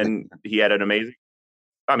didn't. And he had an amazing.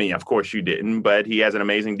 Of course you didn't, but he has an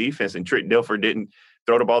amazing defense, and Trent Dilfer didn't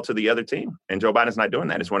throw the ball to the other team. And Joe Biden's not doing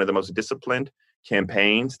that. It's one of the most disciplined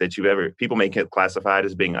campaigns that people may get classified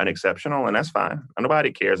as being unexceptional, and that's fine.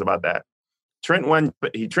 Nobody cares about that. Trent won,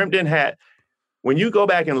 but Trent didn't have. When you go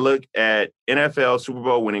back and look at NFL Super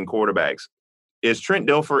Bowl winning quarterbacks, is Trent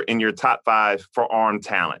Dilfer in your top 5 for arm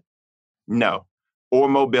talent? No. Or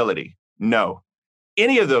mobility? No.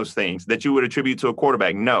 Any of those things that you would attribute to a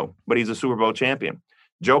quarterback? No. But he's a Super Bowl champion.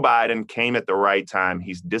 Joe Biden came at the right time.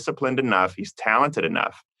 He's disciplined enough. He's talented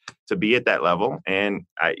enough. to be at that level. And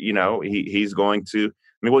he's going to.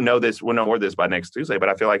 I mean, we'll know more of this by next Tuesday. But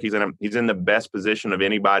I feel like he's in the best position of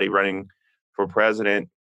anybody running for president.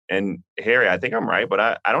 And Harry, I think I'm right, but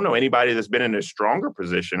I don't know anybody that's been in a stronger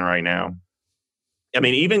position right now. I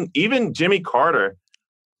mean, even Jimmy Carter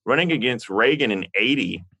running against Reagan in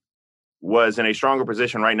 '80 was in a stronger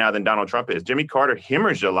position right now than Donald Trump is. Jimmy Carter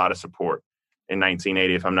hemorrhaged a lot of support in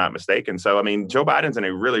 1980, if I'm not mistaken. So, I mean, Joe Biden's in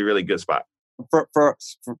a really, really good spot.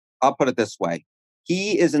 I'll put it this way.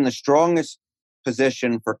 He is in the strongest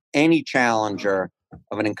position for any challenger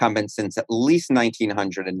of an incumbent since at least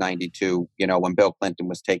 1992, when Bill Clinton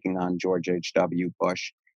was taking on George H.W.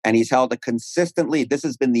 Bush. And he's held a consistent lead. This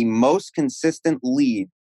has been the most consistent lead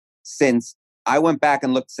since I went back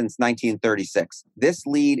and looked since 1936. This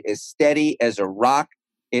lead is steady as a rock.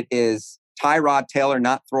 It is Tyrod Taylor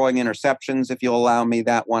not throwing interceptions, if you'll allow me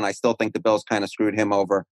that one. I still think the Bills kind of screwed him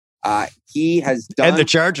over. He has done... And the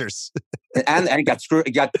Chargers. and he got screwed.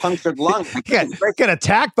 He got punctured lung. Got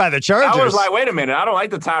attacked by the Chargers. I was like, wait a minute. I don't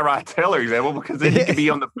like the Tyrod Taylor example because then he could be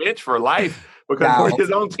on the bench for life because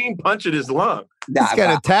his own team punched his lung. He's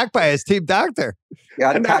got attacked by his team doctor.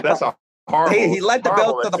 That's a horrible. He led the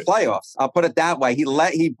Bills to the playoffs. I'll put it that way.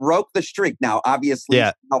 He broke the streak. Now, obviously,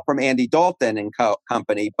 help from Andy Dalton and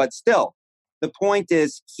company, but still, the point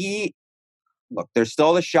is look, there's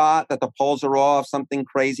still a shot that the polls are off, something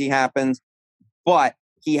crazy happens, but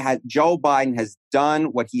Joe Biden has done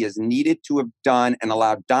what he has needed to have done and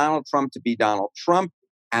allowed Donald Trump to be Donald Trump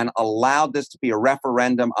and allowed this to be a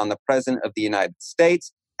referendum on the president of the United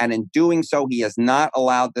States. And in doing so, he has not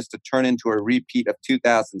allowed this to turn into a repeat of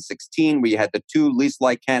 2016, where you had the two least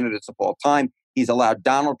liked candidates of all time. He's allowed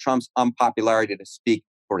Donald Trump's unpopularity to speak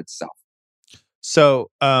for itself. So,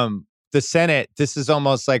 the Senate, this is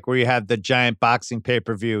almost like where you have the giant boxing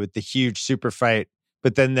pay-per-view with the huge super fight,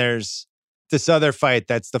 but then there's this other fight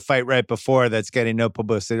that's the fight right before that's getting no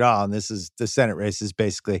publicity at all. And this is the Senate races,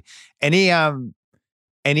 basically.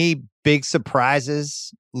 Any big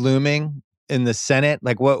surprises looming in the Senate?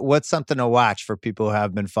 Like what's something to watch for people who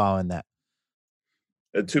have been following that?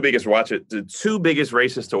 The two biggest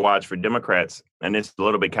races to watch for Democrats, and it's a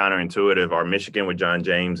little bit counterintuitive, are Michigan with John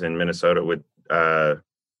James and Minnesota with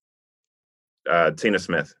Tina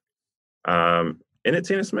Smith. Isn't it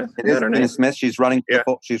Tina Smith? It is Tina Smith. She's running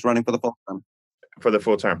for the full term. For the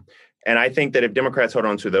full term. And I think that if Democrats hold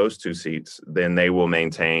on to those two seats, then they will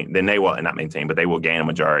gain a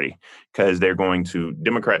majority because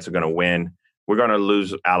Democrats are going to win. We're going to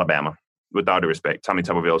lose Alabama. With all due respect, Tommy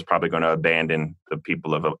Tuberville is probably going to abandon the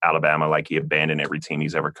people of Alabama like he abandoned every team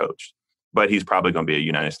he's ever coached. But he's probably going to be a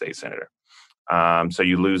United States senator. So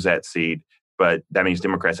you lose that seat. But that means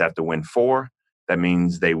Democrats have to win 4. That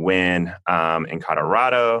means they win in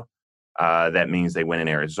Colorado. That means they win in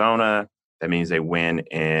Arizona. That means they win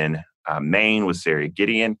in Maine with Sarah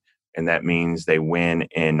Gideon. And that means they win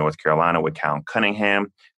in North Carolina with Cal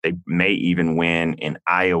Cunningham. They may even win in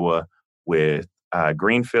Iowa with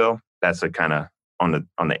Greenfield. That's a kind of on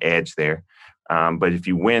the edge there. But if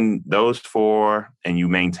you win those 4 and you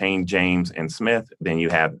maintain James and Smith, then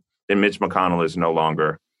Mitch McConnell is no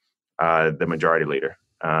longer the majority leader.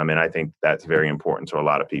 And I think that's very important to a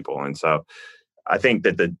lot of people. And so I think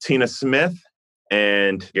that the Tina Smith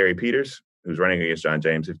and Gary Peters, who's running against John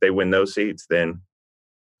James, if they win those seats, then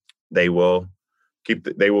they will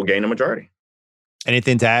gain a majority.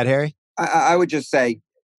 Anything to add, Harry? I would just say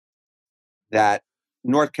that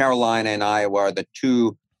North Carolina and Iowa are the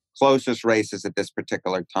two closest races at this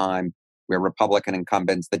particular time. We're Republican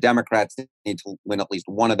incumbents. The Democrats need to win at least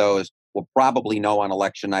one of those. We'll probably know on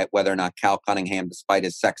election night whether or not Cal Cunningham, despite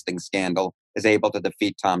his sexting scandal, is able to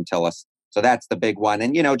defeat Tom Tillis. So that's the big one.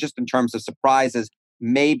 And, just in terms of surprises,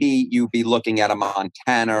 maybe you'd be looking at a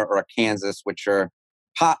Montana or a Kansas, which are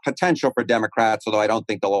potential for Democrats, although I don't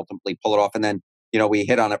think they'll ultimately pull it off. And then, we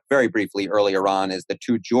hit on it very briefly earlier on, is the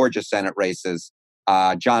 2 Georgia Senate races.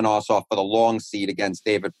 John Ossoff for the long seat against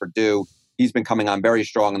David Perdue. He's been coming on very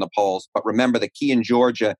strong in the polls. But remember, the key in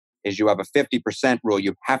Georgia is you have a 50% rule.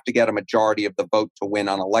 You have to get a majority of the vote to win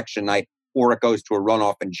on election night, or it goes to a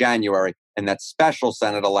runoff in January. And that special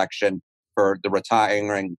Senate election for the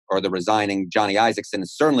retiring or the resigning Johnny Isakson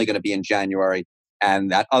is certainly going to be in January. And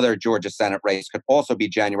that other Georgia Senate race could also be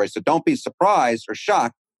January. So don't be surprised or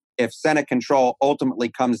shocked if Senate control ultimately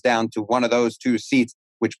comes down to one of those 2 seats,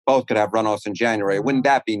 which both could have runoffs in January. Wouldn't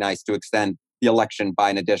that be nice to extend the election by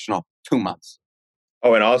an additional 2 months?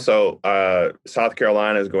 Oh, and also South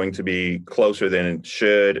Carolina is going to be closer than it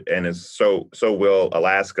should, and so will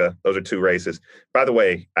Alaska. Those are 2 races. By the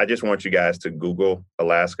way, I just want you guys to Google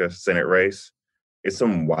Alaska Senate race it's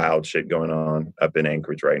some wild shit going on up in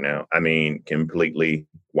Anchorage right now. I mean, completely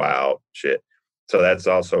wild shit. So that's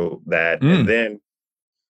also that. And then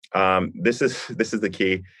this is the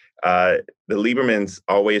key. The Liebermans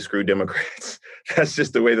always screw Democrats. That's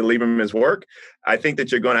just the way the Liebermans work. I think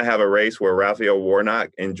that you're going to have a race where Raphael Warnock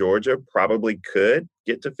in Georgia probably could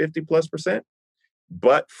get to 50+%,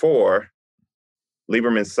 but for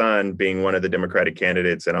Lieberman's son being one of the Democratic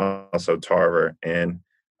candidates, and also Tarver and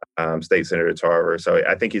State Senator Tarver. So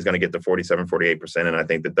I think he's going to get to 47, 48%. And I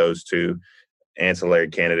think that those two ancillary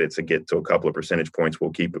candidates that get to a couple of percentage points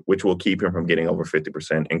which will keep him from getting over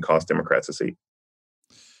 50% and cost Democrats a seat.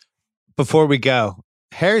 Before we go,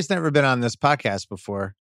 Harry's never been on this podcast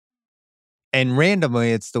before. And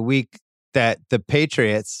randomly, it's the week that the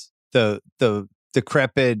Patriots, the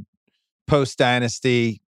decrepit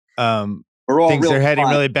post-dynasty, things are heading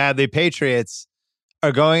really badly. Patriots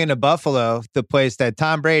are going into Buffalo, the place that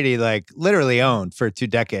Tom Brady literally owned for 2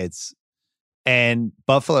 decades. And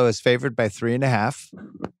Buffalo is favored by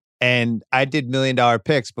 3.5. And I did $1 million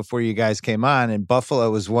picks before you guys came on, and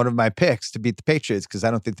Buffalo was one of my picks to beat the Patriots because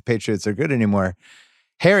I don't think the Patriots are good anymore.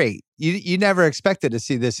 Harry, you never expected to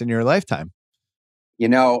see this in your lifetime. You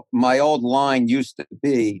know, my old line used to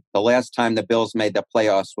be the last time the Bills made the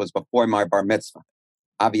playoffs was before my bar mitzvah.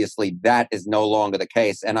 Obviously, that is no longer the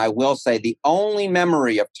case. And I will say the only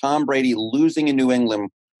memory of Tom Brady losing in New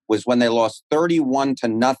England was when they lost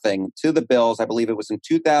 31-0 to the Bills. I believe it was in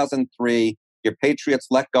 2003. Your Patriots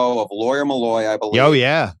let go of Lawyer Malloy, I believe. Oh,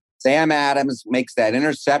 yeah. Sam Adams makes that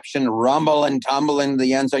interception, rumble and tumble into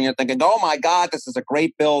the end zone. You're thinking, oh, my God, this is a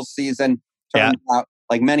great Bills season. Turns out,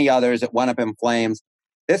 like many others, it went up in flames.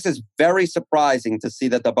 This is very surprising to see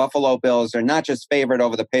that the Buffalo Bills are not just favored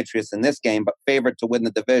over the Patriots in this game, but favored to win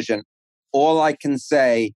the division. All I can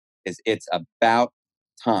say is it's about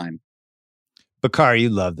time. Bakari, you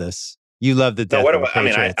love this. You love the death of the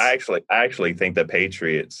Patriots. I actually think the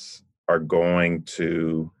Patriots are going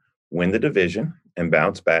to win the division and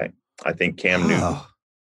bounce back. I think Cam Newton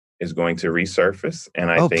is going to resurface,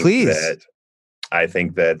 and I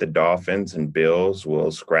think that the Dolphins and Bills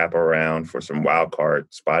will scrap around for some wild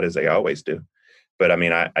card spot as they always do. But I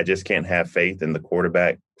mean, I just can't have faith in the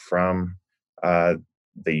quarterback from the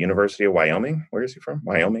University of Wyoming. Where is he from?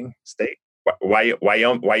 Wyoming State.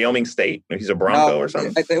 Wyoming State. He's a Bronco or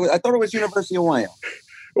something. I thought it was University of Wyoming.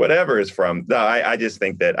 Whatever is from. No, I just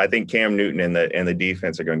think that Cam Newton and the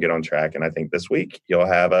defense are going to get on track, and I think this week you'll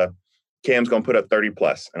have Cam's going to put up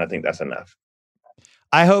 30+, and I think that's enough.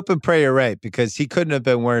 I hope and pray you're right, because he couldn't have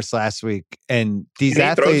been worse last week. And these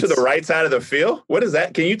athletes throw to the right side of the field. What is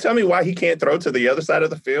that? Can you tell me why he can't throw to the other side of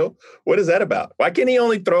the field? What is that about? Why can't he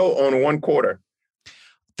only throw on one quarter?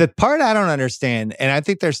 The part I don't understand, and I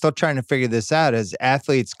think they're still trying to figure this out, is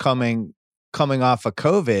athletes coming off of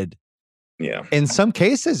COVID. Yeah. In some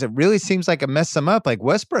cases, it really seems like it messed them up. Like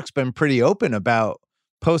Westbrook's been pretty open about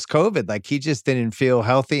post-COVID. Like he just didn't feel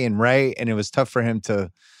healthy and right, and it was tough for him to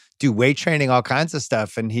do weight training, all kinds of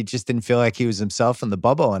stuff, and he just didn't feel like he was himself in the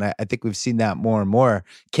bubble. And I think we've seen that more and more.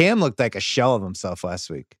 Cam looked like a shell of himself last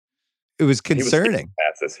week. It was concerning.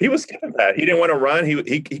 He was skipping passes. He didn't want to run.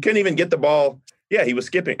 He couldn't even get the ball. Yeah, he was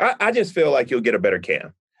skipping. I just feel like you'll get a better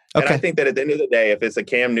Cam. And I think that at the end of the day, if it's a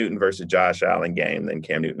Cam Newton versus Josh Allen game, then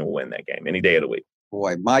Cam Newton will win that game any day of the week.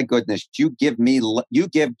 Boy, my goodness, you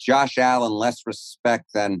give Josh Allen less respect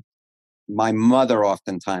than my mother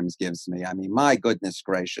oftentimes gives me. I mean, my goodness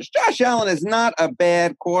gracious. Josh Allen is not a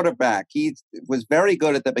bad quarterback. He was very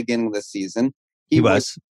good at the beginning of the season. He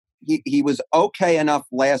was okay enough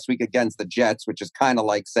last week against the Jets, which is kind of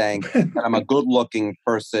like saying I'm a good-looking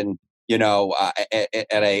person, at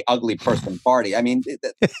a ugly person party. I mean,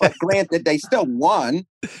 but granted, they still won.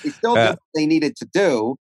 They still did what they needed to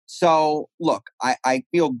do. So, look, I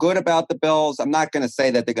feel good about the Bills. I'm not going to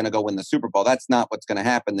say that they're going to go win the Super Bowl. That's not what's going to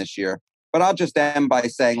happen this year. But I'll just end by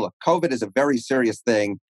saying, look, COVID is a very serious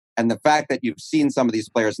thing. And the fact that you've seen some of these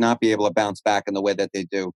players not be able to bounce back in the way that they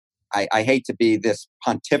do, I hate to be this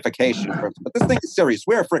pontification person, but this thing is serious.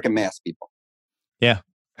 Wear a freaking mask, people. Yeah.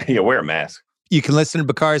 Yeah, wear a mask. You can listen to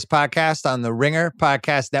Bakari's podcast on the Ringer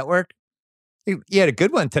Podcast Network. You had a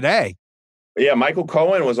good one today. Yeah, Michael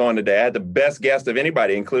Cohen was on today. I had the best guest of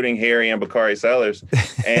anybody, including Harry and Bakari Sellers.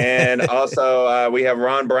 And also we have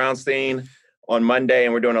Ron Brownstein on Monday,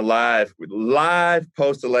 and we're doing a live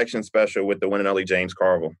post-election special with the one and only James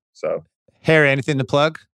Carville. So, Harry, anything to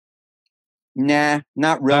plug? Nah,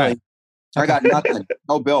 not really. Right. I got nothing.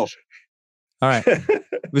 No bills. All right.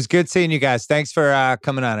 It was good seeing you guys. Thanks for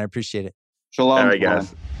coming on. I appreciate it. Shalom. All right,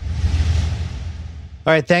 guys.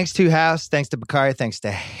 All right. Thanks to House. Thanks to Bakari. Thanks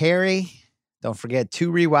to Harry. Don't forget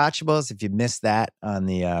 2 rewatchables if you missed that on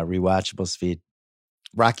the rewatchables feed.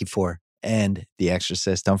 Rocky IV, and The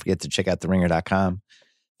Exorcist. Don't forget to check out theringer.com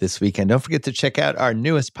this weekend. Don't forget to check out our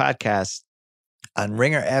newest podcast on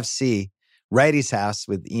Ringer FC, Wrighty's House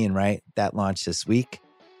with Ian Wright. That launched this week.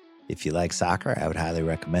 If you like soccer, I would highly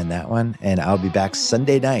recommend that one. And I'll be back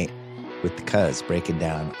Sunday night with the Cuz, breaking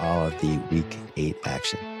down all of the Week 8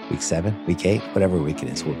 action. Week 7, Week 8, whatever week it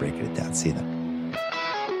is, we're breaking it down. See you then.